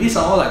like, wait, these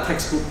are all like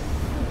textbook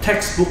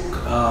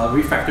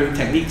refactoring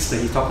techniques that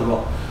he talked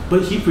about,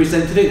 but he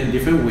presented it in a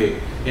different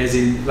way. As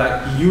in,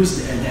 like, he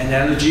used an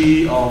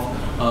analogy of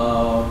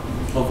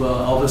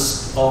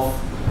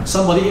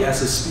somebody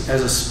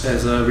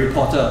as a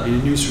reporter in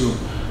a newsroom.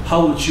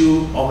 How would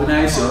you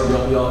organize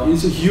your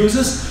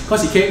users?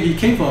 Because he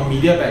came from a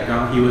media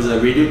background. He was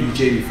a radio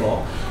DJ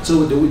before.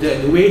 So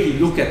the way he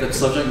looked at the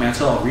subject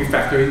matter of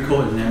refactoring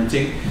code and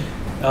everything,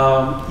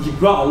 he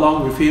brought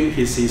along with him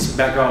his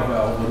background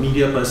of a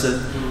media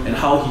person and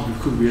how he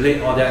could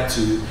relate all that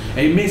to, and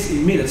it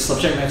made the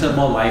subject matter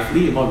more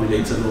lively and more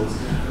relatable,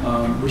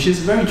 which is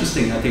very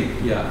interesting, I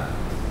think. Yeah.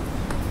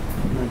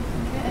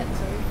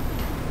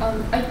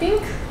 I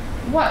think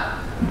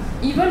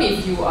even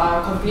if you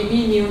are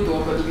completely new to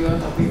a particular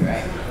topic,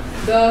 right,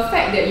 the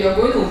fact that you're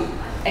going to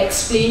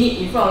explain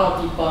it in front of a lot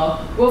of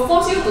people will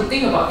force you to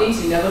think about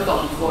things you never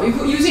thought before. You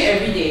could use it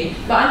every day,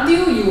 but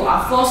until you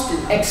are forced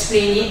to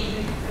explain it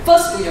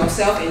first to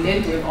yourself and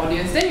then to an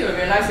audience, then you'll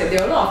realize that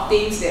there are a lot of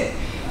things that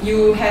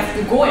you have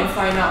to go and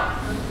find out.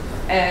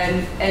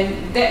 And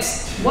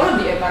that's one of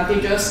the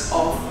advantages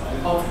of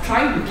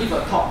trying to give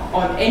a talk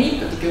on any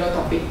particular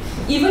topic,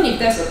 even if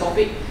that's a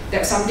topic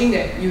that's something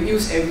that you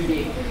use every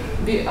day.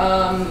 It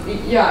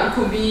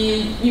could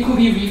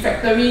be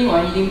refactoring or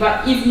anything,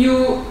 but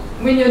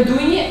when you're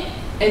doing it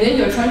and then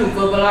you're trying to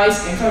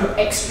verbalize and try to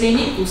explain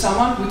it to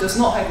someone who does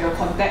not have your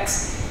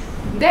context,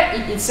 that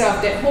in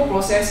itself, that whole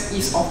process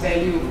is of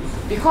value,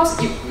 because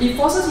it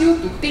forces you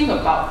to think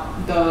about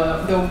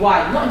the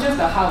why, not just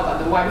the how, but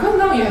the why, because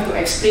now you have to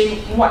explain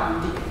what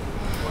you did.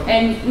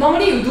 And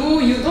normally you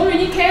don't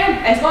really care,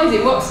 as long as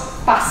it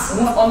works, pass,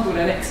 move on to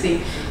the next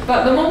thing.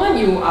 But the moment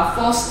you are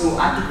forced to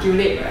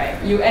articulate,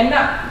 right, you end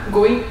up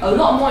going a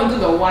lot more into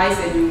the whys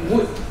than you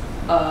would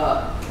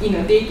in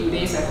a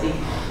day-to-day setting.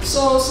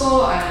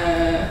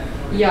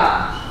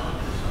 Yeah,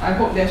 I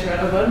hope that's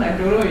relevant. I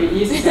don't know if it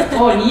is. It's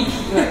all neat,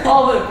 like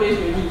all over the place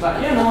really, but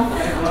whatever.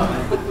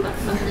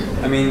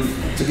 I mean,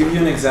 to give you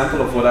an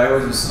example of what I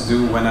used to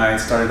do when I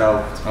started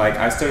out,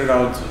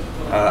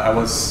 I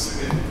was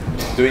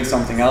doing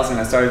something else and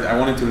I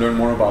wanted to learn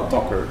more about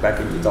Docker back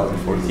in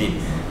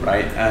 2014,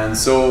 right? And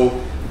so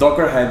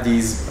Docker had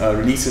these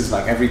releases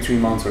like every 3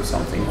 months or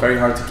something, very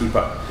hard to keep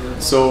up.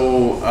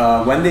 So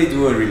when they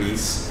do a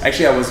release,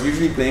 actually I was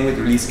usually playing with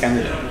release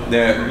candidate.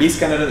 The release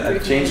candidate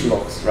had change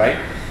logs, right?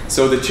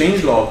 So the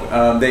change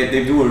log,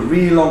 they do a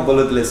really long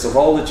bullet list of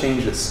all the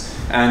changes,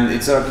 and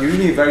it's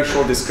usually a very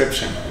short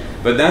description.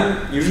 But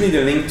then usually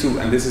they link to,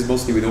 and this is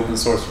mostly with open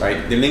source,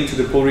 right? They link to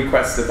the pull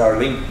requests that are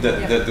linked,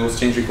 that those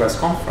change requests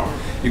come from.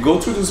 You go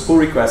through those pull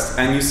requests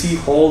and you see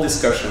whole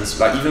discussions,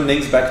 like even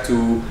links back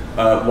to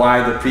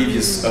why the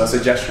previous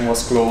suggestion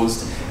was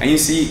closed. And you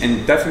see,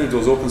 and definitely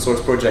those open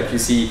source projects, you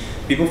see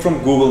people from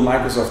Google,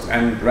 Microsoft,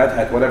 and Red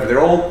Hat, whatever, they're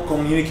all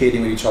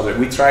communicating with each other.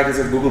 We tried this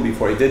at Google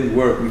before, it didn't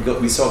work,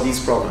 we saw these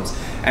problems.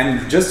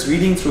 And just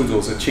reading through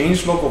those, a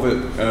change log of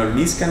a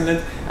release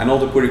candidate and all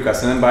the pull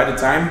requests. And then by the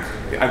time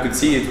I could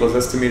see it was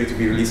estimated to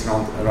be released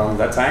around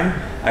that time,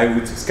 I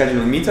would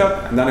schedule a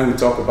meetup and then I would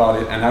talk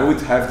about it, and I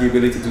would have the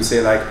ability to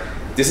say like,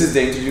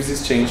 they introduced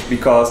this change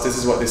because this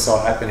is what they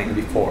saw happening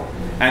before.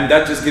 And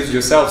that just gives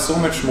yourself so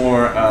much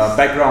more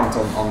background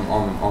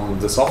on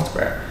the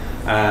software.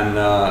 And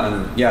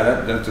yeah,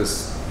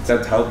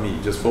 that helped me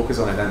just focus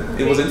on it, and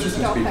it was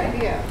interesting to speak.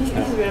 This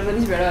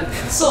is relevant.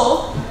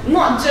 So,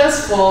 not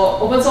just for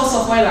open source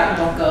software like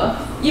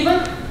Docker, even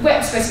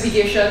web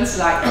specifications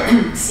like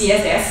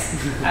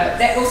CSS,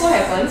 that also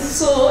happens.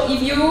 So,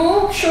 if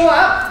you show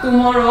up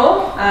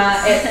tomorrow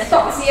at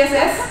Talk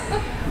CSS,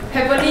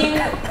 happening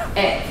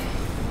at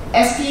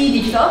SP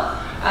Digital,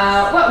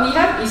 what we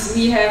have is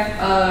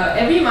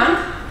every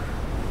month,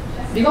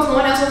 because no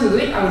one else wants to do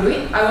it, I will do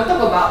it. I will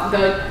talk about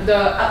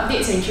the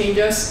updates and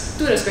changes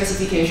to the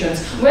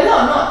specifications. Whether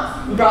or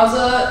not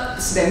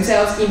browsers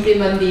themselves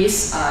implement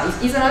this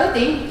is another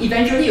thing.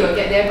 Eventually you will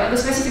get there, but the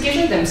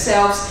specifications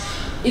themselves,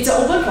 it's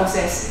an open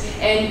process.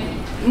 And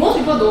most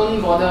people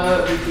don't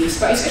bother with this,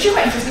 but it's actually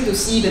quite interesting to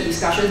see the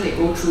discussions they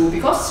go through,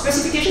 because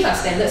specifications are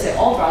standards that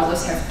all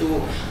browsers have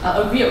to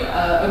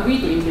agree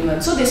to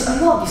implement. So there's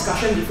a lot of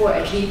discussion before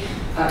it actually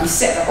is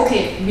set. Like,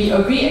 okay, we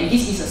agree and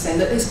this is a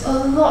standard. There's a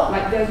lot,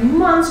 like there's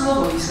months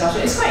worth of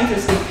discussion. It's quite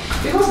interesting.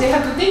 because they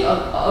have to think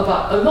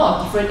about a lot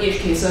of different edge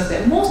cases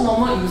that most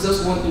normal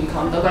users won't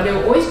encounter, but there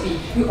will always be,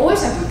 you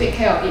always have to take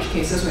care of edge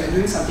cases when you're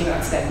doing something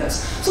like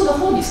standards. So the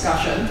whole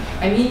discussion,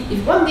 I mean,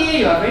 if one day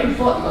you are very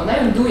bored, you got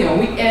nothing to do in your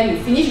weekend,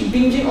 you finish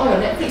binging all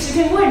your Netflix,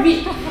 you can go and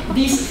read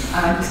these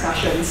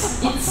discussions.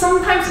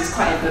 Sometimes it's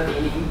quite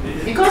entertaining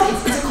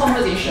because it's a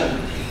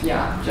conversation.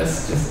 Yeah,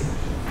 just.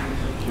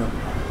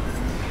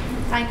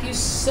 Thank you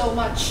so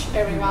much,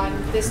 everyone.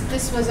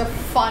 This was a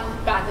fun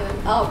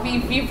panel.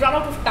 We've run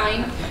out of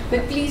time,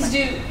 but please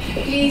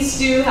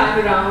do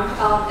hang around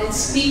and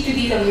speak to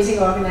these amazing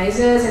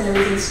organizers and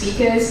amazing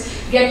speakers.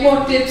 Get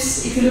more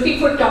tips if you're looking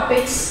for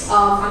topics,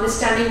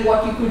 understanding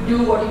what you could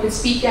do, what you could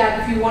speak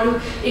at. If you want to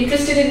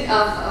interested in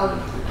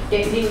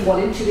getting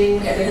volunteering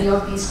at any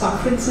of these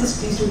conferences,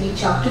 please do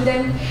reach out to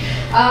them.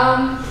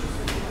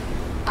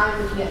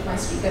 I'm looking at my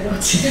speaker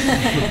notes.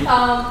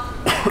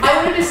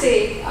 I wanted to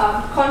say,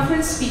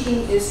 conference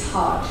speaking is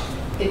hard.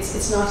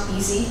 It's not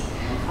easy.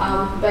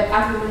 But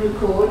at Women Who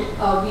Code,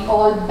 we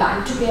all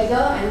band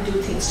together and do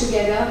things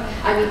together.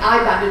 I mean, I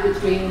banded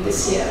with Rain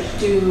this year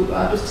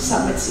to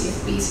submit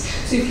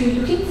CFPs. So if you're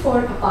looking for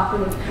a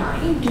partner in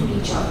crime, do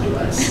reach out to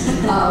us.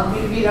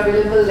 We're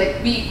available.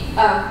 Like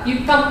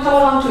you come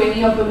along to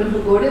any of Women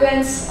Who Code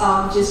events.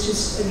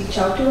 Just reach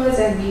out to us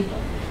and we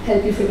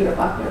help you figure a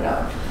partner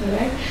out. All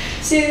right.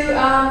 So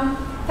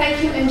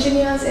thank you,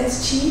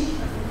 Engineers.sg,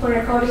 for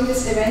recording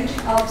this event.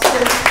 So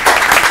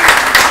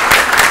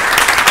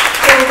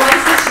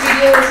once this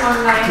video is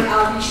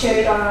online, we share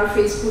it on our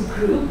Facebook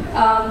group.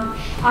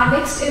 Our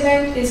next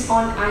event is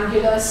on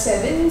Angular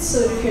 7. So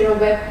if you're a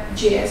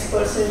web.js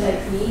person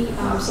like me,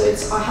 so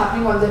it's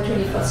happening on the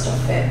 21st of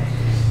Feb.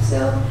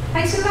 So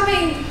thanks for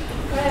coming.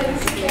 Well,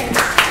 see you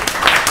guys.